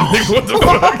rope. Nigga, what the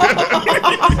fuck?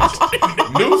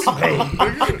 Noose rope,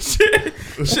 nigga.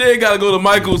 Shit gotta go to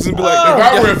Michael's and be like, If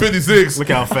I wear 56, Look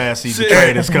how fast he Shit.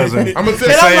 betrayed his cousin. I'm gonna And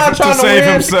I'm say not trying to save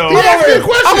win. himself.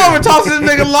 I'm over tossing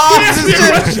this nigga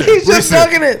live. He's just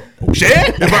sucking it.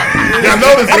 Shit. Y'all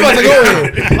notice I'm about to go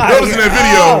in. Notice in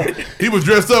that video, he was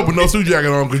dressed up with no suit jacket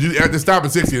on because you have to stop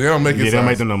at 60 and they don't make it. Yeah, they don't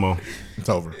make them no more. It's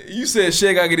over. You said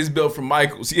Shaq gotta get his belt from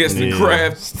Michael's. He has to Yeah,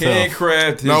 craft, tough.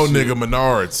 handcraft his No, shit. nigga,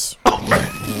 Menards.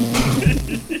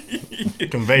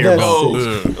 Conveyor That's belt.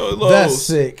 sick. Lowe's. That's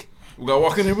sick. We gotta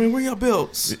walk in there. Where your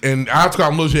belts? And I have to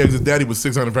call him Lil Shaq because his daddy was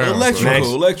 600 pounds. Electrical, Next.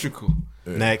 electrical.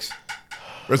 Next.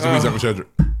 Rest in peace, Uncle Shedrick.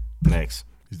 Next.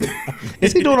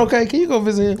 Is he doing okay? Can you go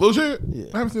visit him? Lil Shaq? Yeah.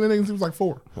 I haven't seen that nigga since he was like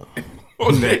 4.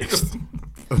 Next.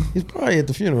 He's probably at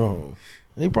the funeral home.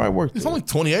 He probably worked He's there. only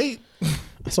 28.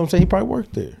 That's what I'm saying. He probably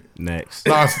worked there. Next.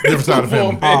 Nah, it's a different side of the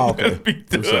family. Oh, okay. Let's be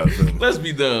done. Let's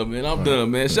be done, man. I'm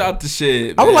done, man. Shout out to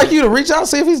Shed. I would man. like you to reach out and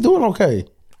see if he's doing okay.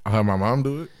 I'll have my mom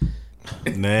do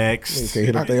it. Next. They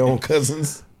hit up their own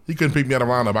cousins. He couldn't pick me out of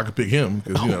lineup. I could pick him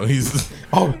because, you know, he's.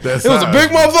 Oh, that it was a size. big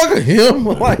motherfucker. Him.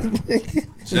 Like,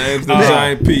 James the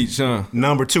Giant Peach, huh?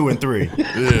 Number 2 and 3.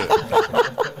 Yeah.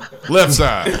 Left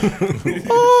side.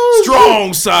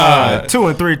 Strong side. 2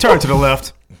 and 3, turn to the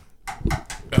left.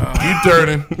 Keep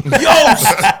turning.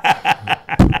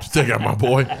 Just take out my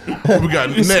boy. What we got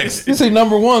next? You see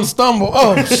number 1 stumble.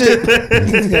 Oh shit.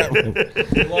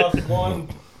 You lost one.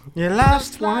 You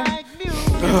lost one.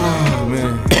 Oh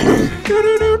man.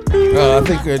 I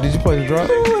think. Did you play the drop?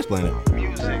 Explain it.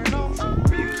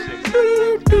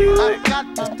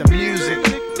 It's the music.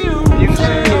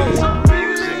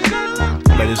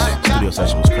 But this studio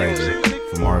session was crazy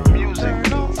for Marvin.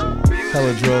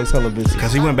 Hella drugs, hella bitches.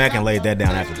 Because he went back and laid that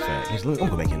down after the fact. He's like, I'm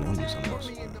going to go back in there. I'm going to do something else.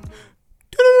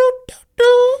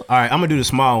 All right, I'm going to do the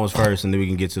small ones first, and then we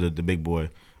can get to the big boy.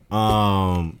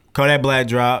 Kodak Black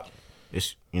drop.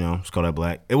 It's Kodak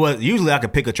Black. It was usually I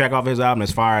could pick a track off his album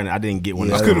that's fire, and I didn't get one.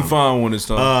 I couldn't find one this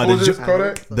time. What was this,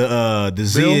 Kodak? The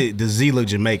Z look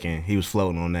Jamaican. He was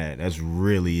floating on that. That's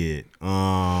really it.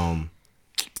 What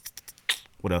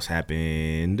else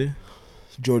happened?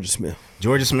 Georgia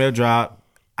Smith dropped.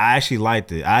 I actually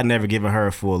liked it. I'd never given her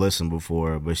a full listen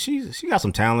before, but she got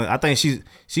some talent. I think she's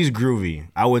groovy.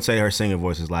 I would say her singing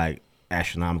voice is like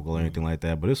astronomical or anything like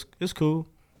that, but it's cool.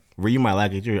 Where you might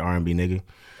like it, you're an R&B nigga.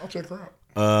 I'll check her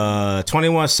out.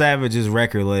 21 Savage's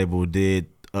record label did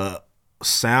a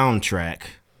soundtrack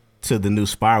to the new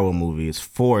Spiral movie. It's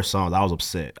 4 songs. I was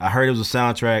upset. I heard it was a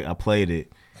soundtrack. I played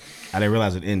it. I didn't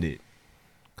realize it ended.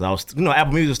 Cause I was,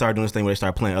 Apple Music started doing this thing where they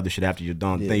start playing other shit after you're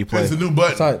done. Then you play. It's a new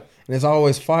button. And it's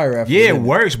always fire after. Yeah, it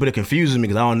works, but it confuses me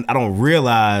because I don't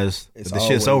realize that the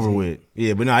shit's over always with.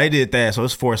 Yeah, but no, they did that. So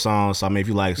it's 4 songs. So I mean, if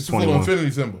you like, It's a 21. little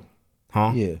infinity symbol.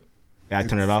 Huh? Yeah. I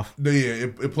turn it off. Yeah,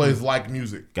 it plays like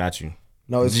music. Got you.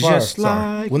 No, it's fire. Just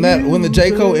like when the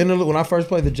J. Cole interlude, when I first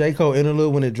played the J. Cole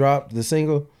interlude when it dropped the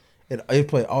single, it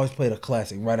always played a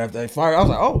classic right after that fire. I was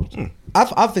like, oh,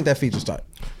 I think that feature's tight.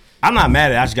 I'm not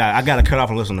mad at it. I got to cut off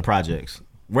and listen to projects.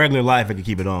 Regular life, I can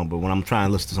keep it on, but when I'm trying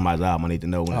to listen to somebody's album, I need to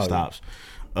know when it stops.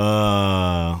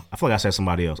 I feel like I said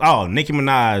somebody else. Oh, Nicki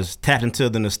Minaj tapped into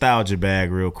the nostalgia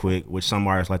bag real quick, which some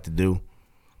artists like to do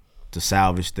to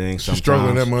salvage things. She's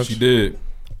struggling that much. She did.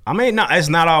 I mean, no, it's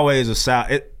not always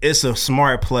it's a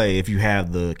smart play if you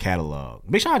have the catalog.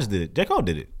 Big Sean just did it. J. Cole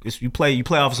did it. You play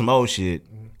off of some old shit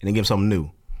and then give something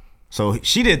new. So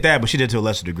she did that, but she did it to a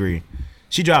lesser degree.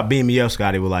 She dropped Beam Me Up,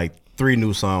 Scotty, with like 3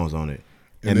 new songs on it,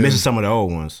 and missing some of the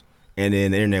old ones. And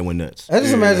then the internet went nuts. I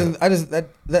just imagine.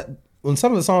 That when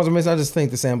some of the songs are missing, I just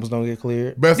think the samples don't get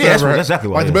cleared. Best Yeah, I that's ever what- had, that's exactly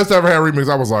what like it the is. best I ever had remix.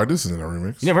 I was like, this isn't a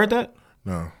remix. You never heard that?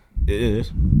 No. It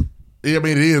is. Yeah, I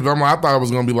mean it is. But I thought it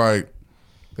was gonna be like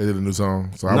they did a new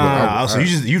song. So So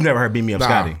you've never heard Beam Me Up,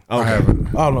 Scotty? I haven't.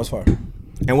 Oh no, it's fire.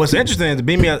 And what's interesting is the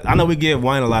Beam Me Up. I know we give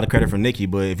Wayne a lot of credit for Nicki,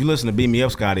 but if you listen to Beam Me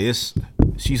Up, Scotty,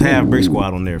 she's half Brick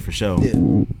Squad on there for sure.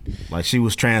 Yeah. Like she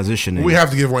was transitioning. We have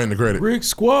to give Wayne the credit. Brick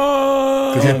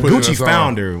Squad. Gucci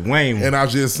founder Wayne. And I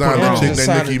just signed a chick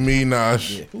named Nicki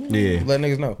Minaj. Yeah. Let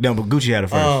niggas know. No, but Gucci had it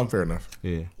first. Fair enough.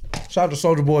 Yeah. Shout out to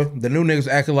Soulja Boy. The new niggas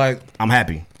acting like I'm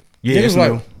happy. Yeah, Niggas it's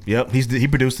like- new. Yep. He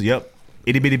produced it. Yep.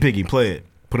 Itty Bitty Piggy. Play it.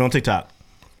 Put it on TikTok.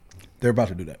 they're about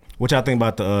to do that. What y'all think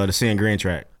about the Seeing Green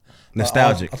track?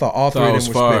 Nostalgic. I thought all 3 of them was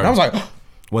were fire. spitting. I was like,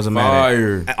 Wasn't mad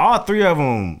Fire. at it. All 3 of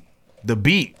them, the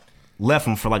beat left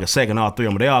them for like a second, all 3 of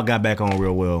them, but they all got back on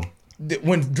real well.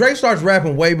 when Drake starts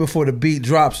rapping way before the beat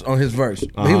drops on his verse,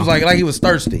 he was like he was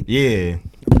thirsty. Yeah.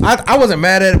 I wasn't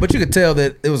mad at it, but you could tell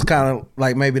that it was kind of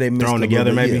like maybe they missed Thrown it a little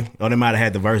together, bit, maybe? yeah. Or they might have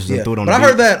had the verses and threw it on But the I beat.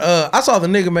 heard that. I saw the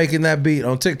nigga making that beat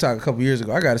on TikTok a couple years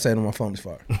ago. I gotta say it on my phone is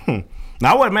fire.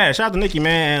 Now I wasn't mad. Shout out to Nicki,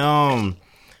 man.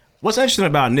 What's interesting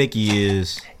about Nicki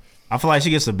is I feel like she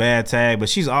gets a bad tag, but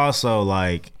she's also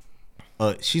like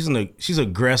she's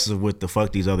aggressive with the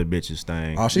fuck these other bitches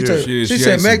thing. Oh, she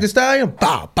said Meg Thee Stallion.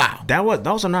 Bow bow.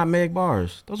 Those are not Meg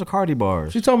bars. Those are Cardi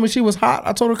bars. She told me she was hot.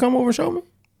 I told her come over and show me.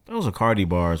 Those are Cardi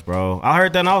bars, bro. I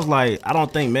heard that and I was like, I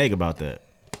don't think Meg about that.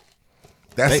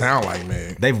 That sound like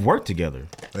Meg. They've worked together.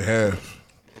 They have.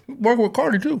 Work with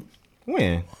Cardi too.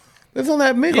 When? It's on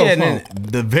that Migos Yeah, and phone.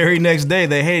 then the very next day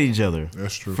they hate each other.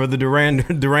 That's true. For the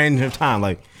deranged of time.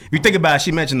 Like, if you think about it,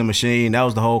 she mentioned the machine. That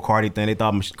was the whole Cardi thing. They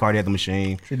thought Cardi had the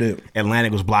machine. She did.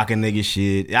 Atlantic was blocking niggas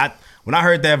shit. When I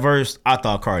heard that verse, I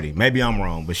thought Cardi. Maybe I'm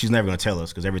wrong, but she's never going to tell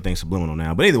us because everything's subliminal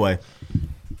now. But either way,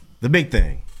 the big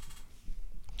thing.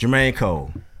 Jermaine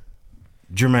Cole.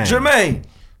 Jermaine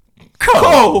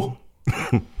Cole.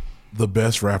 The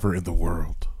best rapper in the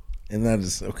world. And that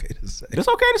is okay to say. It's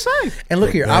okay to say. And look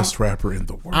The here, best rapper in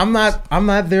the world. I'm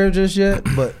not there just yet,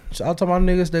 but I'll tell my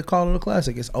niggas that call it a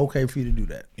classic. It's okay for you to do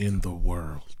that. In the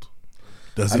world.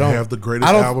 Does I it don't- have the greatest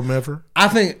I don't- album ever? I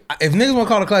think if niggas want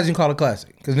to call it a classic, you can call it a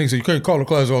classic. Because niggas say you can't call it a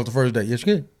classic off the first day. Yes,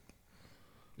 you can.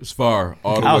 It's fire.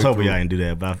 All the I was way hoping through. y'all didn't do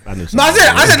that, but I knew. No, I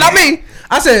said, not me.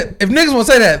 I said, if niggas want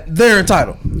to say that, they're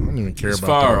entitled. I don't even care It's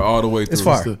about fire that. all the way through. It's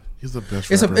fire. He's the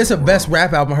best. It's rapper a in the best world.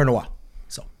 rap album I heard in a while.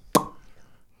 So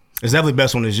It's definitely the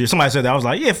best one this year. Somebody said that. I was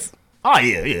like, yeah.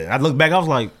 I looked back. I was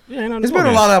like, yeah. it's been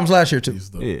a lot of albums last year too. He's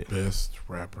the best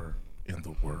rapper in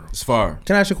the world. It's fire.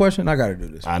 Can I ask you a question? I got to do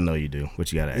this. I know you do.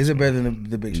 What you got to ask? Is it better than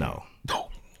the Big Sean? No.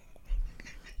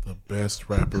 The best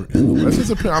rapper in the world. That's his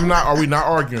opinion. I'm not. Are we not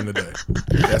arguing today?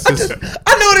 That's his. I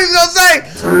knew what he was gonna say.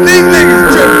 These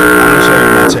niggas tripping. I shared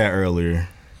in my chat earlier.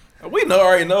 We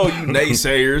already know you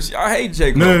naysayers. I hate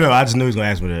J. Cole. No. I just knew he was gonna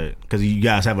ask me that because you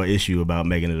guys have an issue about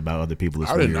making it about other people.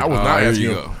 I didn't. I was not asking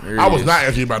you. I was not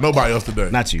asking you about nobody else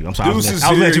today. Not you. I'm sorry. Deuces I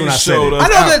was letting you here, when I he said showed it. up. I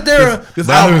know that they're. This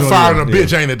album firing a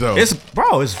bitch, ain't it though?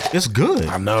 It's good.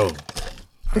 I know.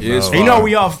 It's And you know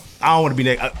we all. I don't want to be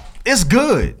negative. It's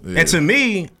good. Yeah. And to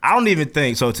me, I don't even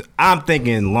think so. I'm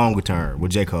thinking longer term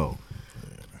with J. Cole.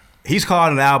 He's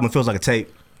called an album. Feels like a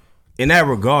tape. In that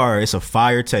regard, it's a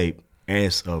fire tape. And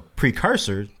it's a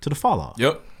precursor to the fall off.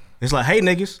 Yep. It's like, hey,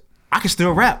 niggas, I can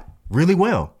still rap really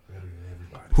well.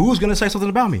 Who's going to say something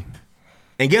about me?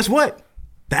 And guess what?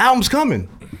 The album's coming.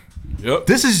 Yep.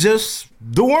 This is just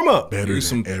the warm up. Here's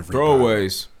some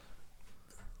throwaways.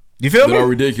 You feel that me? are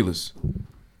ridiculous. In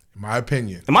my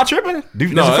opinion. Am I tripping?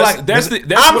 No, that's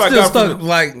what I got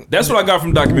from that's what I got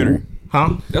from the documentary.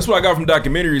 Huh? That's what I got from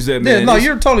documentaries. That man. Yeah, no,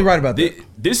 you're totally right about that.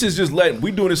 This is just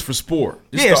we doing this for sport.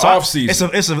 This Yeah, is the off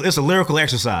season. It's a lyrical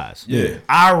exercise. Yeah.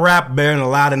 I rap better than a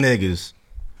lot of niggas.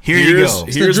 Here's you go.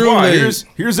 Here's why.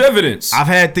 Here's evidence. I've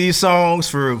had these songs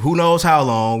for who knows how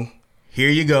long. Here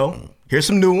you go. Here's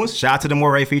some new ones. Shout out to the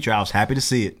Moray feature. I was happy to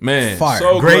see it. Man, fire.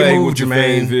 so Great glad move, with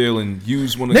Jermaine. Fayetteville and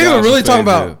use one of the Niggas guys are really from talking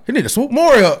Fayetteville. about he need to swoop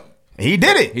Maury up. He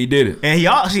did it. He did it. And he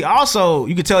also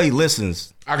you can tell he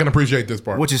listens, I can appreciate this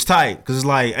part. which is tight because it's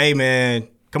like, hey man,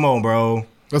 come on, bro.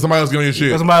 Let somebody else get on your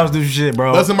shit. Let somebody else do shit,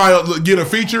 bro. Let somebody else get a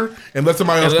feature and let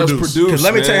somebody else produce. 'Cause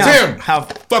let me tell you Tim, how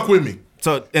fuck with me.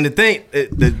 So, and the thing,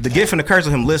 the gift and the curse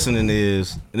of him listening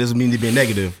is, it doesn't mean to be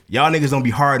negative. Y'all niggas don't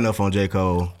be hard enough on J.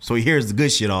 Cole, so he hears the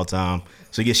good shit all the time.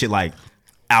 So he gets shit like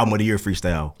album of the year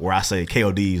freestyle, where I say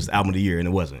KOD's album of the year and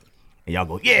it wasn't, and y'all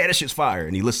go, yeah, that shit's fire,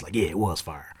 and he listens like, yeah, it was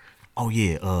fire. Oh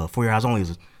yeah, 4 Your Eyes Only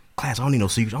is a class. I don't need no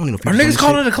secrets. I don't need no Are features. niggas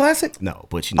calling it a classic? No,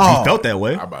 but you know, he felt that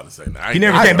way. I'm about to say that. He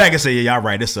never came back and said, yeah, y'all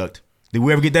right, it sucked. Did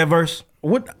we ever get that verse?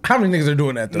 What? How many niggas are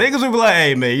doing that though? Niggas would be like,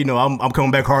 hey man, you know, I'm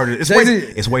coming back harder.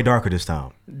 It's way darker this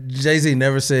time. Jay-Z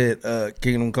never said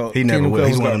Kingdom Come. He never Kingdom will. Come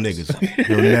He's was one of them garbage. niggas.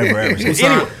 He'll never ever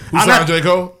say. Who signed J.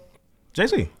 Cole?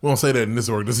 Jay-Z. We don't say that in this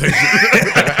organization.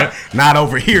 Not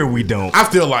over here, we don't. I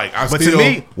still like. But to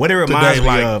me, what it reminds me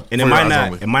like of, and it might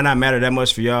not matter that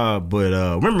much for y'all, but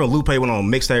remember when Lupe went on a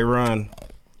mixtape run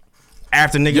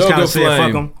after niggas kind of said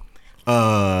fuck him?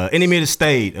 Enemy of the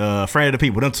State, Friend of the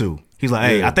People, them two. He's like,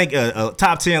 hey, I think a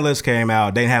top 10 list came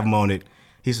out. They didn't have him on it.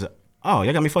 He said, oh,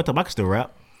 y'all got me fucked up. I can still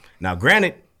rap. Now,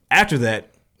 granted, after that,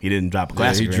 he didn't drop a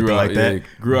classic or anything like that.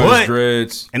 Grew out his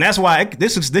dreads. And that's why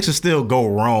this could still go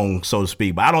wrong, so to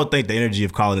speak. But I don't think the energy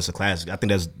of calling this a classic, I think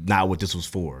that's not what this was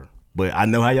for. But I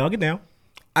know how y'all get down.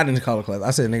 I didn't call it classic. I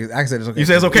said niggas. I said it's okay. You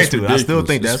said it's okay too. I still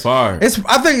think that's fire.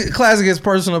 I think classic is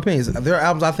personal opinions. There are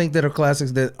albums I think that are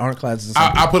classics that aren't classics.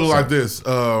 I put it like this.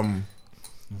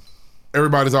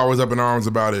 Everybody's always up in arms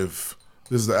about if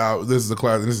this is a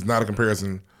classic. This is not a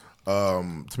comparison.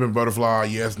 To Pimp Butterfly,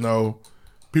 yes, no.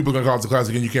 People are gonna call it a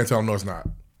classic, and you can't tell them no, it's not.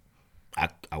 I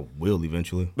will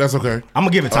eventually. That's okay. I'm gonna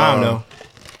give it time though.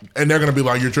 And they're gonna be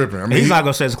like, "You're tripping." I mean, he's not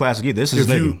gonna say it's a classic either. This is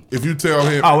if you tell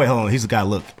him. Oh wait, hold on. He's the guy.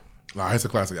 Look. Nah, it's a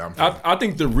classic album. I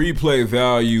think the replay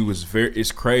value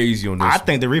is crazy on this. I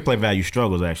think the replay value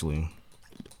struggles actually.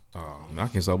 I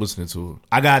can't stop listening to it.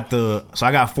 I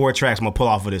got 4 tracks I'm gonna pull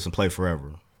off of this and play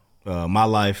forever. My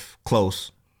Life,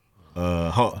 Close,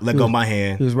 Let Go My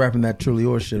Hand. He was rapping that Truly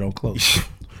Yours shit on Close.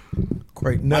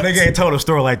 Great nuts. My nigga ain't told a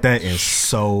story like that in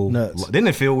so nuts. Didn't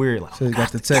it feel weird? Like, so you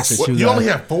got the text that you only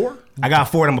have 4? I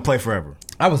got 4 that I'm gonna play forever.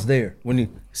 I was there when you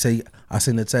say I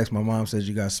sent the text. My mom says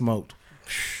you got smoked.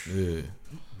 Yeah,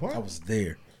 I was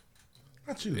there.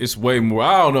 Not you. It's way more.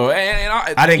 I don't know.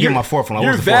 And I didn't get my 4th one.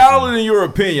 You're valid in your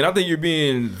opinion. I think you're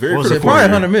being very. Probably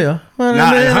 100 mil.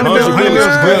 100 mil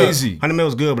is crazy. 100 mil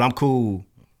is good, but I'm cool.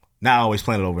 Not always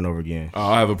playing it over and over again.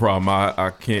 Oh, I have a problem.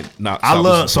 I can't not. I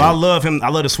love him. I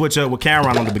love to switch up with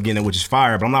Cameron on the beginning, which is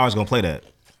fire. But I'm not always gonna play that.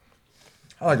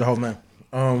 I like the whole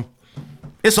man.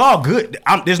 It's all good.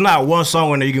 There's not one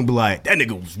song in there you can be like, that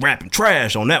nigga was rapping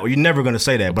trash on that one. You're never gonna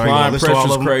say that. But Applying listen to all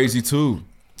pressure's of them? crazy too.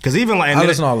 Because even like, I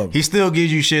listen to all of them. He still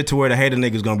gives you shit to where the hater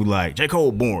nigga's gonna be like, J.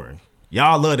 Cole boring.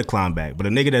 Y'all love to climb back, but a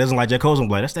nigga that doesn't like J. Cole's gonna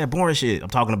be like, that's that boring shit I'm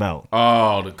talking about.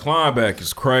 Oh, the climb back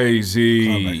is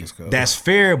crazy. That's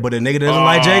fair, but a nigga that doesn't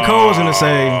like J. Cole's gonna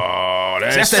say,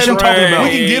 that's that shit I'm talking about. We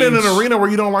can get in an arena where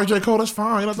you don't like J. Cole. That's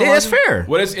fine. Yeah, that's fair.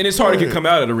 Well, it's hard to come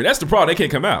out of the arena. That's the problem. They can't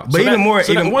come out. But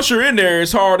once you're in there,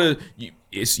 it's hard to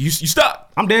you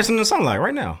stop. I'm dancing in the sunlight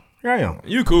right now. Here I am.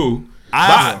 You cool.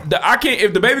 I can't.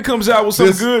 If the baby comes out with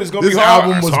something good, it's gonna be This hard.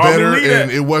 album was It's hard to better, believe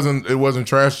and that. it wasn't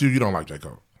trash to you. You don't like J.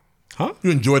 Cole, huh?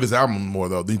 You enjoyed this album more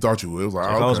though than you thought you would. It was like,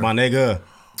 J. Cole's my nigga.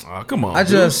 Oh, come on. I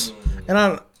just Come hate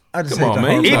on, the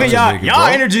man. whole Even time. y'all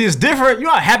energy is different. You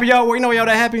know how happy y'all were. You know y'all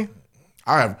that happy.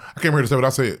 I came here to say what I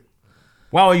said.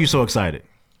 Why were you so excited?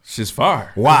 It's just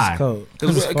fire. Why?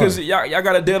 Because y'all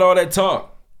got to dead all that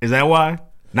talk. Is that why?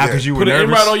 Not because you were Put an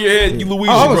nervous. right on your head. You Luigi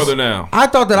brother now. I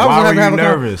thought that I was Why gonna were have you to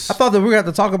have nervous? I thought that we were going to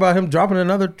have to talk about him dropping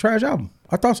another trash album.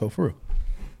 I thought so, for real.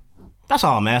 That's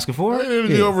all I'm asking for. Over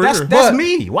here. That's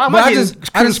me. Why am I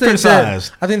getting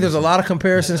criticized? I think there's a lot of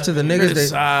comparisons to the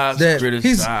niggas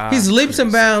that he's leaps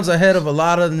and bounds ahead of a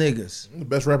lot of niggas. The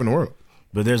best rapper in the world.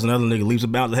 But there's another nigga leaps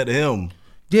and bounds ahead of him.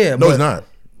 Yeah, No, he's not.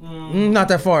 Not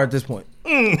that far at this point.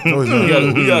 No, he's not.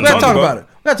 We We gotta talk about it.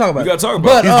 We gotta talk about it. We gotta talk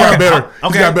about But,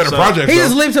 it. He's got better projects. He though.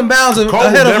 just leaps and bounds Cole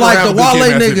ahead will of never like have the a Big Wale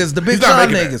Game message. niggas, the Big He's not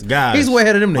Sean making that. niggas. Guys, He's way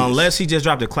ahead of them niggas. Unless he just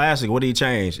dropped a classic, what did he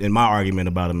change in my argument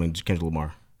about him and Kendrick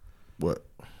Lamar? What?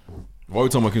 Why are we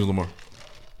talking about Kendrick Lamar?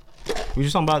 We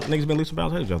just talking about niggas been leaps and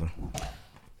bounds ahead of each other.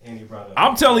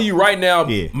 I'm telling you right now,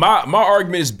 Yeah. my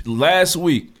argument is last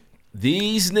week.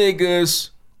 These niggas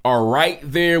are right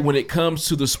there when it comes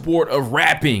to the sport of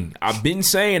rapping. I've been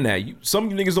saying that. Some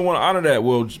of you niggas don't want to honor that.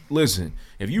 Well, listen,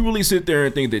 if you really sit there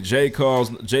and think that J.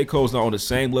 Cole's not on the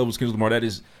same level as Kendrick Lamar, that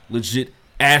is legit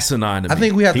asinine to me. I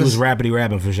think we have He to. was rapping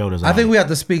for sure. I think we have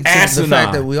to speak to the Asinine.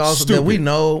 fact that we also that we Stupid.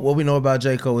 know what we know about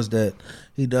J. Cole is that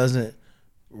he doesn't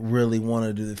really want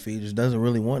to do the features, doesn't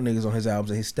really want niggas on his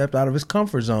albums, and he stepped out of his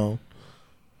comfort zone.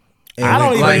 And I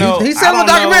don't even know. He said in I the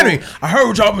don't documentary, know. I heard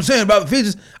what y'all been saying about the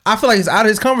features. I feel like he's out of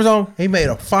his comfort zone. He made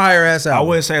a fire ass I album.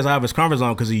 wouldn't say it's out of his comfort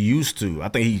zone because he used to. I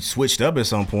think he switched up at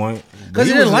some point. Because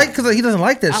he doesn't like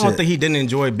that I shit. don't think he didn't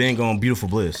enjoy being on Beautiful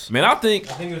Bliss. Man, I think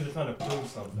he was just trying to prove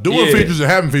something. Doing Yeah. features and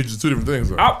having features are two different things.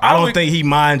 Though. I don't think he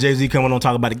mind Jay-Z coming on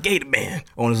talking about the Gator Band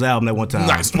on his album that one time.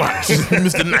 Nice watch,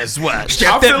 Mr. Nice Watch.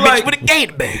 Strap that bitch with a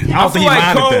Gator Band. I don't think he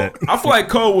minded that. I feel like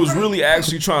Cole was really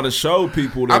actually trying to show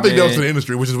people that. I think that was man, to the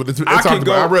industry, which is what it's I talked can about.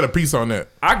 go- I read a piece on that.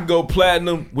 I can go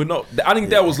platinum with no. I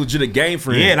think that was legit a game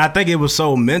for him. Yeah, and I think it was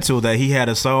so mental that he had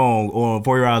a song on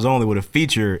 4 Your Eyes Only with a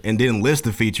feature and didn't list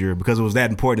the feature because it was that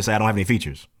important to say I don't have any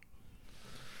features.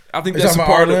 I think You that's a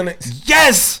talking part about of. Lennox?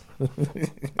 Yes!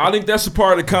 I think that's a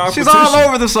part of the competition. She's all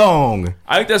over the song.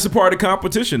 I think that's a part of the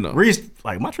competition, though. Reese,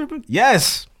 like, am I tripping?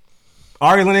 Yes.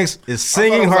 Ari Lennox is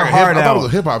singing I her thought heart it out. was a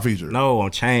hip hop feature. No,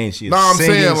 on Change. She is No, I'm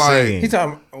singing, saying, like- singing. He's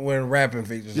talking when rapping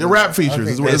features. Yeah, rap features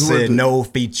is what They it's said what- no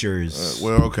features.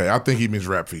 Well, okay. I think he means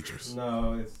rap features.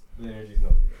 No, it's the energy's no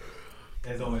features.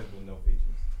 There's always been no features.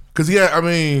 Cause I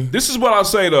mean, This is what I'll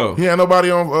say though. he had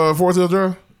nobody on Forest Hill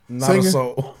Drive. Not singing? a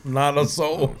soul. Not a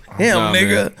soul. Him, Nah,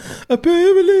 nigga.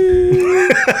 Apparently.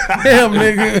 Him,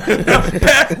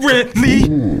 nigga. Apparently.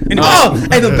 Oh,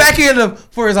 hey, the back end of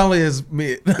Forest Only is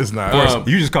mid. It's not.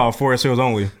 You just call Forest Hills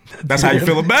Only. That's how you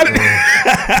feel about it.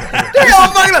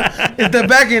 If the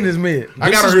back end is mid.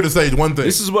 I got her to say one thing.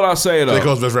 This is what I'll say though. J.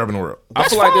 Cole's best rapper in the world. I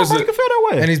feel like there's You a. can feel that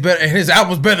way. And he's better. And his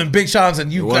album's better than Big Sean's,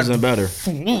 and you It wasn't better.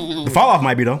 The fall off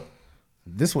might be though.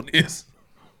 This one is.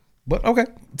 But okay,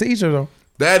 to each their own.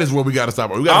 That is what we got to stop.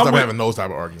 We got to I'm stop with- having those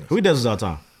type of arguments. Who does this all the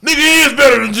time? Nigga is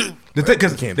better than you. The thing,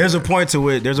 because there's a point to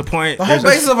it. There's a point. The whole there's a-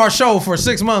 basis of our show for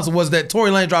 6 months was that Tory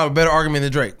Lane dropped a better argument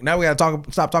than Drake. Now we got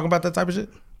to stop talking about that type of shit.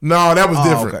 No, that was Oh,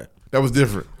 different. okay. That was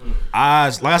different.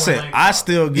 like I said, I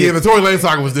still get. Yeah, the Tory Lane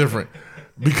saga was different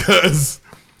because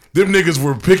them niggas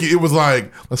were picky. It was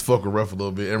like, let's fuck with Ruff a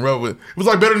little bit, and Ruff it was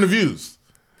like better than the Views.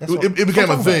 It became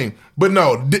a thing. But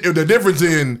no, the difference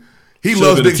in he Should've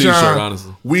loves been a Big t-shirt, Sean.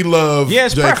 honestly. We love Yeah,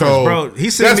 it's J. preference, Cole, bro. He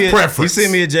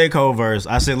sent me a J. Cole verse.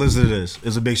 I said, listen to this.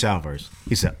 It's a Big Sean verse.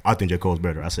 He said, I think J. Cole's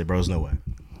better. I said, bro, there's no way.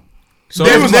 So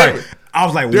He it was never- like, I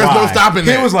was like, there's why? no stopping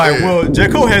that. He was like, Yeah. well, J.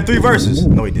 Cole had 3 verses.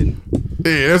 No, he didn't.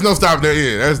 Yeah, there's no stop there.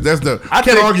 Yeah, that's the. I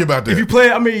can't think argue about that. If you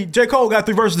play, I mean, J. Cole got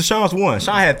 3 verses to Sean's 1.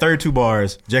 Sean had 32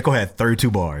 bars. J. Cole had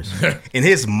 32 bars. In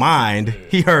his mind,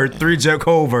 he heard 3 J.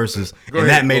 Cole verses, Go and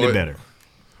ahead, that made boy. it better.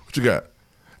 What you got?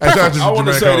 Shout out to I want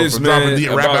to Jermaine say Cole this, for dropping man, the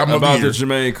rap album of the about the year.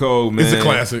 Jermaine Cole, man. It's a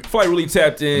classic. I feel like really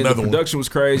tapped in. Another The one. production was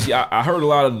crazy. I heard a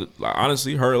lot of,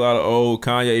 honestly, heard a lot of old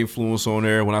Kanye influence on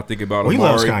there when I think about Well, he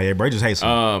Amari. loves Kanye, bro. He just hates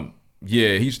him.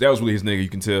 Yeah, that was really his nigga. You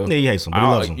can tell. Yeah, he hates him, but he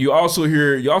loves him. You also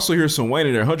hear some Wayne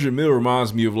in there. 100 Mil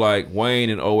reminds me of like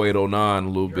Wayne in 08, 09 a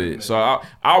little bit. So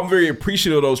I'm very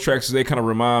appreciative of those tracks because they kind of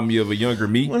remind me of a younger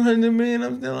me. 100 million,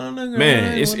 I'm still on the grind.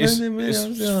 Man, it's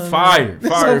fire.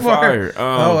 The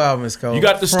whole album is cold. You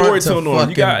got the storytelling on it.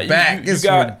 You got back. It's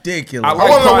ridiculous. I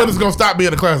want to know when it's gonna stop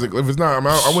being a classic. If it's not,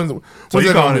 I wouldn't. So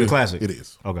you calling it a classic? It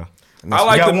is. Okay. I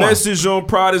like the message on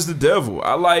 "Pride is the Devil."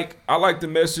 I like the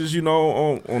message,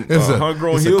 on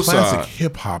Homegrown Hillside. It's a classic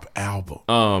hip hop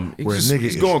album.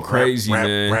 It's going crazy,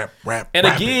 man. Rap.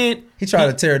 Again, he tried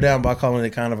to tear it down by calling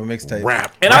it kind of a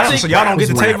mixtape. And I think so. Y'all don't get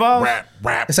the tape vibe.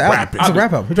 It's an album. It's a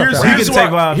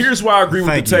rap album. Here's why I agree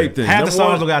with the tape thing. Half the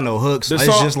songs don't got no hooks. It's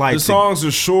just like the songs are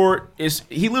short.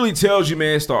 He literally tells you,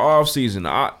 man, it's the off season.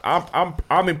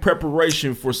 I'm in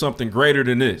preparation for something greater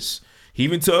than this. He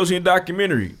even tells you in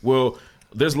documentary, well,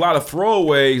 there's a lot of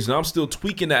throwaways, and I'm still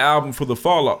tweaking the album for the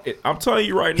fallout. I'm telling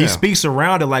you right now. He speaks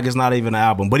around it like it's not even an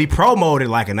album, but he promoted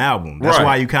it like an album. That's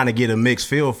why you kind of get a mixed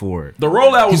feel for it. The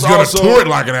rollout was He's going to tour it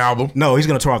like an album. No, he's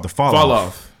going to tour out the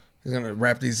fallout. He's going to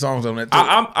rap these songs on that.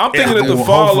 I'm thinking that the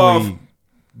fallout.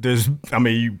 It's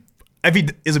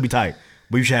it'll be tight,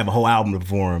 but you should have a whole album to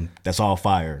perform that's all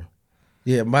fire.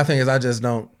 Yeah, my thing is I just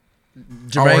don't.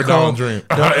 Jermaine Cole,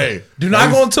 do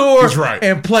not go on tour he's right.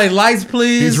 and play Lights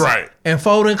Please. He's right. And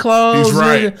Folding Clothes. He's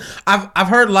right. Nigga. I've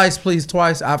heard Lights Please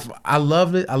twice. I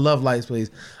loved it. I love Lights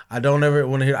Please. I don't ever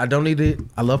want to hear. I don't need it.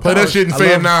 I love play Power, that shit in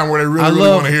Fan 9 where they really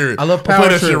want to hear it. I love Power play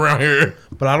that Trip shit around here.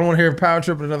 But I don't want to hear Power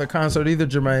Trip at another concert either,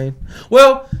 Jermaine.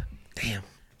 Well, damn.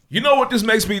 You know what this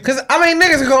makes me? Because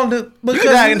niggas are gonna do. Because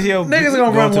niggas are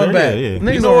gonna run one back.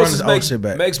 Niggas you gonna run this old shit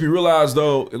back. Makes me realize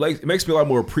though, it makes me a lot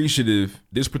more appreciative.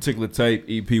 This particular tape,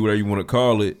 EP, whatever you want to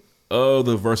call it, of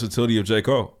the versatility of J.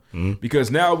 Cole. Mm-hmm.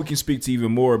 Because now we can speak to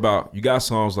even more about. You got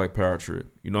songs like Power Trip.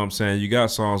 You know what I'm saying? You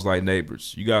got songs like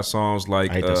Neighbors. You got songs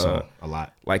like I hate that song a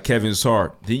lot. Like Kevin's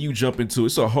Heart. Then you jump into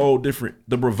it's a whole different.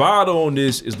 The bravado on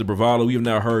this is the bravado. We have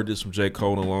now heard this from J.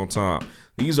 Cole in a long time.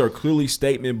 These are clearly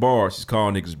statement bars. He's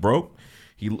calling niggas broke.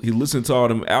 He listened to all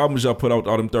them albums y'all put out,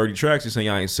 all them 30 tracks. He's saying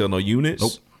y'all ain't sell no units.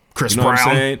 Nope. Chris you know Brown. What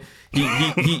I'm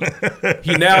saying?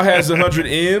 He now has 100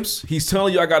 M's. He's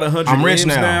telling you I got 100 I'm rich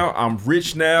M's now. I'm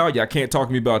rich now. Y'all can't talk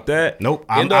to me about that. Nope.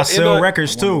 I sell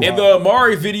records too. In the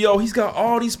Amari video, he's got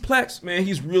all these plaques. Man,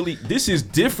 this is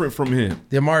different from him.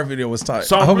 The Amari video was tight.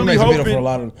 So I hope really it makes a video hoping- for a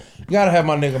lot of. You gotta have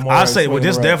my nigga Amari. I say what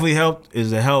this swinging around. definitely helped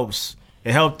is it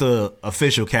helped the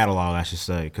official catalog, I should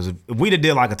say. Because if we'd have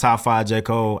did like a top 5 J.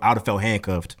 Cole, I would have felt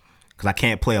handcuffed. Because I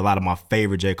can't play a lot of my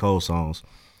favorite J. Cole songs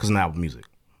because of album music.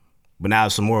 But now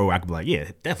there's some more where I could be like,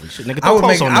 yeah, definitely. Shit, nigga, I would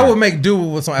make do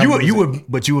with some album music.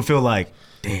 But you would feel like,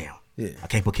 damn, I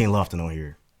can't put King Lofton on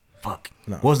here. Fuck.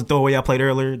 No. What was the throwaway I played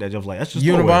earlier? That just like that's just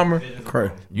Unabomber.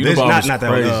 Correct. Unabomber's not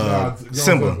crazy. that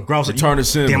Simba. Return to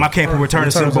Simba. Damn, I can't put Return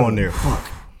to Simba on there. Fuck.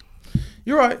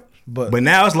 You're right. But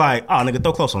now it's like, oh nigga,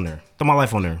 throw Close on there. Throw My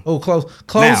Life on there. Oh, Close.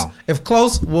 Now. If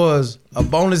Close was a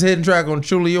bonus hidden track on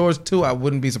Truly Yours too, I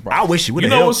wouldn't be surprised. I wish you would. You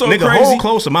know what's so nigga, crazy? Hold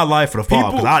Close in My Life for the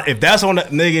fall. Because if that's on the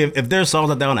nigga, if there's songs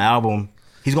like that on the album,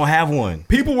 he's gonna have one.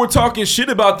 People were talking shit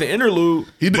about the interlude.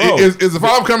 Is the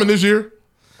follow-up coming this year?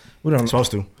 We don't know.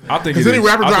 Supposed to. I think Has it any is.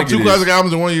 rapper I dropped think 2 it classic is.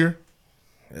 albums in 1 year?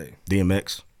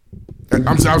 DMX.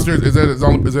 I'm serious. Is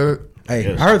that it? Hey,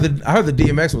 Yes. I heard the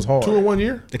DMX was hard. 2 in 1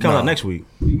 year? They come out next week.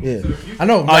 Yeah, I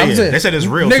know. Oh, yeah. They said it's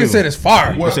real, Niggas too. said it's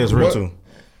fire. They said it's real too.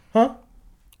 Huh?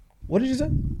 What did you say?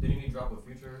 Didn't he drop a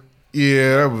Future?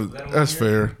 Yeah, that's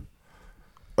fair.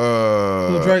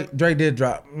 Drake did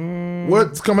drop.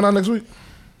 What's coming out next week?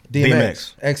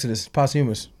 DMX. Exodus.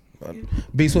 Posthumous.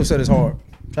 B Swift said it's hard.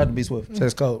 Shout out to B Swift. Said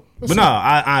it's cold. But no,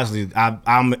 I honestly,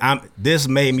 I'm. This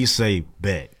made me say,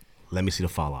 bet. Let me see the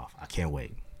fall off. I can't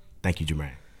wait. Thank you,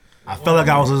 Jermaine. I felt like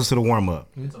I was listening to the warm up.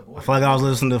 I felt like I was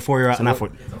listening to 4 Year Out. Not 4.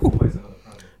 I felt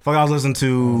like I was listening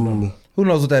to Who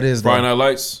knows what that is? Friday though? Night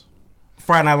Lights.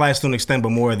 Friday Night Lights to an extent, but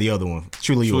more of the other one.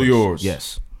 Truly Yours.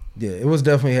 Yes. Yeah, it was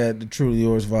definitely had the Truly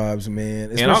Yours vibes,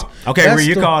 man. Okay, Ree,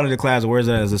 you're calling it a classic. Where's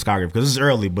that as discography? Because this is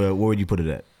early, but where would you put it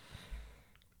at?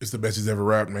 It's the best he's ever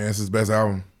rapped, man. It's his best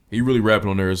album. He really rapping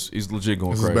on there. He's legit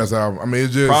going It's crazy. his best album. I mean,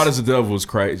 it's just Pride is the Devil is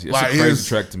crazy. It's Like, a crazy it's-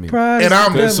 track to me.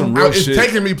 and There's some real it's shit.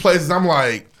 taking me places. I'm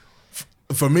like,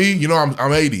 for me, you know,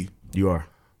 I'm 80. You are.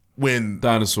 When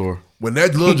Dinosaur. When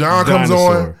that Lil Jon comes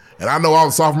Dinosaur. on, and I know I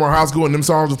was sophomore in high school and them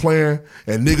songs were playing,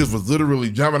 and niggas was literally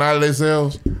jumping out of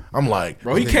themselves, I'm like,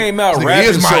 Bro, he nigga, came out this nigga rapping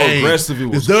is my so age. aggressive, it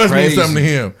was This does crazy. mean something to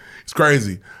him. It's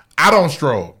crazy. I don't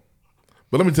stroll.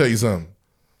 But let me tell you something.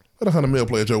 Let $100 million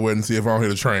play at your wedding and see if I don't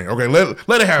hit a train. Okay,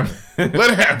 let it happen.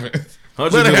 Let it happen.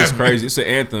 100 Let it Mil is happen. crazy. It's an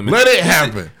anthem. Let it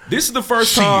happen. This is the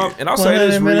first time, and I'll say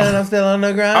this I'm real. still on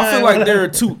the ground. I feel like there are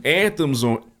two anthems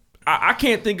on. I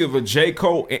can't think of a J.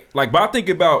 Cole but I think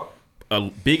about a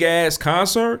big ass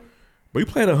concert. But you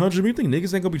played 100 Mil, you think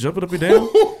niggas ain't gonna be jumping up and down?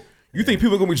 You think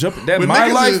people are gonna be jumping? That When My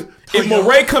niggas Life. is- If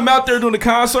Moray come out there doing the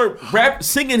concert,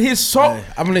 singing his song,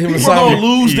 I'm gonna hear him people gonna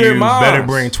lose their You minds. better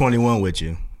bring 21 with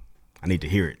you. I need to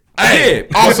hear it. Hey,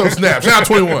 Yeah. also snap. Shout out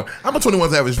 21. I'm a 21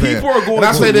 Savage fan. People are going and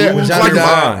I to say that lose like their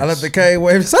minds. I let the K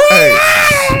wave. Hey,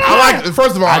 I like.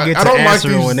 First of all, I get to don't like answer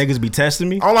these. when niggas be testing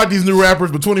me. I don't like these new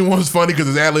rappers, but 21 is funny because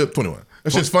his ad lib 21.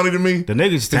 That's just funny to me. The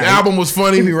niggas His album was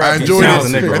funny. He be I rapping. enjoyed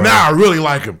Talented it, nigga, and bro. now I really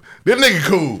like him. That nigga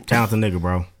cool. Talented nigga,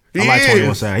 bro. He I like is.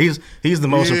 21 Savage. He's the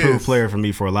most He improved is. player for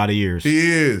me for a lot of years. He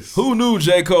is. Who knew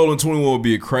J. Cole and 21 would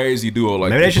be a crazy duo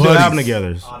like Maybe they this? should do an Buddies. album together.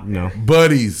 You know.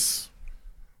 Buddies.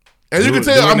 And you Do can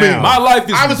it- tell, do I it mean, now. My life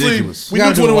is obviously, ridiculous. we You knew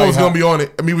gotta do 21 White was going Hot. to be on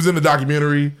it. I mean, he was in the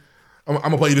documentary. I'm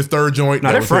going to play this third joint. No,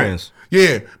 That they're was friends. it.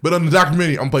 Yeah, but on the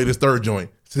documentary, I'm going to play this third joint.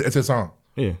 It's his song.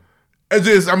 Yeah. It's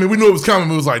just, I mean, we knew it was coming.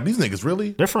 But it was like, these niggas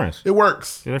really? They're friends. It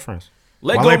works. Yeah, they're friends.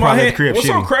 Let Wale go of my probably at hand. the crib What's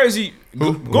so shitty. crazy?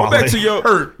 Going back to your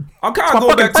Hurt. I'm kind my of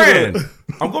going back fucking to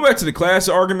I'm going back to the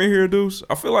classic argument here, dudes.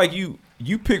 I feel like you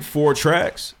pick 4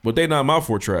 tracks, but they not my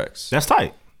 4 tracks. That's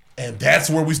tight. And that's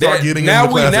where we start getting now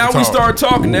into we classic now talk. we start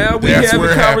talking. Now we That's having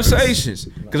where it happens. conversations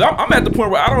because I'm at the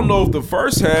point where I don't know if the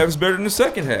first half is better than the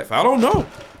second half. I don't know.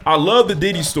 I love the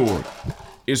Diddy story.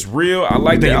 It's real. I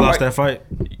like You think that. he I lost like, that fight?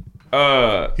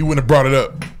 He wouldn't have brought it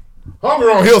up.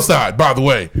 Hunger on Hillside, by the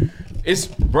way. It's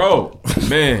bro,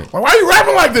 man. Why are you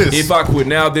rapping like this? If I quit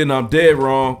now, then I'm dead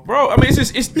wrong, bro. I mean,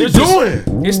 it's just there's doing? just,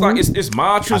 it's like it's I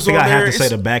mantras think on I there. have to say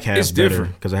It's- the back half It's better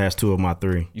different. because it has 2 of my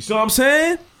 3. You see what I'm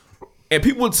saying? And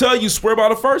people will tell you swear by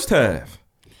the first half.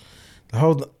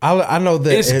 I know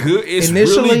that It's good. It's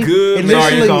initially, really good. So are you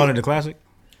Initially, calling it a classic?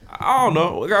 I don't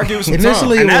know. I gotta give it some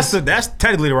Initially, time. it And was- that's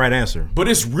technically the right answer. But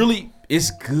it's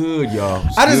good, y'all.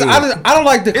 It's I don't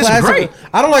like the It's classic. great.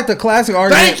 I don't like the classic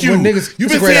argument. Thank you. When niggas,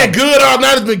 You've it's a been great saying album. good all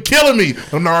night. It's been killing me.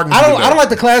 I'm not arguing. I don't like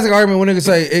the classic argument when niggas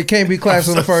say it can't be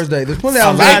classic on the first day. There's plenty of A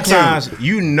albums lot that of can't. times,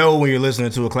 you know when you're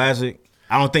listening to a classic.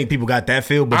 I don't think people got that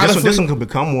feel, but this Honestly- one could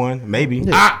become one, maybe.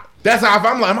 That's how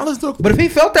I'm like, am I listening to? But if he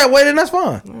felt that way, then that's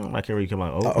fine. I don't like where you come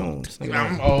out. Oh,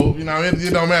 I'm old, you know,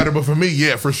 it don't matter. But for me,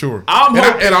 yeah, for sure. I'm and,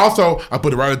 hoping- and also, I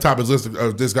put it right at the top of his list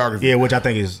of discography. yeah, which I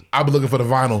think is I've been looking for the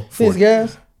vinyl for His it.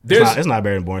 gas. it's not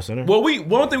better than Born Center. Well,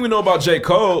 one thing we know about J.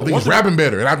 Cole. I think he's rapping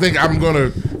better, and I think I'm going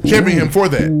to champion him for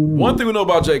that. One thing we know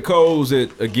about J. Cole is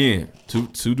that, again,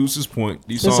 to Deuce's point,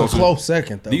 these It's a songs close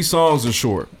second though. these songs are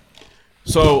short.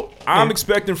 So I'm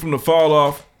expecting from the fall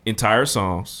off entire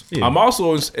songs. Yeah. I'm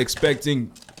also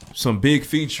expecting some big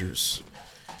features.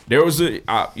 There was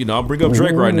I'll bring up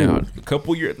Drake right now. A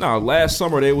couple years, last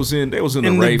summer they was in the In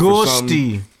the rave for Ghosty.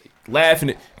 something,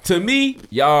 laughing. To me,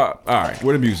 y'all, all right,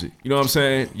 where the music? You know what I'm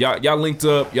saying? Y'all linked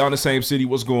up. Y'all in the same city.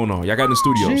 What's going on? Y'all got in the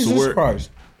studio. Jesus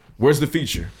Christ. Where's the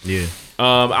feature? Yeah.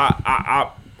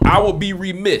 I would be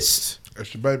remiss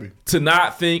That's your baby. to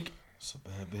not think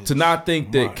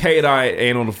that K-Dot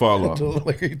ain't on the fall off.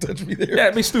 Like he touched me there.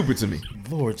 That'd be stupid to me.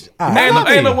 Lord,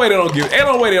 Ain't no way they don't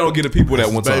get the people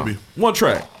that one time. baby. One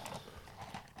track.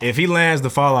 If he lands the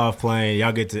fall off plane,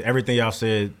 y'all get to everything y'all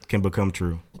said can become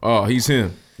true. Oh, he's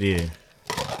him. Yeah.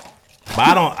 But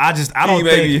I don't may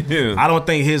think be him. I don't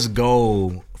think his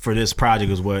goal for this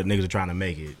project is what niggas are trying to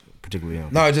make it, particularly him.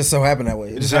 No, it just so happened that way.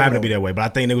 It just happened to be that way, but I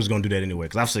think niggas gonna do that anyway.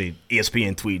 Because I've seen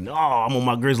ESPN tweeting, "Oh, I'm on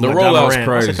my Grizzly." The like Ja rollout's Morant." I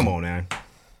crazy. said, come on, man.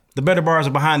 The better bars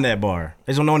are behind that bar.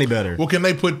 They don't know any better. Well, can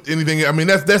they put anything? I mean,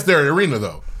 that's their arena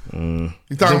though. You talking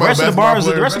The about rest of the basketball bars,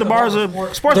 players? the rest of the bars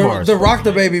are sports bars. The Rock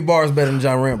the Baby bar is better than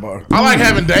John Rand bar. I like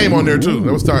having Dame on there too.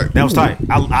 That was tight. That was tight.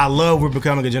 I love we're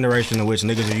becoming a generation in which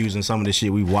niggas are using some of the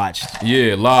shit we watched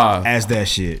Yeah, live. as that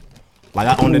shit. Like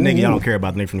I own the nigga, y'all don't care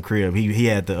about the nigga from the crib.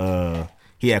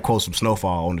 He had quotes from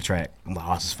Snowfall on the track. I'm like,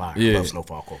 oh, this is fire. Yeah. I love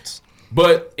Snowfall quotes.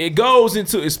 But it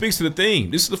speaks to the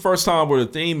theme. This is the first time where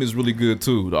the theme is really good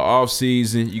too. The off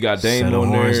season, you got Dame Set of on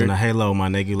horns there. and a halo, my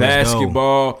nigga. Let's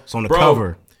Basketball. go. It's on the Bro,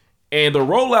 cover. And the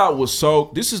rollout was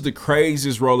this is the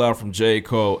craziest rollout from J.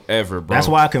 Cole ever, bro. That's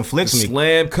why it conflicts the me.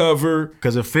 Slam cover.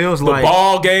 Because it feels The like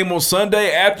ball game on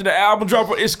Sunday after the album drop.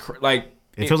 It's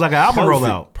It feels like an album perfect,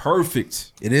 rollout.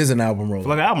 Perfect. It is an album rollout. It's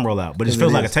like an album rollout, but it Yes,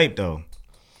 feels it like a is. tape though. And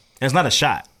it's not a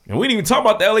shot. And we didn't even talk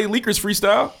about the LA Leakers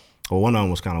freestyle. Well, one of them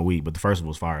was kind of weak, but the first one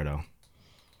was fire though.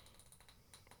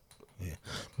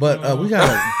 But we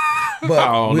got. But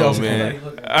I don't we know, also man.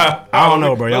 I don't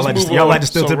know, bro. Y'all Let's like move y'all on. like the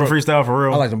still So, tipping bro, freestyle for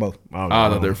real? I like them both. I don't I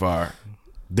know. know they're fire.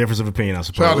 Difference of opinion, I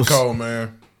suppose. Shout out to Cole,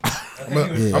 man. I'm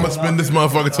gonna spin this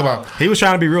motherfucker till I. He was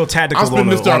trying to be real tactical I'll spin on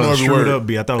this a down every screwed word. up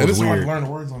beat. I thought it And was this is hard weird. to learn the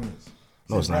words on this.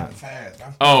 No, it's not.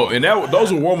 Oh, and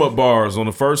those were warm-up bars on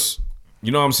the first.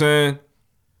 You know what I'm saying?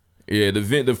 Yeah,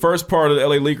 the first part of the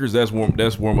LA Leakers, that's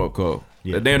warm-up code.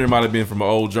 Yeah. That damn near might have been from an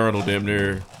old journal, damn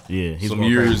near. Yeah, he's some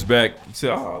years back. He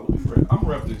said, I'm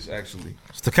rep this actually.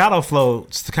 Staccato flow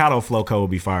code would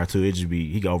be fire too. It just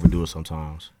be he can overdo it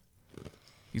sometimes.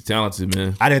 He's talented,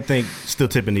 man. I didn't think Still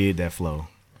Tipping needed that flow.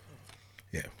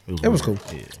 Yeah, it was cool.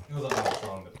 Yeah. It was a lot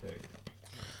stronger pick.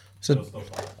 So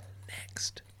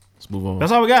Let's move on.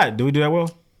 That's all we got. Do we do that well?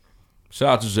 Shout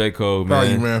out to J. Cole, man. Proud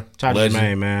of you, man. Shout out to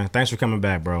Jermaine, man. Thanks for coming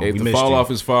back, bro. If we the missed fall you. off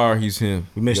his fire, he's him.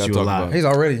 We missed you a lot. He's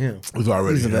already him. He's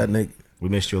already He's him. that nigga. We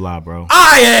missed you a lot, bro.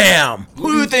 I am.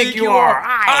 Who you think you are?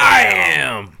 I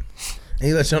am. And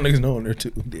he let y'all niggas know in there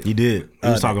too. He did. He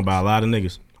was talking about a lot of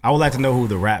niggas. I would like to know who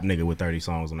the rap nigga with 30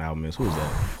 songs on the album is. Who is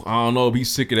that? I don't know. Be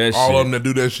sick of that shit. All of them that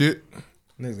do that shit.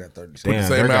 Niggas got 30. Put the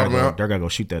same album out. They're gotta go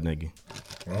shoot that nigga.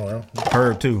 Oh, well.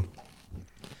 Herb too.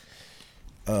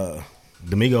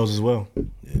 The Migos as well.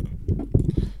 Yeah.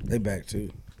 They back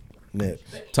too. Next.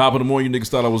 Top of the morning, you niggas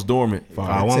thought I was dormant.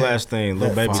 One last thing.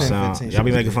 Lil Baby 10, sound. 15, Y'all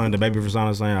be making fun of the Baby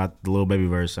persona saying the Lil Baby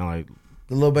verse sound like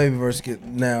The Lil Baby verse get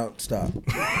now stop.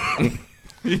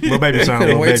 Lil Baby sound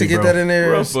Couldn't Lil wait Baby, to get bro. that in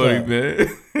there. Rough Stop. funny,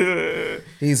 man.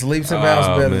 He's leaps and bounds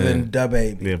better man. than Da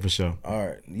Baby. Yeah, for sure. All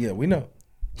right. Yeah, we know.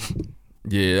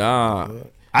 Yeah.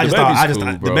 I just The thought Baby's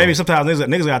cool, the Baby sometimes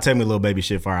niggas gotta tell me Lil Baby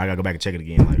shit fire. I gotta go back and check it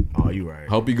again. Like, oh, you right.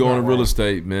 Hope you go into real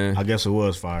estate, man. I guess it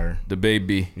was fire. The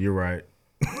Baby. You're right.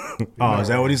 Oh, is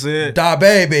that what he said? Da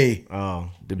Baby. Oh,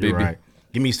 The you're Baby. right.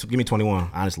 Give me 21,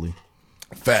 honestly.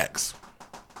 Facts.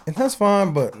 And that's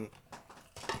fine, but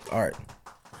all right.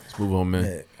 Let's move on,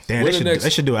 man. Damn, What they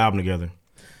should do an album together.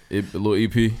 A little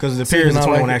EP. Because it See, appears and that I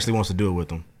 21 like it. actually wants to do it with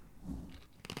them.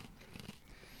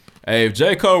 Hey, if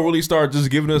J. Cole really started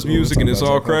just giving us music and it's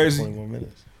all crazy.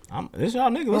 It's y'all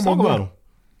niggas. Let's talk about them.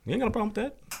 You ain't got a problem with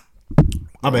that.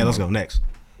 My bad. Let's go. Next.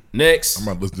 I'm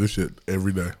about to listen to this shit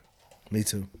every day. Me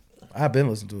too. I've been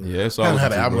listening to it. Yeah, it's I all. haven't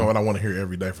had an album on what I want to hear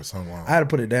every day for so long. I had to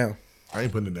put it down. I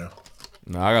ain't putting it down.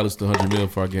 Nah, I gotta listen to 100 Mil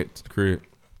before I get to the crib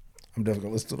I'm definitely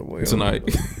gonna listen to the way tonight.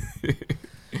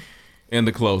 And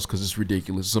The Close, because it's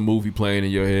ridiculous. It's a movie playing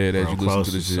in your head as Bro, you listen Close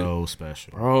to this is shit. so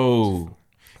special. Bro.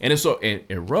 And it's so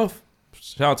and Ruff,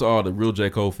 shout out to all the real J.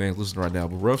 Cole fans listening right now,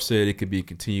 but Ruff said it could be a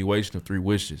continuation of 3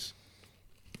 Wishes.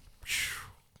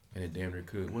 And it damn near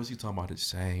could. What's he talking about? The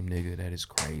same nigga? That is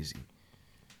crazy.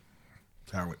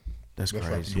 Talent. That's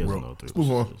crazy. He doesn't know 3 Let's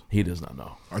move on. He does not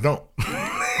know. I don't.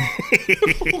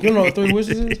 You know what 3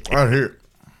 Wishes is? I hear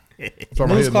it.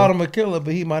 News called him a killer,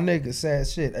 but he my nigga. Sad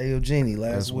shit. Ayo Genie,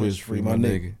 last wish, free my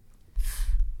nigga.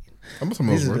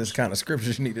 These are just kind of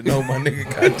scriptures you need to know, my nigga.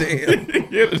 Goddamn.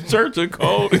 Yeah, the church of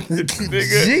cold.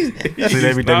 Nigga. See,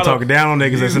 they be talking down on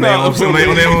niggas that's on their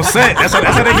own set. That's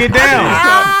how they get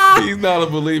down. He's not a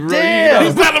believer. Damn.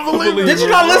 He's not a believer. Did you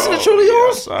not listen to Truly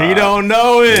Yours? He don't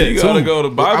know it. You gotta go to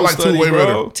Bible study,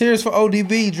 bro. Tears for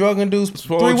ODB, drug induced.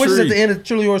 3 poetry. Wishes at the end of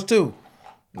Truly Yours too.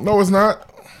 No, it's not.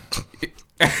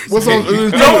 What's on?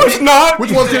 No, it's not.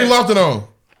 Which one's Kenny Lofton on?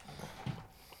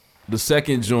 The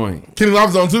second joint. Kenny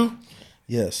Lofton on 2?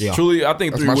 Yes. Yeah. Truly, I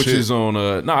think That's 3 my Wishes shit. on.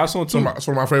 Nah, it's on 2. It's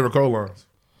one of my favorite Cole lines.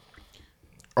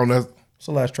 On that. It's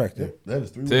the last track there. That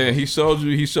is 3 Yeah, he showed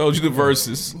you the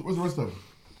verses. What's the rest of it?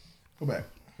 Go back.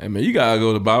 Hey man, you gotta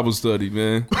go to Bible study,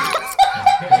 man.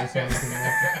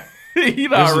 He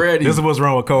not ready. This is what's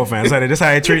wrong with Cole fans. This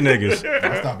how they treat niggas.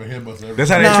 I stop at him, but This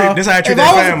how they treat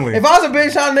their family. If I was a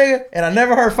Big Sean nigga and I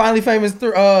never heard Finally Famous,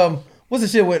 what's the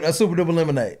shit with a Super Duper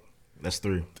Lemonade? That's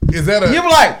 3. Is that You be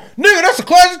like, nigga, that's a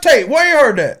classic tape. Where you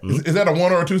heard that? Is that a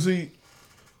 1 or a 2 seed?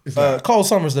 Cole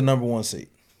Summer's the number 1 seed.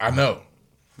 I know.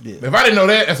 Yeah. If I didn't know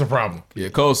that, that's a problem. Yeah,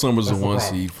 Cole Summer's a That's the 1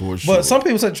 problem. seed for sure. But some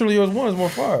people say Truly Yours 1 is more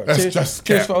fire. That's Tears, just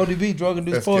Tears cap. for ODB, drug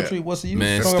induced That's poetry. cap. What's the use?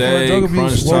 Man, Strung up from stay, drug abuse.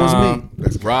 crunch What was time, me?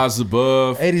 rise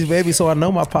above. 80s baby, so I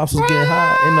know my pops was getting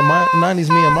high. In the 90s,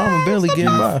 me and mama barely getting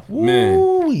by. Man.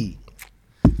 Woo-wee.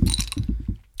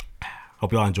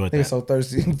 Hope y'all enjoyed Nigga that. so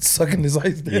thirsty, sucking his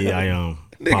ice down. Yeah, I am.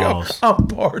 Nigga, Pause. I'm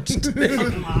parched.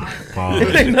 Nigga. Pause.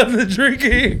 It ain't nothing to drink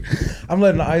here. I'm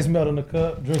letting the ice melt in the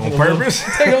cup. Drinking On purpose?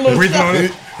 Take a little Breathing shot. on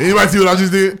it? Anybody see what I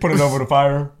just did? Put it over the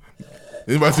fire.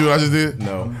 Anybody see what I just did?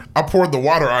 No. I poured the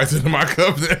water ice into my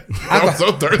cup. I was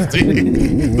so thirsty.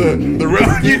 the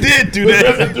residue. You did do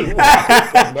that.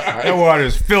 That water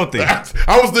is filthy. I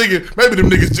was thinking maybe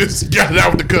them niggas just got it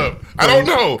out with the cup. I don't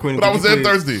know, Queen, but I was that please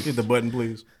thirsty. Hit the button,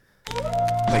 please.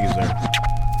 Thank you, sir.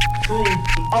 Okay,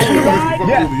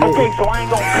 so I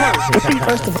ain't gonna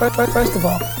curse. First of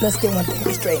all, let's get one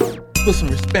thing straight. Put some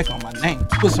respect on my name.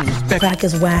 Put some respect. Crack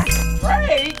is whack.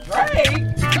 Drake.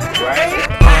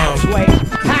 Halfway.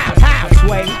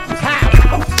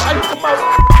 Fight for my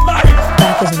life.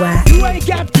 is whack. You ain't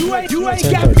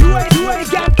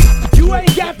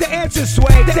got the answer,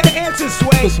 Sway. The answer, Sway.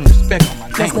 Put some respect on my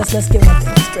name. Let's get one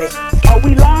thing straight. Are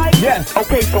we live? Yes.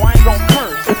 Okay, so I ain't gonna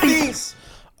curse. Peace.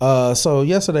 So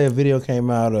yesterday a video came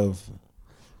out of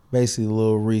basically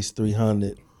Lil Reese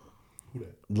 300.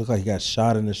 Looked like he got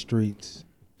shot in the streets.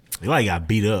 He like got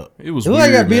beat up. It was It looked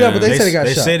like he got beat up, but they said he got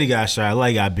shot. They said he got shot. Like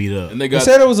he got beat up. And They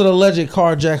said it was an alleged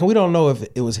carjacking. We don't know if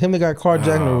it was him that got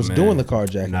carjacked or was doing the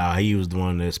carjacking. Nah, he was the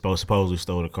one that supposedly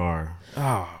stole the car.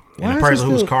 Oh, and the person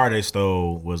whose car they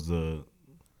stole was the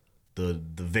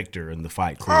victor in the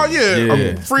fight. Oh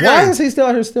yeah. Free Why game. is he still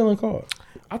out here stealing cars?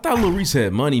 I thought Lil Reese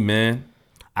had money, man.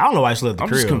 I don't know why he slept at the I'm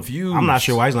crib. just confused. I'm not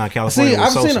sure why he's not in California.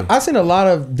 See, I've seen a lot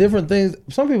of different things.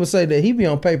 Some people say that he be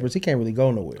on papers, he can't really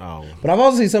go nowhere. Oh. But I've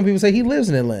also seen some people say he lives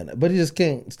in Atlanta, but he just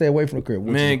can't stay away from the crib.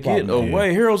 Man, get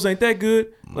away. Heroes ain't that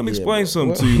good. Let me explain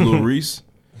something to you, Lil Reese.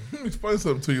 Let me explain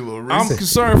something to you, Lil Reese. I'm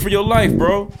concerned for your life,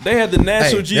 bro. They had the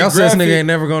National Y'all say this Geographic. nigga ain't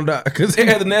never gonna die. They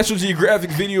had the National Geographic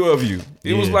video of you.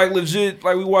 It was like legit,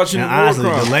 like we watching And the war honestly,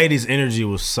 crime. the lady's energy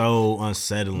was so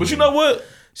unsettling. But you know what?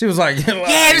 She was like,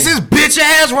 yeah, this is bitch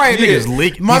ass right. Yeah. Niggas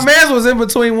leaking. My man was in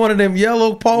between one of them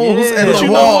yellow poles and But the you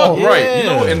know wall. what? Right. You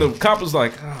know what? And the cop was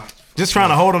like, just trying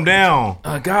to hold him down.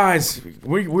 Guys,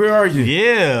 where are you?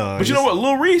 Yeah. But you know what?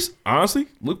 Lil Reese, honestly,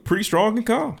 looked pretty strong and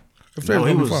calm. No,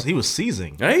 he was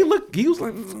seizing. Hey, he was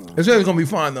like, It's gonna be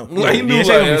fine though. Like, he knew Yeah, like,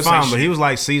 gonna be that's fine, like but he was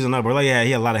like seizing up. Bro, like, yeah,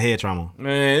 he had a lot of head trauma.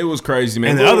 Man, it was crazy,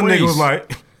 man. And the Lil other nigga Reese was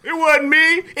like, it wasn't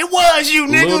me. It was you,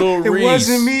 nigga. Lil It Reese.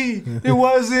 wasn't me. It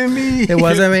wasn't me. It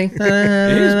wasn't me.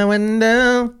 I went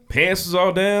down. Pants was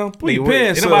all down. Put your Ain't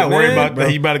pants nobody up, worried man. about that.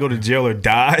 He about to go to jail or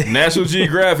die. National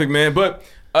Geographic, man. But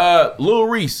Lil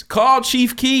Reese, call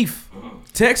Chief Keef.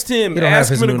 Text him, He don't have ask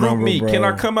his him to new group number, me. bro. Can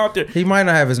I come out there? He might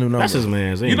not have his new number. That's his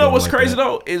man. You know what's crazy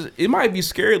though is it might be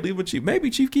scary to leave with Chief. Maybe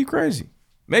Chief Keef crazy.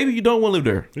 Maybe you don't want to live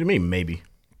there. What do you mean maybe?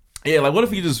 Yeah, like what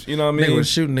if he just, you know what I mean? Nigga was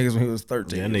shooting niggas when he was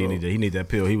 13. Yeah, that nigga he need that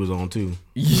pill he was on too.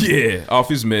 Yeah, off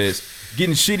his meds,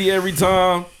 getting shitty every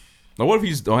time. Now what if he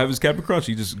just don't have his Captain Crunch?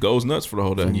 He just goes nuts for the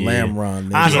whole day. Lamb run.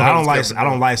 Nigga. Honestly, I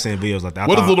don't like seeing videos like that.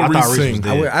 What does Lil Reese sing?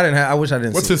 I wish I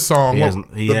didn't. What's see his song? He What- has,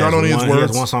 he, don't has know any of one, his he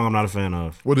words. has one song I'm not a fan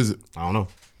of. What is it? I don't know.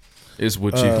 It's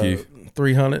with Chief Keef.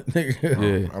 300. Nigga.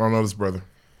 Yeah, I don't know this brother.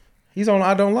 He's on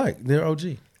I Don't Like. They're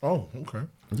OG. Oh, okay.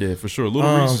 yeah, for sure.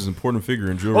 Lil Reese is an important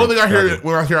figure in jewelry. Only thing I hear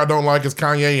when I hear I don't like is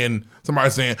Kanye and somebody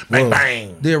saying bang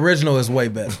bang. The original is way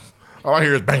better. All I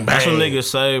hear is bang bang. That's what niggas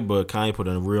say, but Kanye put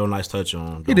a real nice touch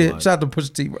on. He did. Shout out to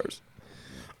Pusha T verse.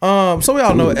 So we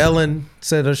all know Ellen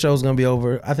said her show's gonna be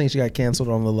over. I think she got canceled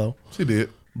on the low. She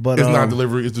did. But It's not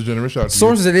delivery. It's degenerate. Shout out to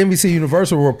sources at NBC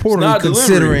Universal were reportedly not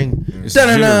considering delivery. It's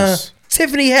da-da-da, generous.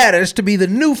 Tiffany Haddish to be the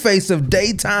new face of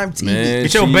daytime TV. Man,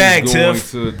 Get your she's bag, going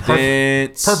Tiff. to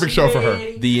dance Perfect show for her.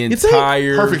 the think?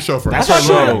 entire Perfect show for her. That's I her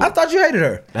thought, lane. I thought you hated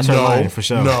her. That's her lane for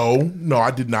sure. No,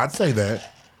 I did not say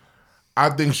that. I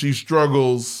think she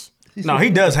struggles. No, he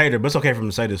does hate her, but it's okay for him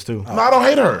to say this too. No, I don't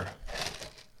hate her.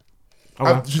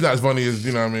 Okay. She's not as funny as,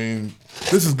 you know what I mean?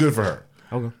 This is good for her.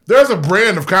 Okay. There's a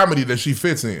brand of comedy that she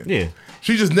fits in. Yeah.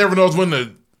 She just never knows when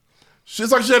to.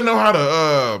 It's like she doesn't know how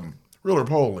to reel her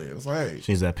pole in. It's like, hey,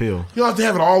 She's that pill. you don't have to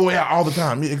have it all the way out all the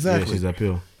time. Yeah, Yeah, exactly. she's that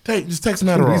pill. Just take some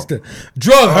Adderall.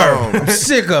 Drug her. I'm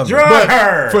sick of it.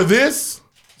 But for this,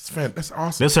 that's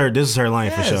awesome. This is her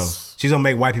lane for Yes. sure. She's gonna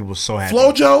make white people so happy.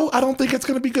 Flojo, I don't think it's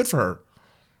going to be good for her.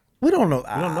 We don't know.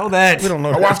 We don't know that. We don't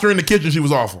know. I watched her in the kitchen. She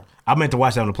was awful. I meant to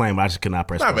watch that on the plane, but I just could not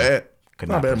press Not play. bad. Could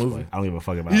Not bad press movie. play. I don't give a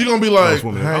fuck about You're it. going to be like, Most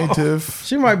women- hey, Oh. Tiff.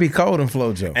 She might be cold in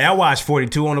FloJo. And I watched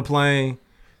 42 on the plane.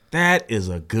 That is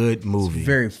a good movie.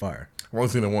 Very fire. I've only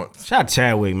seen it once. Shout out to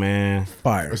Chadwick, man.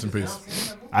 Fire. Rest in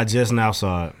peace. I just now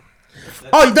saw it.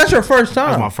 Oh, that's your first That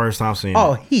was time. my first time seeing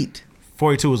Oh, it. Heat.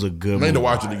 42 was a good I movie. need to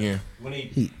watch it again. When he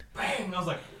Heat. bang, I was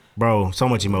like, Bro, so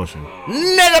much emotion.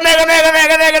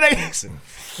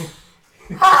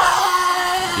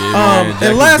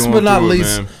 And last but not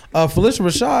least, Felicia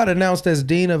Rashad announced as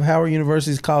Dean of Howard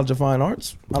University's College of Fine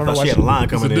Arts. I don't know why she had a line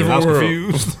coming in. I was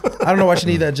confused. I don't know why she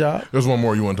need that job. There's one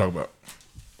more you want to talk about.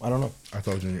 I don't know. I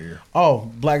told you in your ear.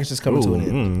 Oh, Blackish is coming to an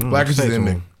end. Blackish is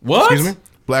ending. What? Excuse me?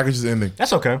 Blackish is ending.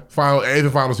 That's okay.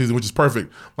 Final season, which is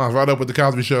perfect. Lines right up with the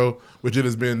Cosby Show, which it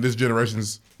has been this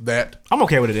generation's that. I'm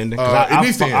okay with it ending. 'cause It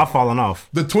needs to end. I've fallen off.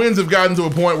 The twins have gotten to a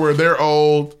point where they're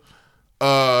old.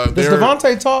 Does They're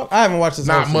Devontae talk? I haven't watched this.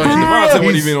 not whole much. season. Devontae wasn't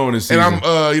He's- even on this And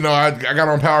season. I'm, I got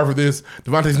on Power for this.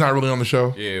 Devontae's not really on the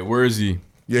show. Yeah, where is he?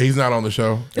 Yeah, he's not on the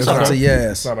show. Shout out to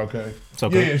Yes. It's not okay. It's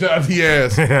okay. Yeah, shout out to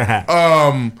Yes.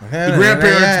 The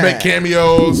grandparents make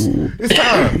cameos. It's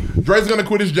time. Dre's gonna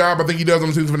quit his job. I think he does on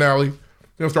the season finale.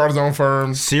 start his own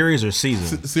firm. Series or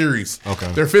season? Series.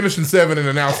 Okay. They're finishing 7 and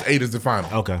announced 8 is the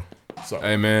final. Okay. So,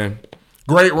 hey, man.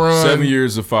 Great run. 7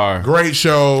 years of fire. Great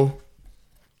show.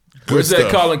 Where's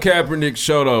that Colin Kaepernick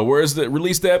show, though? Where's the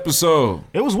release the episode?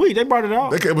 It was weak. They brought it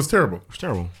out. It was terrible. It was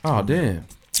terrible. Oh, damn.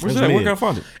 Where's that? Where can I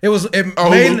find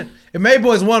it? It made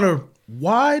boys wonder,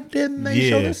 why didn't they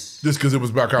show this? Just because it was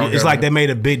about Colin Kaepernick. It's like they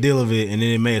made a big deal of it, and then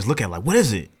it made us look at it like, what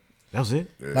is it? That was it.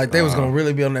 Like they was gonna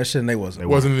really be on that shit, and they wasn't. It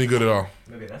wasn't any good at all.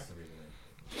 Maybe that's the reason.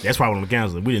 That's why when the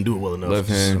McCann's like, we didn't do it well enough. Left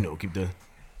hand. Keep the.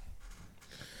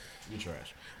 You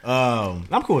trash.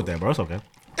 I'm cool with that, bro. It's okay.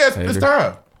 It's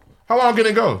time. How long can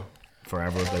it go?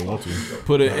 Forever if they want to.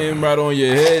 Put an M right on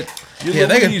your head. Yeah,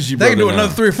 they can do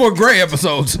another 3 or 4 Gray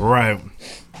episodes. Right.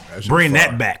 Bring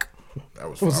that back. That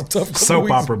was a tough couple soap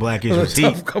weeks. opera Blackish was a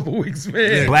tough heat. couple weeks,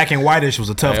 man. Black and Whitish was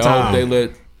a tough Hey, time. They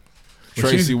let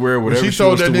Tracy wear whatever she she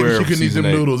told wants that to wear. nigga she couldn't eat them season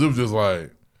 8. noodles. It was just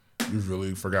like, you've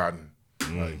really forgotten.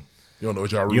 Like, you don't know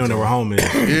what y'all You don't know where home is.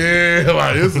 Yeah,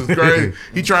 like, this is crazy.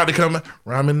 He tried to come,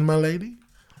 ramen, my lady.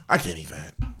 I can't eat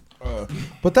that.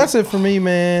 But that's it for me,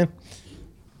 man.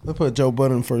 They put Joe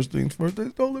Budden first things first. They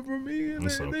stole it from me. And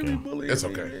they be bullying It's me,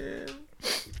 okay. man.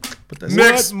 But that's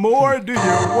Next. What more do you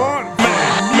want?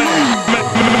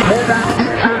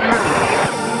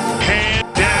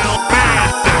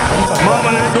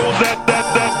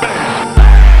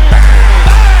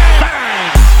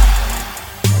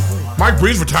 Mike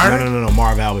Brees retiring? No.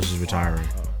 Marv Albert is retiring.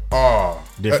 Oh.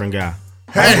 Different guy.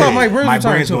 I thought Mike Brees Mike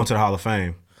retiring Brees too. going to the Hall of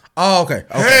Fame. Oh, okay.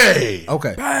 Hey.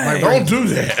 Okay. Don't do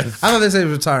that. I thought they said he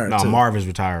was retiring. No, too. Marv is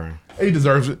retiring. He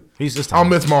deserves it. It's I'll time.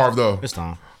 miss Marv, though. It's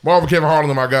time. Marv and Kevin Harlan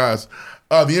are my guys.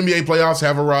 The NBA playoffs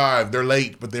have arrived. They're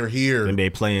late, but they're here.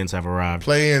 NBA play-ins have arrived.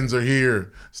 Play-ins are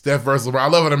here. Steph versus LeBron. I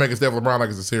love how they're making Steph and LeBron like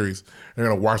it's a series. They're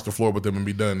going to wash the floor with them and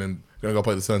be done, and they're going to go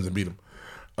play the Suns and beat them.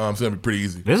 So it's going to be pretty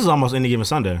easy. This is almost any given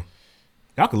Sunday.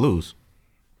 Y'all could lose.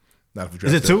 Not if we Is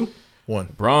draft it 2? Steph. 1.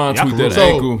 Bron Y'all tweaked could that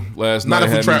lose. ankle last night. Not if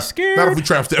we Had me trap. scared. Not if we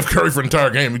trap Steph Curry for an entire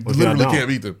game. We What literally y'all can't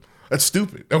beat them. That's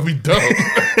stupid. That would be dumb.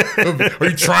 Are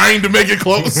you trying to make it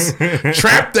close?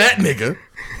 Trap that nigga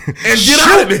and get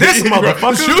out of here. This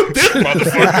motherfucker. Shoot this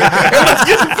motherfucker. And let's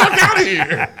get the fuck out of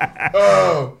here.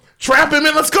 Trap him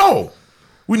and let's go.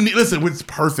 Listen, it's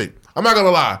perfect. I'm not gonna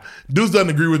lie. Deuce doesn't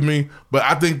agree with me, but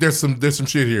I think there's some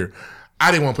shit here. I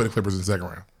didn't want to play the Clippers in the second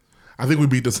round. I think we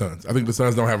beat the Suns. I think the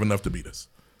Suns don't have enough to beat us.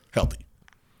 Healthy.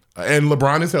 And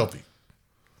LeBron is healthy.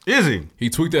 Is he? He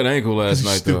tweaked that ankle last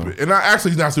night, Stupid. though. And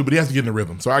actually, he's not stupid. He has to get in the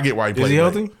rhythm. So I get why he plays. Is he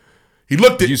healthy? He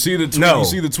looked Did it. you see the tweak? No. You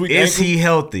see the tweaked Is ankle? he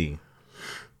healthy?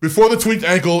 Before the tweaked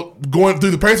ankle, going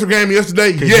through the Pacer game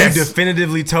yesterday, Because yes. you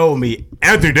definitively told me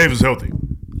Anthony Davis is healthy.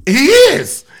 He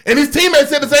is. And his teammates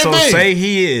said the same So thing. say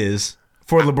he is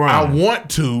for LeBron. I want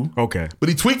to. Okay. But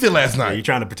he tweaked it last Yeah, night. you're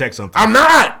trying to protect something. I'm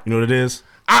not. You know what it is?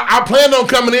 I planned on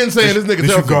coming in saying this nigga's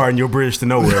healthy. Disregarding your bridge to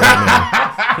nowhere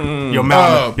right now. Your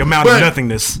mountain of but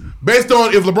nothingness. Based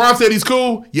on if LeBron said he's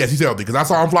cool, yes, he's healthy. Because I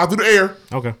saw him fly through the air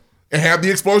Okay. and have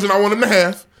the explosion I want him to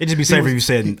have. It'd just be safer if you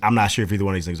said, I'm not sure if either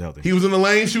one of these things is healthy. He was in the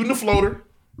lane shooting the floater.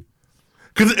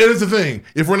 Because it's the thing.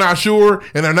 If we're not sure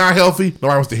and they're not healthy,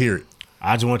 nobody wants to hear it.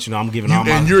 I just want you to know I'm giving all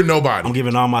my And you're nobody. I'm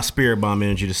giving all my spirit bomb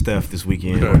energy to Steph this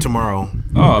weekend or tomorrow.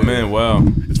 Oh, man, wow.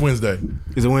 It's Wednesday.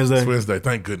 Is it Wednesday? It's Wednesday.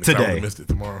 Thank goodness. I Today. would have missed it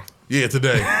tomorrow. Yeah,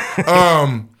 today.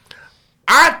 I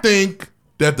think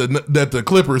that the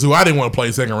Clippers, who I didn't want to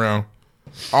play second round,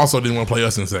 also didn't want to play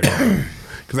us in the second round.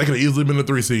 Because they could have easily been the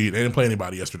 3 seed. They didn't play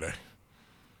anybody yesterday.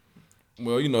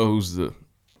 Well, you know who's the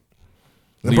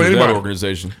They leader play of that anybody.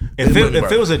 organization. If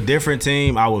it was a different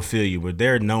team, I would feel you, but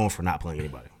they're known for not playing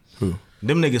anybody. Who?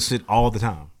 Them niggas sit all the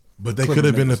time. But they could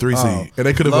have been the 3 seed. And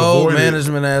they could have Low avoided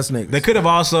management ass niggas. They could have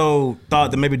also thought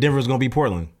that maybe Denver was going to be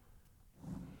Portland.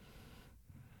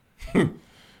 Before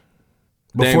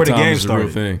the Dame time Oh, game is a real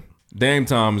started. thing. Dame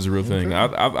time is a real thing. I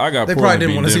got They Portland probably didn't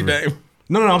beating want to see Denver. Dame.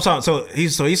 No, I'm talking. So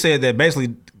he said that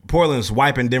basically Portland's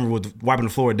wiping the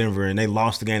floor at Denver, and they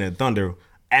lost the game at Thunder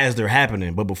as they're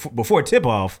happening. But before tip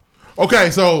off, Okay,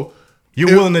 so you're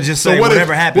willing to just say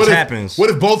whatever happens, happens. What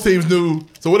if both teams knew?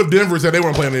 So what if Denver said they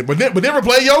weren't playing it, but Denver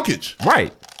played Jokic,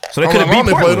 right? So they How could have long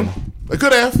beat they played Portland. them? They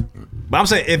could have. But I'm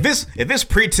saying if it's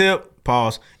pre-tip,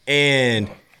 pause, and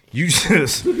you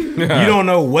just you don't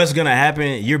know what's gonna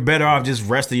happen, you're better off just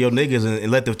resting your niggas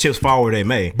and let the chips fall where they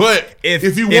may. But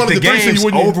if you wanted the the 3 seed, game's you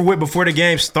wouldn't. over with before the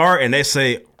game start, and they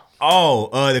say,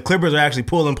 the Clippers are actually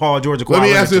pulling Paul George. Let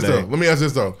me ask this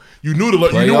though. You knew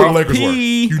where the Lakers were.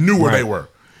 You knew where they were.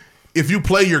 If you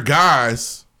play your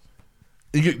guys,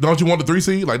 don't you want the 3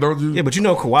 seed? Like, don't you? Yeah, but you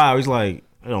know Kawhi, he's like,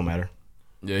 it don't matter.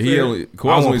 Yeah,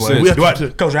 Kawhi's only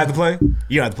said. Coach, I have to play?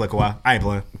 You don't have to play Kawhi. I ain't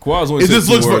playing. Kawhi's only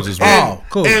said 2 words as well.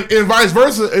 Cool. And vice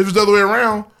versa, if it's the other way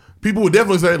around, people would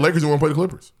definitely say Lakers don't want to play the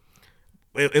Clippers.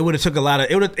 It would have took a lot of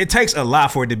it takes a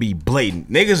lot for it to be blatant.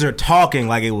 Niggas are talking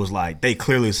like it was like they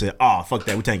clearly said, "Oh, fuck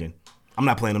that, we tanking. I'm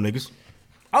not playing them niggas.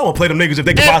 I don't want to play them niggas if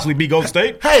they could possibly beat Golden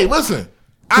State." Hey, listen,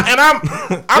 I'm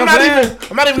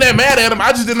not even that mad at them.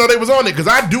 I just didn't know they was on it because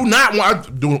I don't want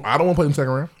to play them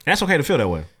second round. That's okay to feel that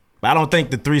way, but I don't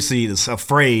think the 3 seed is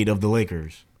afraid of the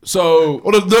Lakers. So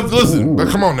listen,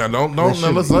 come on now,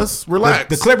 let's relax.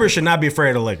 The Clippers should not be afraid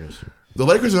of the Lakers. The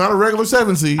Lakers are not a regular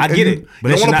 7 seed. I get it,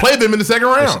 but you don't want to play them in the second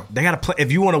round. They got to play. If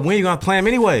you want to win, you got to play them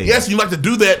anyway. Yes, you like to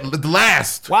do that at the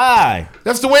last. Why?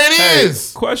 That's the way it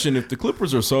is. Question: if the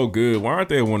Clippers are so good, why aren't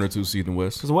they a 1 or 2 seed in the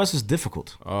West? Because the West is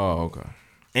difficult. Oh, okay.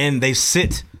 And they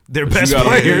sit their best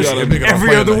players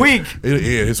every other week.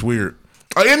 It's weird.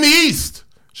 In the East,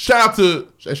 shout out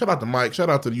to Mike. Shout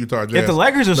out to the Utah Jazz. If the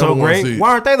Lakers are so great,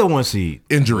 why aren't they the 1 seed?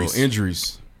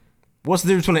 Injuries. What's the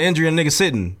difference between an injury and a nigga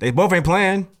sitting? They both ain't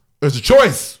playing. There's a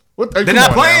choice. They're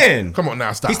not playing. Now. Come on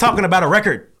now, stop. He's talking about a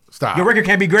record. Stop. Your record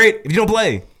can't be great if you don't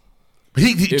play.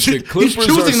 If the Clippers he's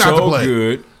choosing are not so to play.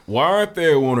 good, why aren't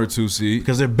they a 1 or 2 seed?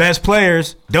 Because their best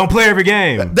players don't play every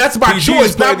game. That's by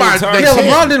choice, not by.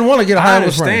 LeBron didn't want to get a I high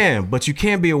understand, but you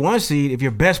can't be a 1 seed if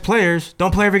your best players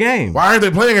don't play every game. Why aren't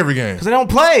they playing every game? Because they don't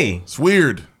play. It's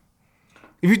weird.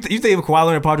 If you think if Kawhi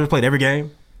Leonard and Paul George played every game,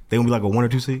 they would be like a 1 or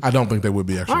 2 seed? I don't think they would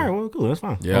be, actually. All right, well, cool. That's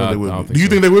fine. Yeah, they would be. Do you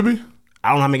think they would be? I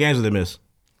don't know how many games did they miss.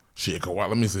 Shit, Kawhi.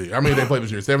 Let me see. How many they played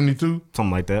this year? 72? Something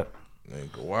like that. Man,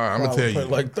 Kawhi, I'm going to tell you.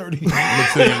 Like 30. I'm going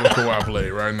to tell you what Kawhi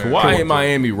played right now. Kawhi in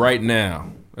Miami right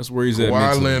now. That's where he's at.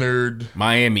 Kawhi Leonard.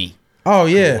 Miami. Oh,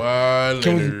 yeah. Kawhi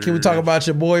Leonard. Can we talk about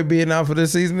your boy being out for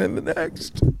this season and the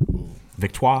next?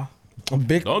 Victoire. Don't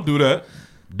do that.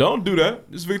 Don't do that.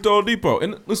 It's Victor Oladipo.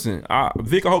 And listen,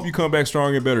 Vic, I hope you come back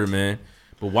stronger and better, man.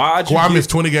 But why did you Kawhi missed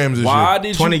 20 games this year. Why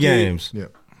did 20 you games. Yeah.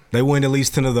 They win at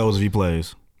least 10 of those if he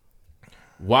plays.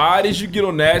 Why did you get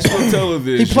on national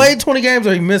television? He played 20 games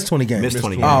or he missed 20 games? Missed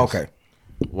 20 games. Oh, okay.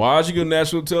 Why did you get on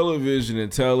national television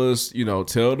and tell us,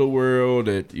 tell the world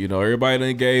that, everybody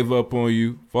done gave up on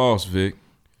you? False, Vic.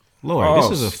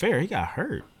 Lord, this is fair. He got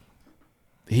hurt.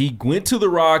 He went to the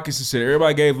Rockets and said,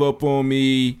 everybody gave up on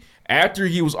me. After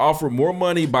he was offered more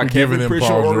money by Kevin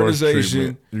Pritchard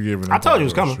organization. I told you it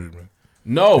was coming.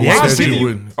 No,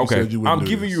 okay. I'm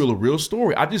giving you a real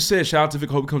story. I just said shout out to Vic.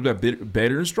 Hope he comes back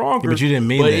better and stronger. Yeah, but you didn't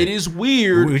mean that. But it is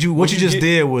weird. What you just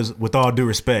did was, with all due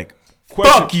respect,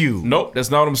 question. Fuck you. Nope,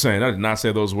 that's not what I'm saying. I did not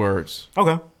say those words.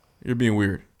 Okay. You're being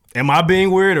weird. Am I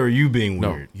being weird or are you being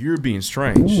weird? No, you're being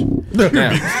strange. You're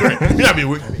not being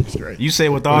weird. Being strange. You say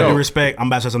with all due respect, I'm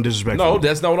about to say some disrespect. No,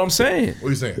 that's not what I'm saying. What are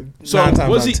you saying?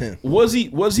 So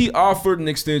was he offered an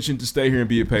extension to stay here and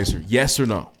be a Pacer? Yes or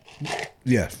no?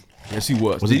 Yes. Yes, he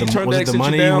was. Was Did it he turn that the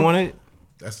money down? you wanted?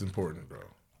 That's important, bro.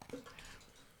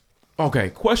 Okay,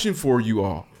 question for you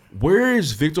all. Where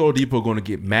is Victor Oladipo going to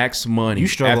get max money? You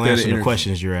struggle after answering the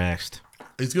questions you're asked.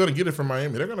 He's going to get it from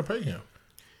Miami. They're going to pay him.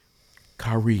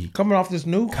 Kyrie. Coming off this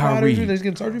new Kyrie. injury that's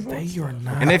getting surgery for? They are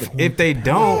not. And if they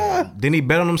don't, then he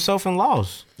bet on himself and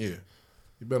lost. Yeah.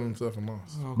 He bet on himself and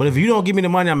lost. But if you don't give me the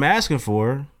money I'm asking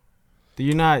for, then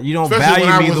you don't Especially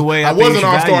value me the way I think wasn't you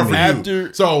an all-star value for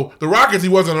you. So the Rockets, he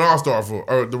wasn't an all-star for.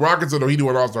 Or the Rockets, he did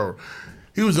an all-star.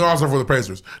 He was an all-star for the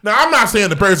Pacers. Now, I'm not saying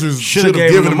the Pacers should have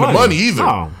given him the money either.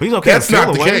 No, he's okay. That's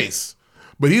not the case.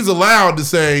 But he's allowed to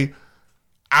say,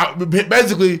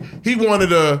 basically, he wanted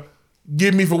to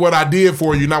give me for what I did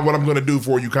for you, not what I'm going to do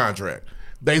for you contract.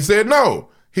 They said no.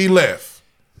 He left.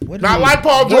 Not like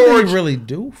Paul George. What did he really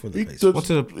do for the Pacers?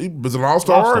 He was an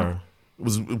all-star.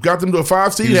 Got them to a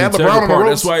 5 seed. Had LeBron on the ropes.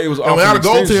 That's why he was and without a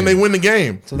goaltend, they win the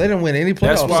game. So they didn't win any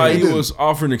playoffs. That's why he was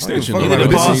offered an extension.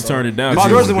 He turned it down. Paul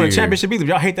George didn't win a championship either.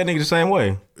 Y'all hate that nigga the same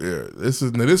way. Yeah,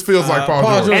 this feels like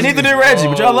Paul George. And neither did Reggie,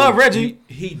 but y'all love Reggie.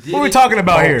 He did. What are we talking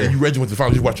about here? You Reggie went to the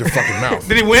finals. You watch your fucking mouth.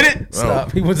 Did he win it?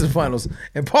 Stop. He went to the finals.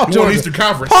 And Paul He George won Eastern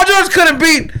Conference. Paul George couldn't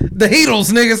beat the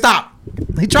Heatles, nigga. Stop.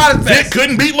 He tried his best. Vic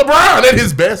couldn't beat LeBron at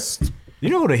his best. You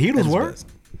know who the Heatles were?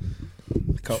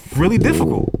 Really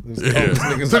difficult. Yeah.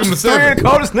 Took him to 7. The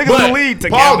coldest niggas in the league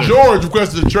together. Paul George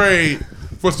requested a trade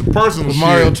for some personal shit.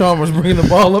 Mario Chalmers bringing the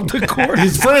ball up the court.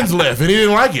 His friends left and he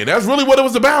didn't like it. That's really what it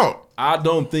was about. I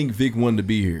don't think Vic wanted to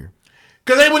be here.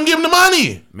 Because they wouldn't give him the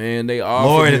money. Man, they offered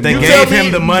Lord, him. if they gave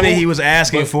him the money he was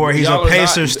asking for, he's a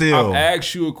Pacer still. I'll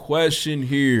ask you a question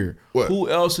here. What? Who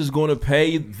else is going to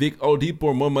pay Vic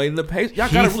Oladipo more money than the Pacers?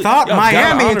 He thought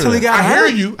Miami until he got I hurt.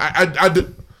 hear you.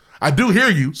 I do hear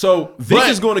you. So Vic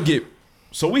is going to get.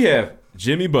 So we have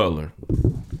Jimmy Butler,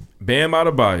 Bam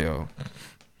Adebayo,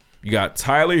 You got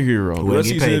Tyler Hero. The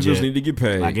rest of these individuals need to get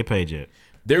paid. Not get paid yet.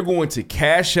 They're going to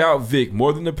cash out Vic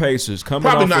more than the Pacers.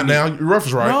 Probably not now. Your ref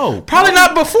is right. No. Probably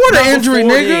not before the injury,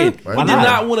 nigga. He did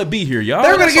not want to be here, y'all.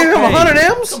 They're going to give him 100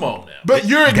 M's? Come on now. But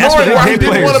you're ignoring why he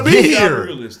didn't want to be here.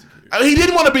 He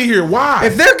didn't want to be here. Why?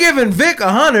 If they're giving Vic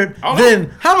 100,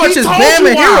 then how much is Bam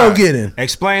and Hero getting?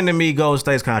 Explain to me Golden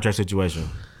State's contract situation.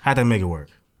 How'd they make it work?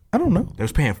 I don't know. They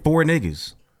was paying 4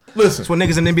 niggas. Listen. That's what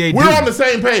niggas in the NBA do. We're on the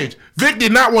same page. Vic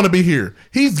did not want to be here.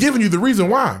 He's giving you the reason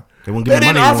why. They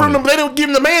didn't offer him. They didn't give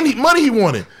him the money he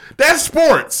wanted. That's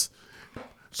sports.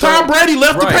 Tom Brady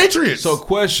left the Patriots. So,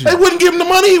 question: they wouldn't give him the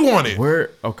money he wanted.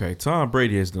 Okay, Tom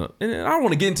Brady has done, and I don't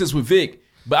want to get into this with Vic,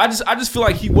 but I just feel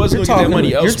like he wasn't going to get that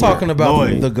money elsewhere. You're talking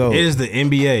about the GOAT. It is the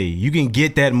NBA. You can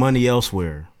get that money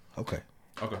elsewhere. Okay.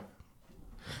 Okay.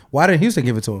 Why didn't Houston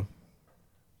give it to him?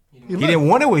 He didn't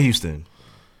want it with Houston.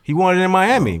 He wanted it in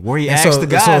Miami, where he asked the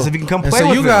guys if he can come play with him.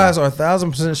 So you guys are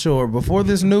 1,000% sure before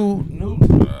this new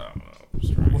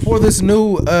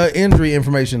injury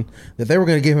information that they were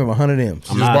going to give him 100 M's.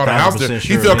 He just bought a house there.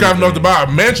 He felt confident enough to buy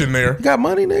a mansion there. He got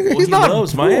money, nigga. Well, He's not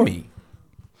loves poor. Miami.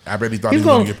 I bet he thought he was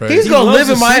going to get paid. He's going to live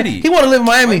in Miami. He want to live in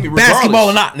Miami, basketball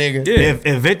or not, nigga. Yeah.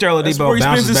 If Victor Oladipo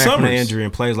bounces back from the injury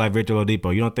and plays like Victor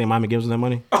Oladipo, you don't think Miami gives him that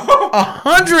money?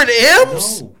 100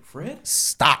 M's? No, Fred.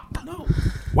 Stop. No.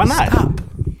 Why not? Stop.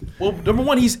 Well, number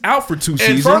one, he's out for 2 seasons.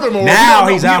 And furthermore, now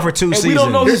he's out for 2 seasons. We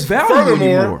don't know his value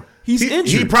anymore. He's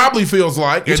injured. He probably feels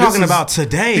like you're talking about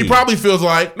today. He probably feels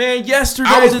like, man,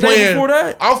 yesterday was the day before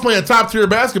that. I was playing top tier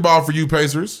basketball for you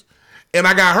Pacers, and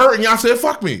I got hurt, and y'all said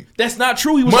fuck me. That's not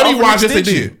true. He was money wise, yes they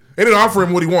did. They didn't offer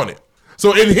him what he wanted.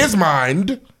 So in his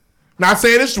mind, not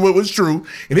saying it was true,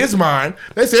 in his mind,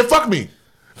 they said fuck me,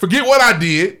 forget what I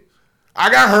did. I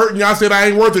got hurt, and y'all said I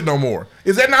ain't worth it no more.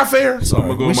 Is that not fair? So I'm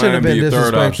gonna go we shouldn't have been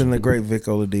third option. disrespecting the great Vic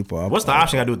Oladipo. What's the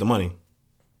option got to do with the money?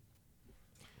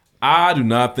 I do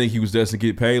not think he was destined to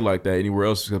get paid like that anywhere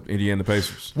else except Indiana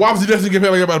Pacers. Why was he destined to get paid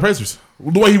like that by the Pacers?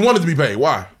 The way he wanted to be paid.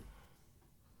 Why?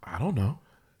 I don't know.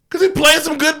 Because he played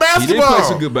some good basketball. He did play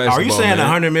some good basketball. Are you saying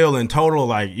 100 mil in total?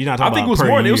 Like you're not talking about. I think it was per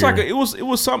more. year. It was like it was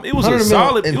a solid.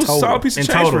 It was a solid piece of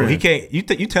change for him. He can't.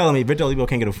 You telling me Victor Oladipo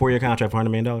can't get a 4-year contract for $100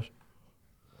 million?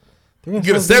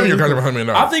 Get a 7-year contract for $100 million.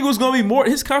 I think it was going to be more.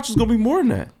 His contract was going to be more than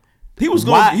that. He was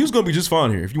going to be just fine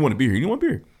here if you want to be here. He didn't want to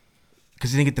be here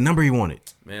because he didn't get the number he wanted.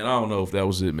 Man, I don't know if that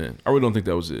was it, man. I really don't think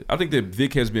that was it. I think that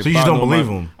Vic has been. So you just don't believe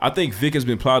him? I think Vic has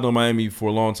been plotting on Miami for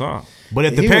a long time. But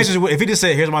if the Pacers, if he just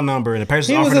said, "Here's my number," and the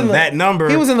Pacers offered him that number,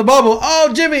 he was in the bubble.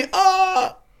 Oh, Jimmy.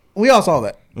 We all saw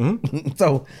that. Mm-hmm.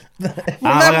 So, like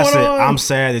I said, I'm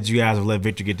sad that you guys have let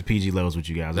Victor get to PG levels with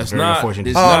you guys. That's very unfortunate.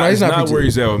 He's not where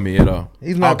he's at with me at all.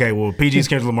 He's not. Okay, well, PG's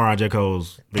Kendrick Lamar and J.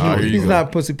 Cole's. He's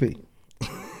not Pussy P.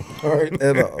 All right,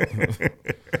 at all.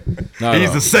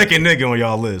 He's the second nigga on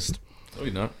y'all list. No,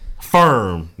 he's not.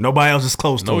 Firm. Nobody else is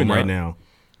close to him right now.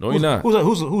 No, he's not.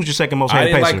 Who's your second most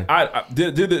hated Pacer?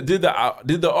 Did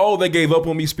the they gave up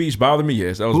on me speech bother me?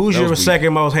 Yes. Who's your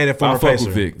second most hated former Pacer? I fuck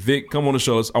with Vic. Vic, come on the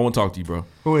show. I want to talk to you, bro.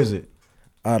 Who is it?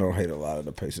 I don't hate a lot of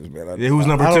the Pacers, man. Who's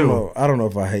number 2? I don't know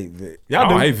if I hate Vic. Y'all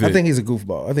do. Hate Vic. I think he's a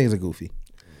goofball. I think he's a goofy.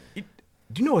 Do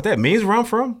you know what that means? Where I'm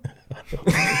from?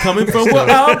 Coming from where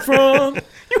I'm from. You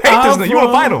hate this nigga. You want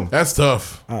to fight him? That's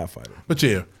tough. I'll fight him. But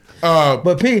yeah.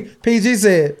 But PG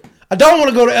said, I don't want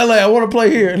to go to LA. I want to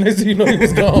play here. And next thing you know, he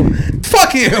was gone.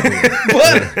 Fuck him.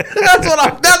 But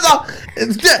that's all.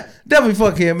 Definitely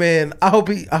fuck him, man. I hope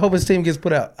his team gets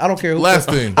put out. I don't care who. I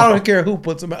don't care who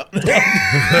puts him out. I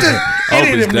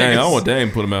want Dame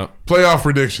to put him out. Playoff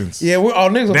predictions. Yeah, we're all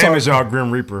niggas. Dame is y'all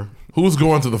Grim Reaper. Who's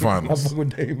going to the finals? I fuck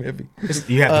with Dame heavy.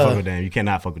 You have to fuck with Dame. You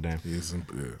cannot fuck with Dame. Who's going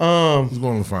to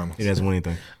the finals? He doesn't win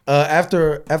anything.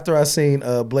 After I seen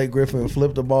Blake Griffin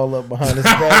flip the ball up behind his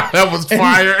back, that was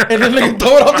fire. And then they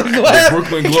throw it off the glass. The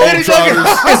Brooklyn Globetrotters.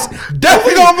 It's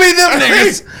definitely gonna be them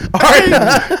niggas. All right,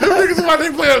 them niggas why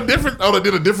they play a different. Oh, they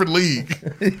did a different league.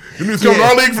 Them niggas come to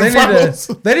our league for the finals.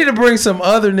 They need to bring some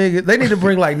other niggas. They need to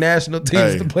bring like national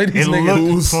teams to play these niggas. It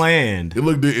looked planned.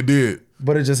 It did.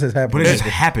 But it just has happened.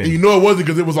 And you know it wasn't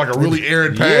because it was like a really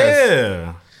errant pass.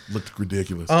 Yeah. Looked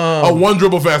ridiculous. A one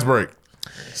dribble fast break.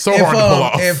 So hard to pull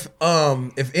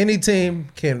off. If any team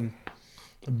can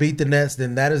beat the Nets,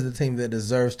 then that is the team that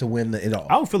deserves to win it all.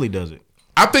 I hope Philly does it.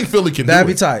 I think Philly can That'd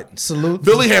do be tight. Salute.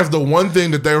 Philly has the one thing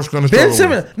that they're going to struggle Ben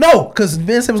Simmons. No, because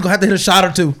Ben Simmons going to have to hit a shot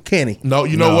or two. Can he? No,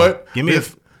 you know what? Give me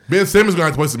Ben Simmons going to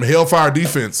have to play some hellfire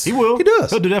defense. He will. He does.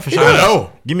 He'll do that for He sure. does.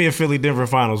 Give me a Philly-Denver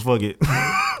finals. Fuck it.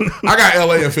 I got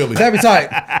LA and Philly. That'd be tight.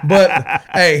 But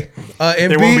hey,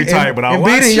 It won't be tight, but I'll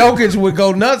watch. Embiid and Jokic would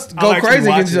go nuts, go actually crazy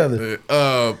watch against each it.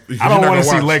 other. I don't want to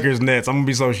see Lakers Nets. I'm gonna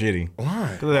be so shitty.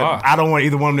 Why? I don't want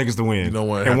either one of them niggas to win. know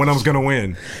what? And one of them's gonna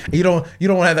win. You don't want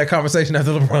to have that conversation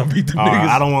after LeBron beat the niggas.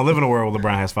 I don't want to live in a world where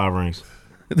LeBron has 5 rings.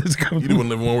 You didn't want to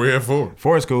live in one where we had 4.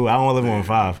 4 is cool. I don't want to live in one with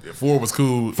 5. 4 was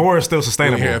cool. 4 is still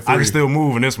sustainable. We had I 3. can still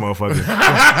move in this motherfucker.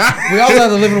 We also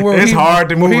have to live in a world. It's hard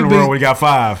to move in a world where you got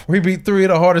 5. We beat 3 of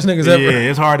the hardest niggas ever. Yeah,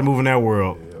 it's hard to move in that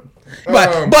world. But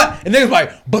and niggas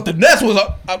like, but the Nets was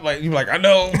up. I'm like, you like, I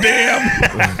know,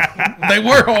 damn, they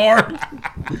were hard.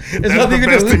 It's That's nothing the you can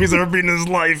best do. team he's ever beaten in his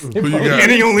life. Who you got?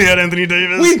 And he only had Anthony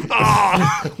Davis.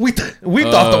 We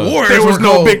thought the Warriors there was were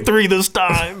no cold. big 3 this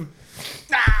time.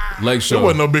 Lake There Show.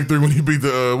 wasn't no big 3 when you beat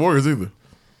the Warriors either.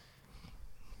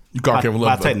 You caught Kevin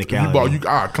Love. by technicality. You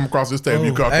come across this table.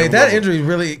 You caught Hey, Kevin that Love. injury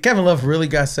really, Kevin Love really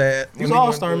got sad. He's an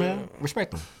all-star, man.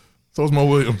 Respect him. So was Mo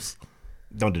Williams.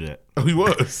 Don't do that. Oh, he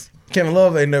was. Kevin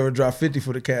Love ain't never dropped 50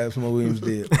 for the Cavs. Mo Williams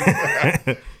did.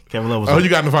 Kevin Love was Oh, you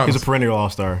got in the finals. He's a perennial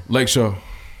all-star. Lake Show.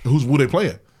 Who they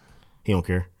playing? He don't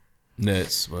care.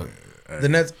 Nets. But The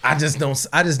Nets, I just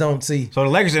don't see. So the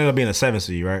Lakers ended up being a 7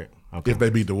 seed, right? Okay. If they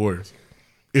beat the Warriors.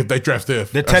 If they draft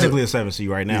Steph. They're technically a 7 seed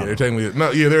right now. Yeah, they're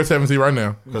technically they're a 7 seed right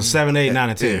now. Because 7, 8, 9,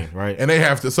 and 10, right? And they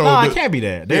have to. So no, it can't be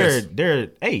that. Yes.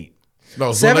 They're 8.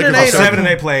 No, 7 and 8. 7 and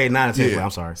 8 play, 9 and 10 Yeah. play. I'm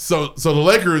sorry. So the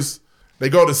Lakers, they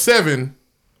go to 7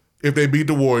 if they beat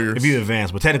the Warriors. If you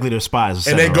advance, but technically their spot is a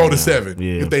 7 and they go right to now. 7.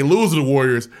 Yeah. If they lose to the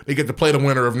Warriors, they get to play the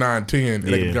winner of 9-10, and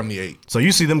they can become the 8. So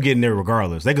you see them getting there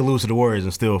regardless. They could lose to the Warriors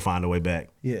and still find a way back.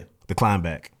 Yeah. The climb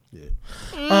back.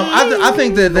 I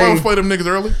think that Why they don't play them niggas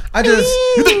early?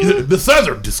 you think the Suns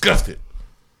are disgusted?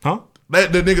 Huh?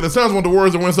 The Suns want the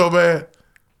Warriors to win so bad.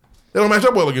 They don't match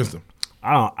up well against them.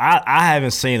 I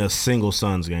haven't seen a single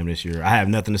Suns game this year. I have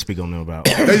nothing to speak on them about.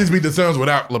 They just beat the Suns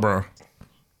without LeBron,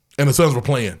 and the Suns were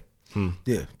playing.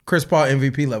 Yeah, Chris Paul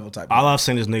MVP level type. All I've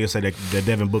seen is niggas say that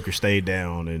Devin Booker stayed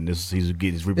down and he's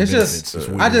getting his reaping It's benefits. just, It's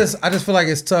I weird. just feel like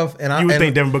it's tough, and You would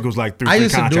think Devin Booker was like I three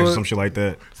used to do contracts or it. some shit like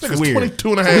that. It's It's weird. 22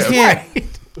 and a We half.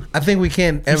 can't. I think we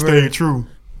can't ever. Stayed true.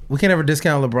 We can't ever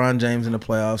discount LeBron James in the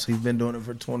playoffs. He's been doing it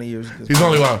for 20 years. He's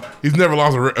never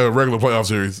lost a regular playoff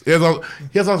series. He has lost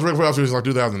a regular playoff series like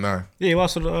 2009. Yeah, he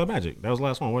lost to the Magic. That was the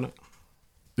last one, wasn't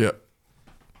it? Yeah.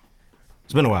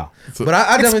 It's been a while. But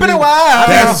I It's definitely been a think- while.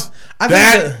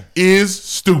 That is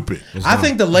stupid. I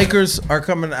think the Lakers are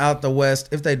coming out the West.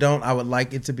 If they don't, I would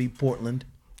like it to be Portland.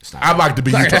 I'd like to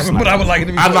be Sorry, Utah. but I would like it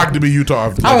to be I'd Portland. like to be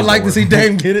Utah. I would like to see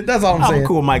Dame get it. That's all I'm saying. I'm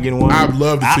cool with Mike getting one. I'd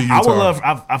love to see I would Utah.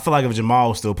 love. I feel like if Jamal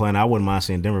was still playing, I wouldn't mind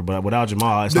seeing Denver. But without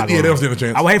Jamal, it's not. Yeah, gonna, they don't stand a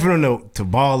chance. I would hate for them to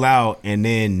ball out and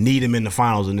then need him in the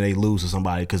finals and they lose to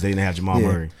somebody because they didn't have Jamal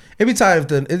Murray. It'd be tight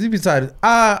if it'd be tight.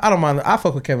 I don't mind. I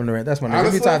fuck with Kevin Durant. That's my name.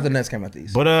 It'd be tight if the Nets came out the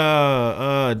East. But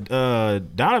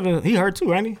Donovan, he hurt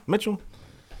too, ain't he? Mitchell.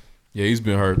 Yeah, he's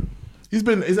been hurt. He's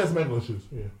had some ankle issues.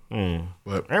 Yeah.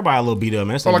 But everybody a little beat up,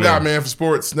 man. That's all I got, man, for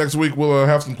sports. Next week we'll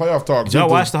have some playoff talk. Did y'all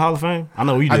watch the Hall of Fame? I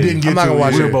know you did. I didn't get I'm not to. gonna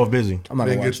watch We it. were both busy. I'm not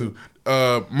Didn't gonna get watch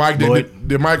it. to. Mike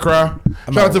did Mike cry?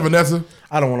 Shout out to Vanessa.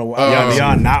 I don't want to watch. Do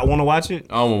y'all not want to watch it?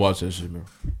 I don't want to watch that shit, man.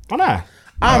 Why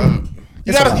not?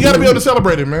 You gotta be able to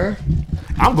celebrate it, man.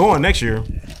 I'm going next year.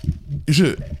 You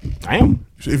should. I am.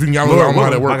 If you can, I don't know how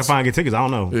that If I can works. find get tickets, I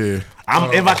don't know. Yeah.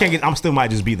 If I can't get, I'm still might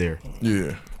just be there.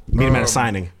 Yeah. Meet him at a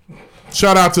signing.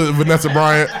 Shout out to Vanessa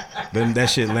Bryant. Then that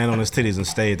shit land on his titties and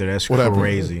stayed there. That's What happened?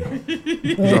 crazy.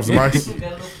 You dropped some ice.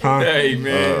 Huh? Hey,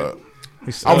 man.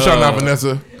 I'm shouting out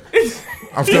Vanessa.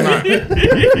 I'm still not.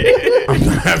 I'm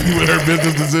not happy with her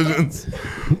business decisions,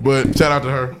 but shout out to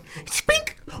her.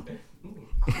 Speak.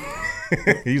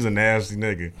 He's a nasty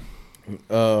nigga.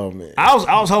 Oh man. I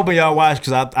was hoping y'all watched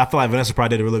because I feel like Vanessa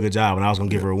probably did a really good job and I was gonna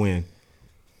give her a win.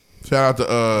 Shout out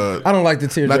to I don't like the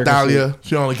tearjerker Natalia.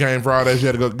 She only came Friday. She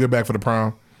had to go get back for the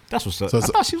prom. That's what's up. So- I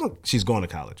thought she's going to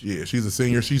college. Yeah, she's a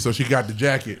senior. So she got the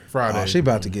jacket Friday. Oh, she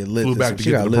about to get lit. Flew back This, to she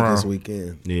get got to the lit prom. this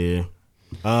weekend. Yeah.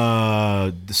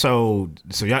 So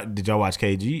y'all did y'all watch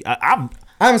KG? I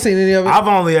haven't seen any of it. I've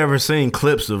only ever seen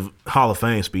clips of Hall of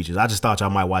Fame speeches. I just thought y'all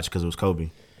might watch it because it was Kobe.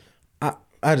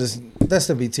 I just that's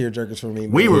to be tearjerkers for me.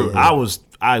 We man.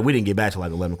 were. We didn't get back till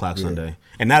like 11 o'clock Sunday.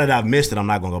 And now that I've missed it, I'm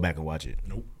not gonna go back and watch it.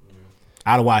 Nope.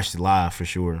 I'd have watched it live for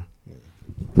sure.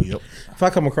 Yep. If I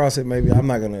come across it, maybe I'm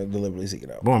not gonna deliberately seek it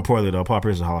out. More importantly, though, Paul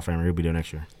Pierce is a Hall of Famer. He'll be there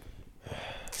next year.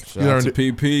 Shout out to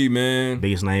PP, man.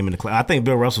 Biggest name in the class. I think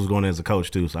Bill Russell's going as a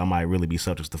coach too, so I might really be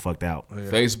subject to fucked out.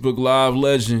 Facebook Live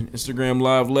legend, Instagram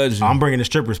Live legend. I'm bringing the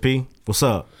strippers, P. What's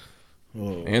up?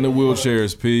 And the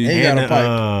wheelchairs, P. And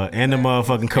And the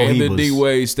motherfucking Cohibas. And the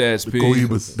D-Wade stats, P.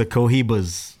 The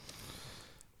Cohibas.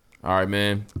 All right,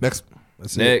 man.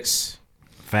 Next.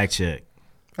 Fact check.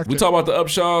 We talk about the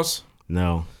Upshaws?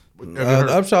 No. The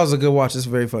Upshaw's a good watch. It's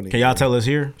very funny. Can y'all tell us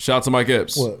here? Shout out to Mike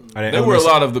Epps. What? There were a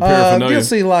lot of the paraphernalia. You'll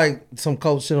see like some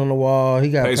coach shit on the wall.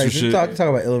 He got Pastry papers. shit. Talk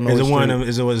about Illinois. Is it one Street. of them?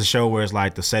 Is it a show where it's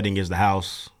like the setting is the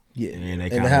house? Yeah, and they in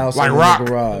kinda, the house, like in Rock. the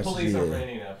garage. The police yeah. are from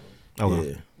Indianapolis. Okay.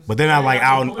 Yeah. But they're not like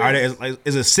out. Are they?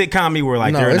 Is it sitcom where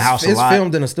like No, they're in the house a it's lot?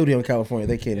 filmed in a studio in California.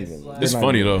 They can't even. It's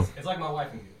funny, though. It's like my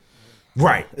wife and you.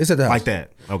 Right. It's at the house. Like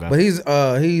that. Okay. But he's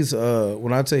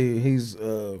when I tell you he's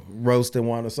roasting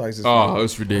Wanda Sykes. Oh,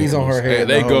 it's ridiculous. He's on her head.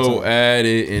 They the whole go time. at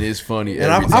it, and it's funny. And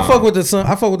every I time. fuck with the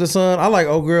son. I like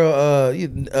old girl,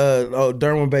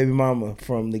 Derwin baby mama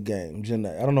from the game,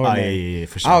 Janae. I don't know her name. Yeah,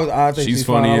 for sure. I think she's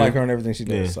funny. I like her and everything she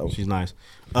does. Yeah, So she's nice.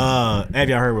 Have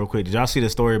y'all heard real quick? Did y'all see the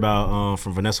story about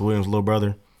from Vanessa Williams' little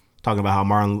brother talking about how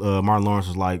Martin Lawrence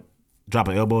was like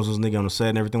dropping elbows on this nigga on the set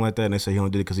and everything like that, and they said he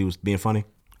only did it because he was being funny.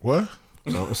 What?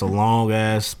 So it's a long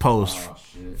ass post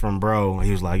from bro. And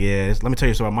he was like, "Yeah, let me tell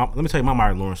you my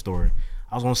Martin Lawrence story.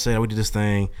 I was gonna say we did this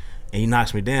thing, and he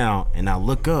knocks me down, and I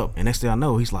look up, and next thing I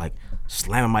know, he's like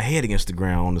slamming my head against the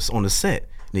ground on the set,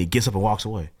 and he gets up and walks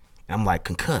away. And I'm like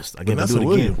concussed. I get to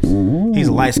do it again. He's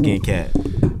a light skinned cat.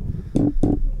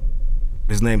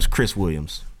 His name's Chris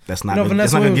Williams. That's not.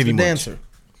 Vanessa not gonna Williams, give you the much. dancer.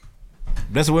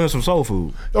 Vanessa Williams from Soul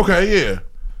Food. Okay, yeah.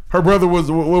 Her brother was,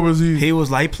 what was he? He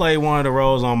was like, he played one of the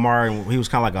roles on Martin. He was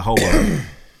kind of like a hobo.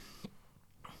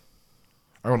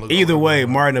 Either way,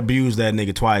 Martin abused that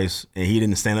nigga twice, and he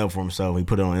didn't stand up for himself. He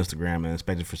put it on Instagram and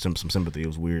expected for some sympathy. It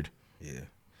was weird. Yeah.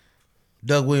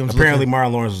 Doug Williams. Apparently,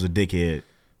 Martin Lawrence was a dickhead.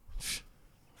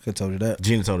 Could told you that.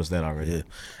 Gina told us that already.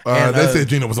 Yeah. They said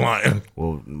Gina was lying.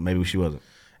 Well, maybe she wasn't.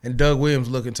 And Doug Williams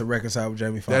looking to reconcile with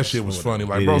Jamie Foxx. That shit was funny.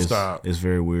 Like, It bro, is. stop. It's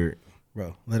very weird.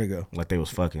 Bro, let it go. Like they was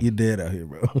fucking. You dead out here,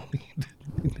 bro.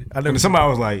 And somebody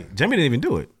was like, Jamie didn't even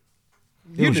do it.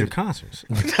 It was your concerts.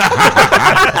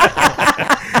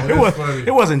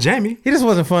 It wasn't Jamie. He just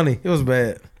wasn't funny. It was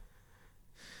bad.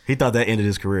 He thought that ended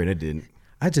his career, and it didn't.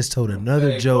 I just told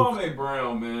another joke. Kwame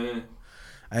Brown, man.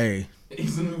 Hey,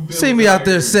 He's a new villain see me out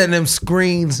there here. setting them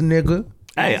screens, nigga.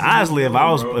 Hey, honestly, if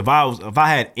I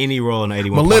had any role in the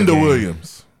 81 Melinda Point Game-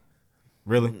 Williams.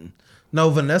 Really? No,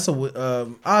 Vanessa.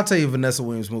 I'll tell you Vanessa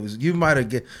Williams movies. You might have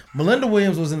get. Melinda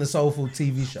Williams was in the Soul Food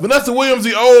TV show. Vanessa Williams,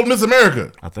 the old Miss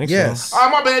America. I think Yes. so. Oh,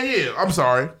 my bad. Yeah, I'm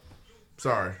sorry.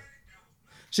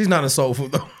 She's not in Soul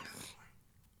Food though.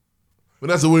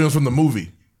 Vanessa Williams from the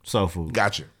movie. Soul Food.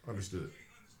 Gotcha. Understood.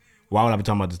 Why would I be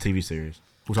talking about the TV series?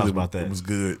 Who talks about that? It was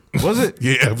good. Was it?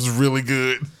 Yeah, it was really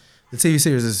good. The TV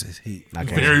series is heat. I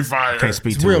can't, Very fire. Can't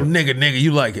speak It's to real it. nigga.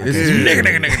 You like it. This is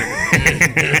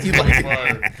nigga. You like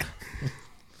fire.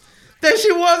 Then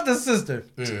she was the sister.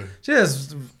 Yeah. She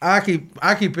just I keep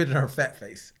picturing her fat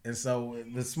face, and so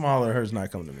the smaller hers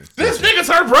not coming to me. This nigga's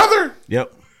her brother.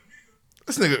 Yep.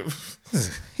 This nigga.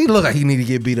 He look like he need to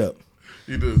get beat up.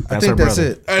 You do. I That's think her that's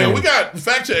brother. it. Hey, we got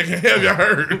fact check. Have y'all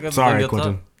heard? Sorry,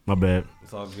 Quentin. My bad.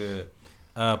 It's all good.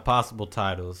 Possible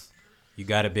titles. You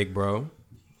got it, big bro.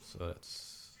 So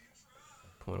that's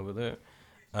a point over there.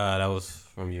 That was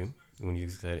from you when you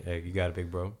said, "Hey, you got it, big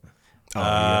bro."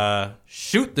 yeah.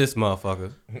 Shoot this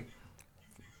motherfucker.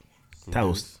 That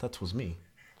was me.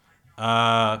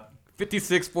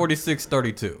 56, 46,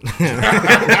 32.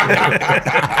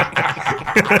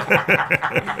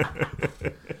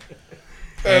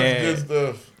 That's good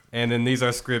stuff. And then these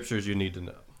are scriptures you need to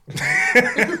know.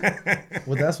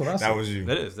 Well, that's what I said. That was you.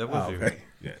 That was you. Okay.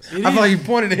 Yes. I thought you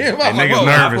pointed at him. That I'm like, nigga's whoa.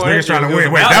 nervous. Niggas trying to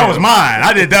win. Wait, that was mine.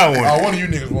 I did that one. Oh, one of you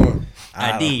niggas won.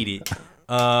 I did it. It's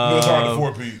hard to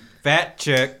four-peat. Fat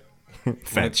check.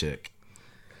 Fat check.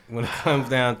 When it comes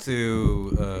down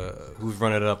to who's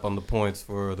running it up on the points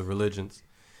for the religions,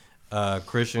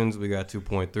 Christians, we got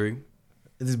 2.3.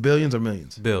 Is this billions or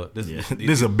millions?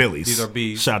 These are Billies. These are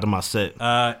B's. Shout out to my set.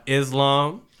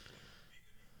 Islam,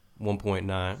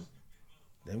 1.9.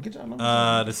 Damn, get y'all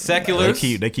numbers. The seculars.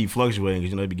 They keep fluctuating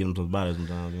because they be getting some bodies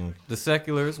sometimes. You know. The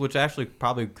seculars, which actually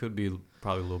probably could be a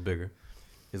little bigger,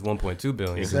 is 1.2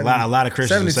 billion. Yeah, 'cause a lot of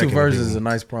Christians. 72 are secular verses people. is a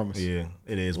nice promise. Yeah,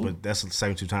 it is, but that's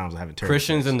 72 times I haven't turned.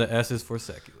 Christians and the S is for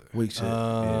secular. Weak shit.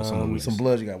 some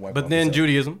blood you got wiped But off then yourself.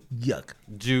 Judaism. Yuck.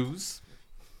 Jews.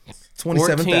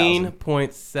 27,000.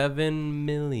 14.7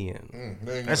 million.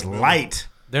 That's light.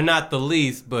 They're not the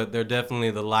least, but they're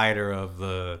definitely the lighter of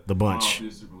the bunch.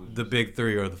 The big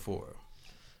three or the four.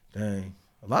 Dang.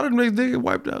 A lot of them niggas did get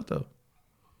wiped out though.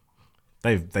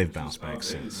 They've bounced back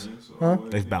since. Huh?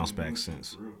 They've bounced back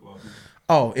since.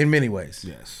 Oh, in many ways.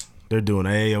 Yes, they're doing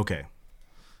okay.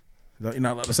 You're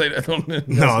not allowed to say that.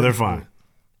 No, they're fine.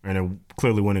 And they're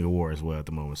clearly winning a war as well at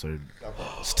the moment, so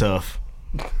it's tough.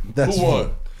 That's Who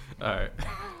won? All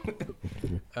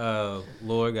right.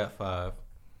 Lloyd got 5.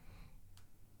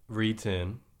 Reed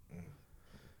 10.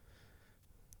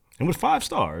 And with 5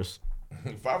 stars.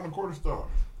 5.25 stars.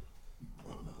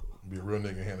 Be a real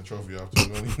nigga and hand the trophy off to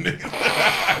one of you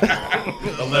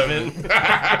niggas. 11.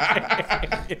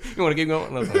 You want to keep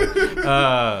going?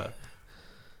 No,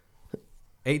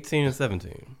 18 and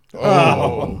 17.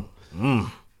 Oh.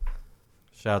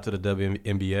 Shout out to the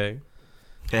WNBA.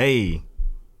 Hey.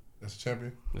 That's a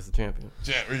champion? That's the champion.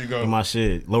 There you go. My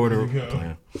shit. Lower the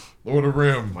rim. Lower the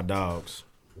rim. My dogs.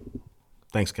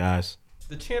 Thanks, guys.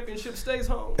 The championship stays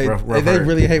home. They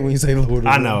really hate when you say lower the rim.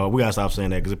 I know. We gotta stop saying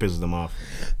that because it pisses them off.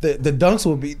 The dunks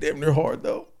will be damn near hard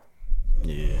though.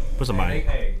 Yeah. Put somebody.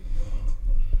 Hey.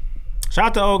 Shout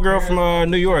out to the old girl from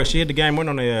New York. She hit the game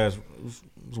winner on their ass. It was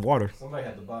water. Somebody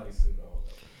had the bodysuit on.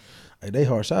 Hey, they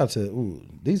hard. Shout out to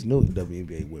these new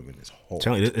WNBA women is hard.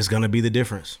 Tell you, it's gonna be the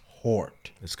difference. Hard.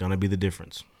 It's gonna be the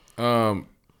difference.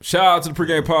 Shout out to the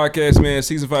Pregame Podcast, man.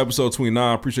 Season 5, episode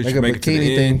 29. Appreciate you making it to the bikini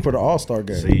end. thing for the All-Star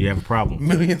game. See, you have a problem.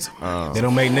 Millions. They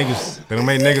don't make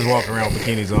niggas walk around with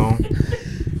bikinis on.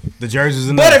 The jerseys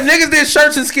enough. But if niggas did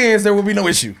shirts and skins, there would be no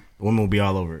issue. Women will be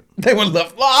all over it. They would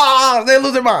love. They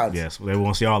lose their minds. Yes, they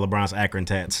won't see all LeBron's Akron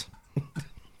tats.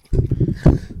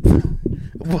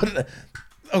 What?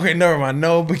 Okay, never mind.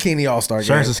 No bikini All-Star game.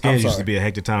 Shirts and skins used to be a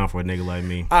hectic time for a nigga like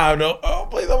me. I don't know. Oh,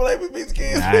 please don't make me be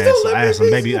skins. I had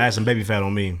some baby fat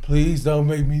on me. Please don't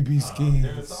make me be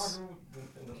skins.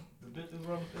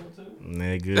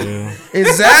 Nigga.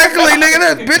 Exactly,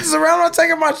 nigga. There's bitches around. I'm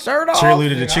taking my shirt off. The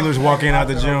cheerleaders walking out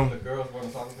the gym.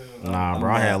 Nah,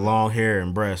 bro. I had long hair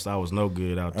and breasts. I was no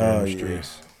good out there in the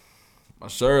streets. My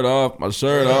shirt off.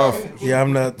 Yeah,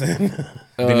 I'm not. I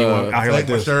Take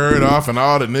my shirt off and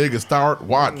all the niggas start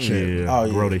watching. Yeah,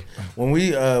 Brody. When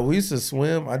we used to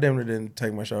swim, I damn near didn't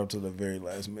take my shirt off till the very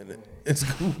last minute. It's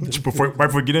cool. Right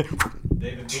before you get in.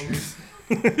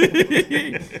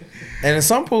 And in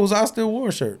some pools, I still wore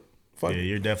a shirt. Yeah,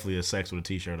 you're definitely a sex with a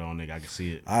t-shirt on, nigga. I can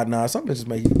see it. Nah, some bitches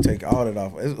make you take all that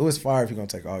off. It was fire if you're gonna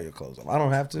take all your clothes off. I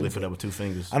don't have to. Lift it up with 2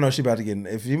 fingers. I know she about to get in.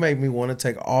 If you make me want to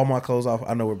take all my clothes off,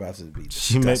 I know we're about to be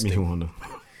disgusting. She made me want to.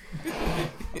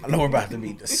 I know we're about to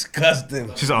be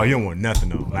disgusting. She said, "Oh, you don't want nothing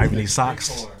though. Not even these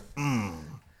socks."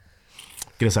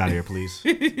 Get us out of here, please.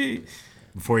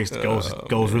 Before he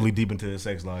goes really deep into his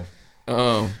sex life.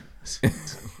 Cold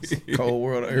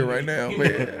world out here right now,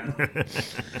 man.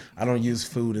 I don't use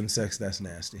food and sex. That's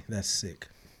nasty. That's sick.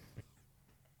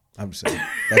 I'm just saying.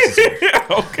 That's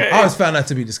okay. I always found that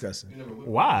to be disgusting.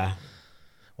 Why?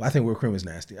 Well, I think whipped cream is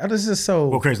nasty. It's just so.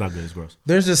 Whipped cream's not good. It's gross.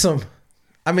 There's just some.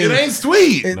 I mean, it ain't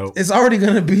sweet. It's already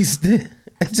gonna be.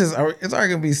 It's already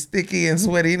gonna be sticky and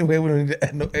sweaty anyway. We don't need to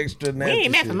add no extra nasty. We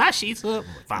ain't messing my sheets up.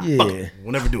 Fine. Yeah. Fuck it.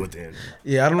 We'll never do it then.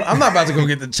 Yeah, I'm not about to go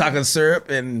get the chocolate syrup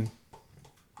and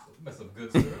mess up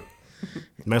good syrup.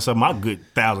 Mess up my good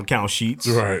 1,000 count sheets.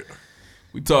 Right.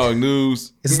 We talk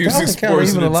news, Is music, 1,000 count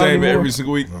sports, even allowed entertainment anymore? every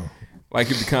single week.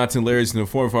 Like, if the content hilarious and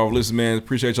informative for our listeners, man.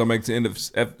 Appreciate y'all making it to the end of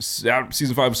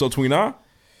season 5, episode 29.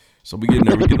 So we getting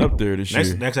there. We getting up there this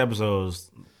year. Next episode is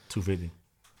 250.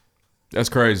 That's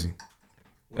crazy.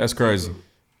 That's crazy.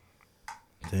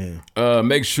 Damn.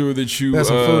 Make sure that you. That's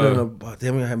some food in a.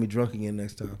 Damn, gonna have me drunk again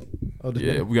next time. Oh,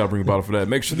 yeah, we gotta bring a bottle for that.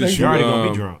 Make sure that You're already gonna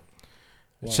be drunk.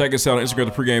 Check us out on Instagram,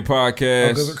 the Pregame Podcast.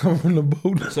 Because I come from the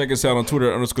boat. Check us out on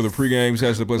Twitter, _the Pregame.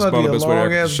 Hashtag the place It's to follow gonna the be a best way to long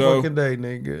after the ass show. fucking day,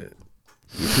 nigga.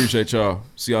 We appreciate y'all.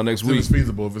 See y'all next If week. it's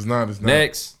feasible. If it's not, it's not.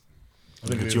 Next. I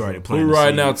think it You is. already Who planted we the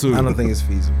riding seed. out to? I don't think it's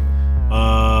feasible.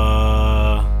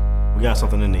 We got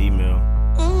something in the email.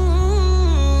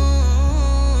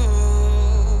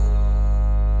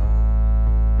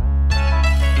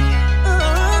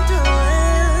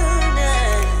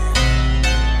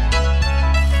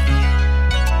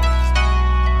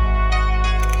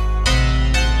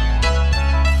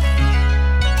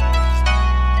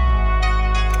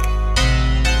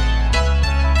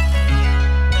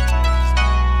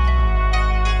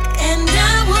 And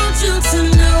I want you to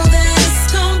know that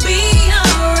it's gonna be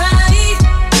alright.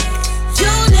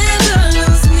 You'll never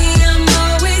lose me, I'm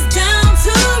always down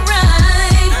to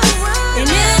ride. In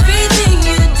everything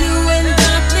you do in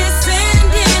darkness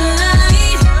and in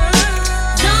light.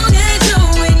 Long as you're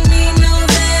with me, know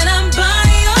that I'm by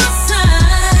your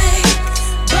side.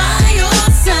 By your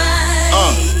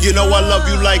side. You know I love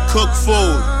you like cooked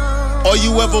food. All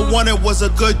you ever wanted was a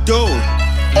good dude.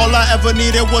 All I ever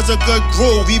needed was a good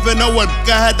groove. Even though I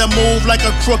had to move like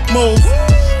a crook move.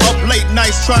 Up late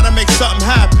nights trying to make something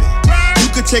happen. You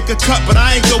could take a cut, but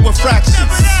I ain't go with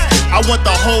fractions. I want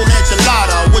the whole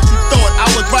enchilada. What you thought? I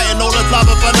was writing all the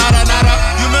lava, but nada, nada.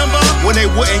 You remember? When they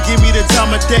wouldn't give me the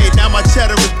time of day. Now my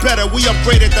cheddar is better. We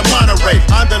upgraded the Monterey.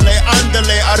 Andale,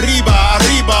 andale, arriba,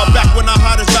 arriba. Back when the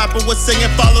hottest rapper was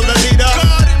singing, follow the leader.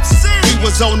 We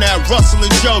was on that Russell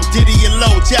and Joe, Diddy and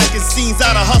Low, jacking scenes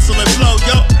out of hustle and flow,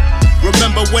 yo.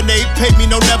 Remember when they paid me?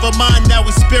 No, never mind. Now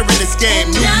we spearing this game.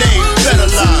 New name, better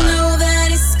line. Know that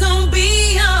it's gonna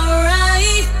be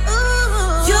alright.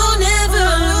 You'll never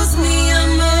lose me.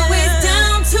 I'm always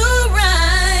down to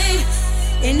ride.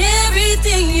 In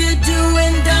everything you do,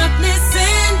 in darkness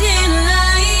and in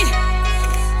light.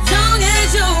 Long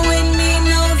as you're with me,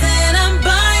 know that I'm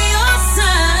by your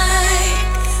side.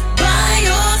 By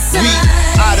your side. We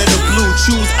out of the blue,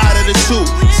 choose out of the two.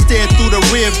 Stare through the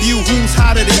rear view, who's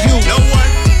hotter than you? No one.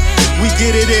 We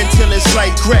get it in till it's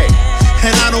like gray.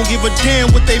 And I don't give a damn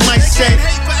what they might say.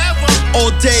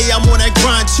 All day I'm on that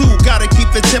grind too. Gotta keep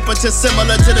the temperature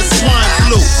similar to the swine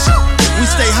flu. We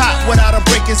stay hot without a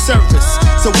break in service.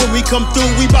 So when we come through,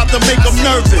 we bout to make them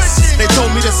nervous. They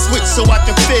told me to switch so I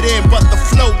can fit in, but the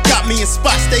flow got me in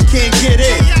spots they can't get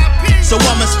in. So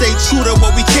I'ma stay true to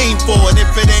what we came for. And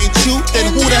if it ain't you, then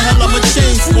who the hell I'ma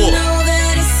change for?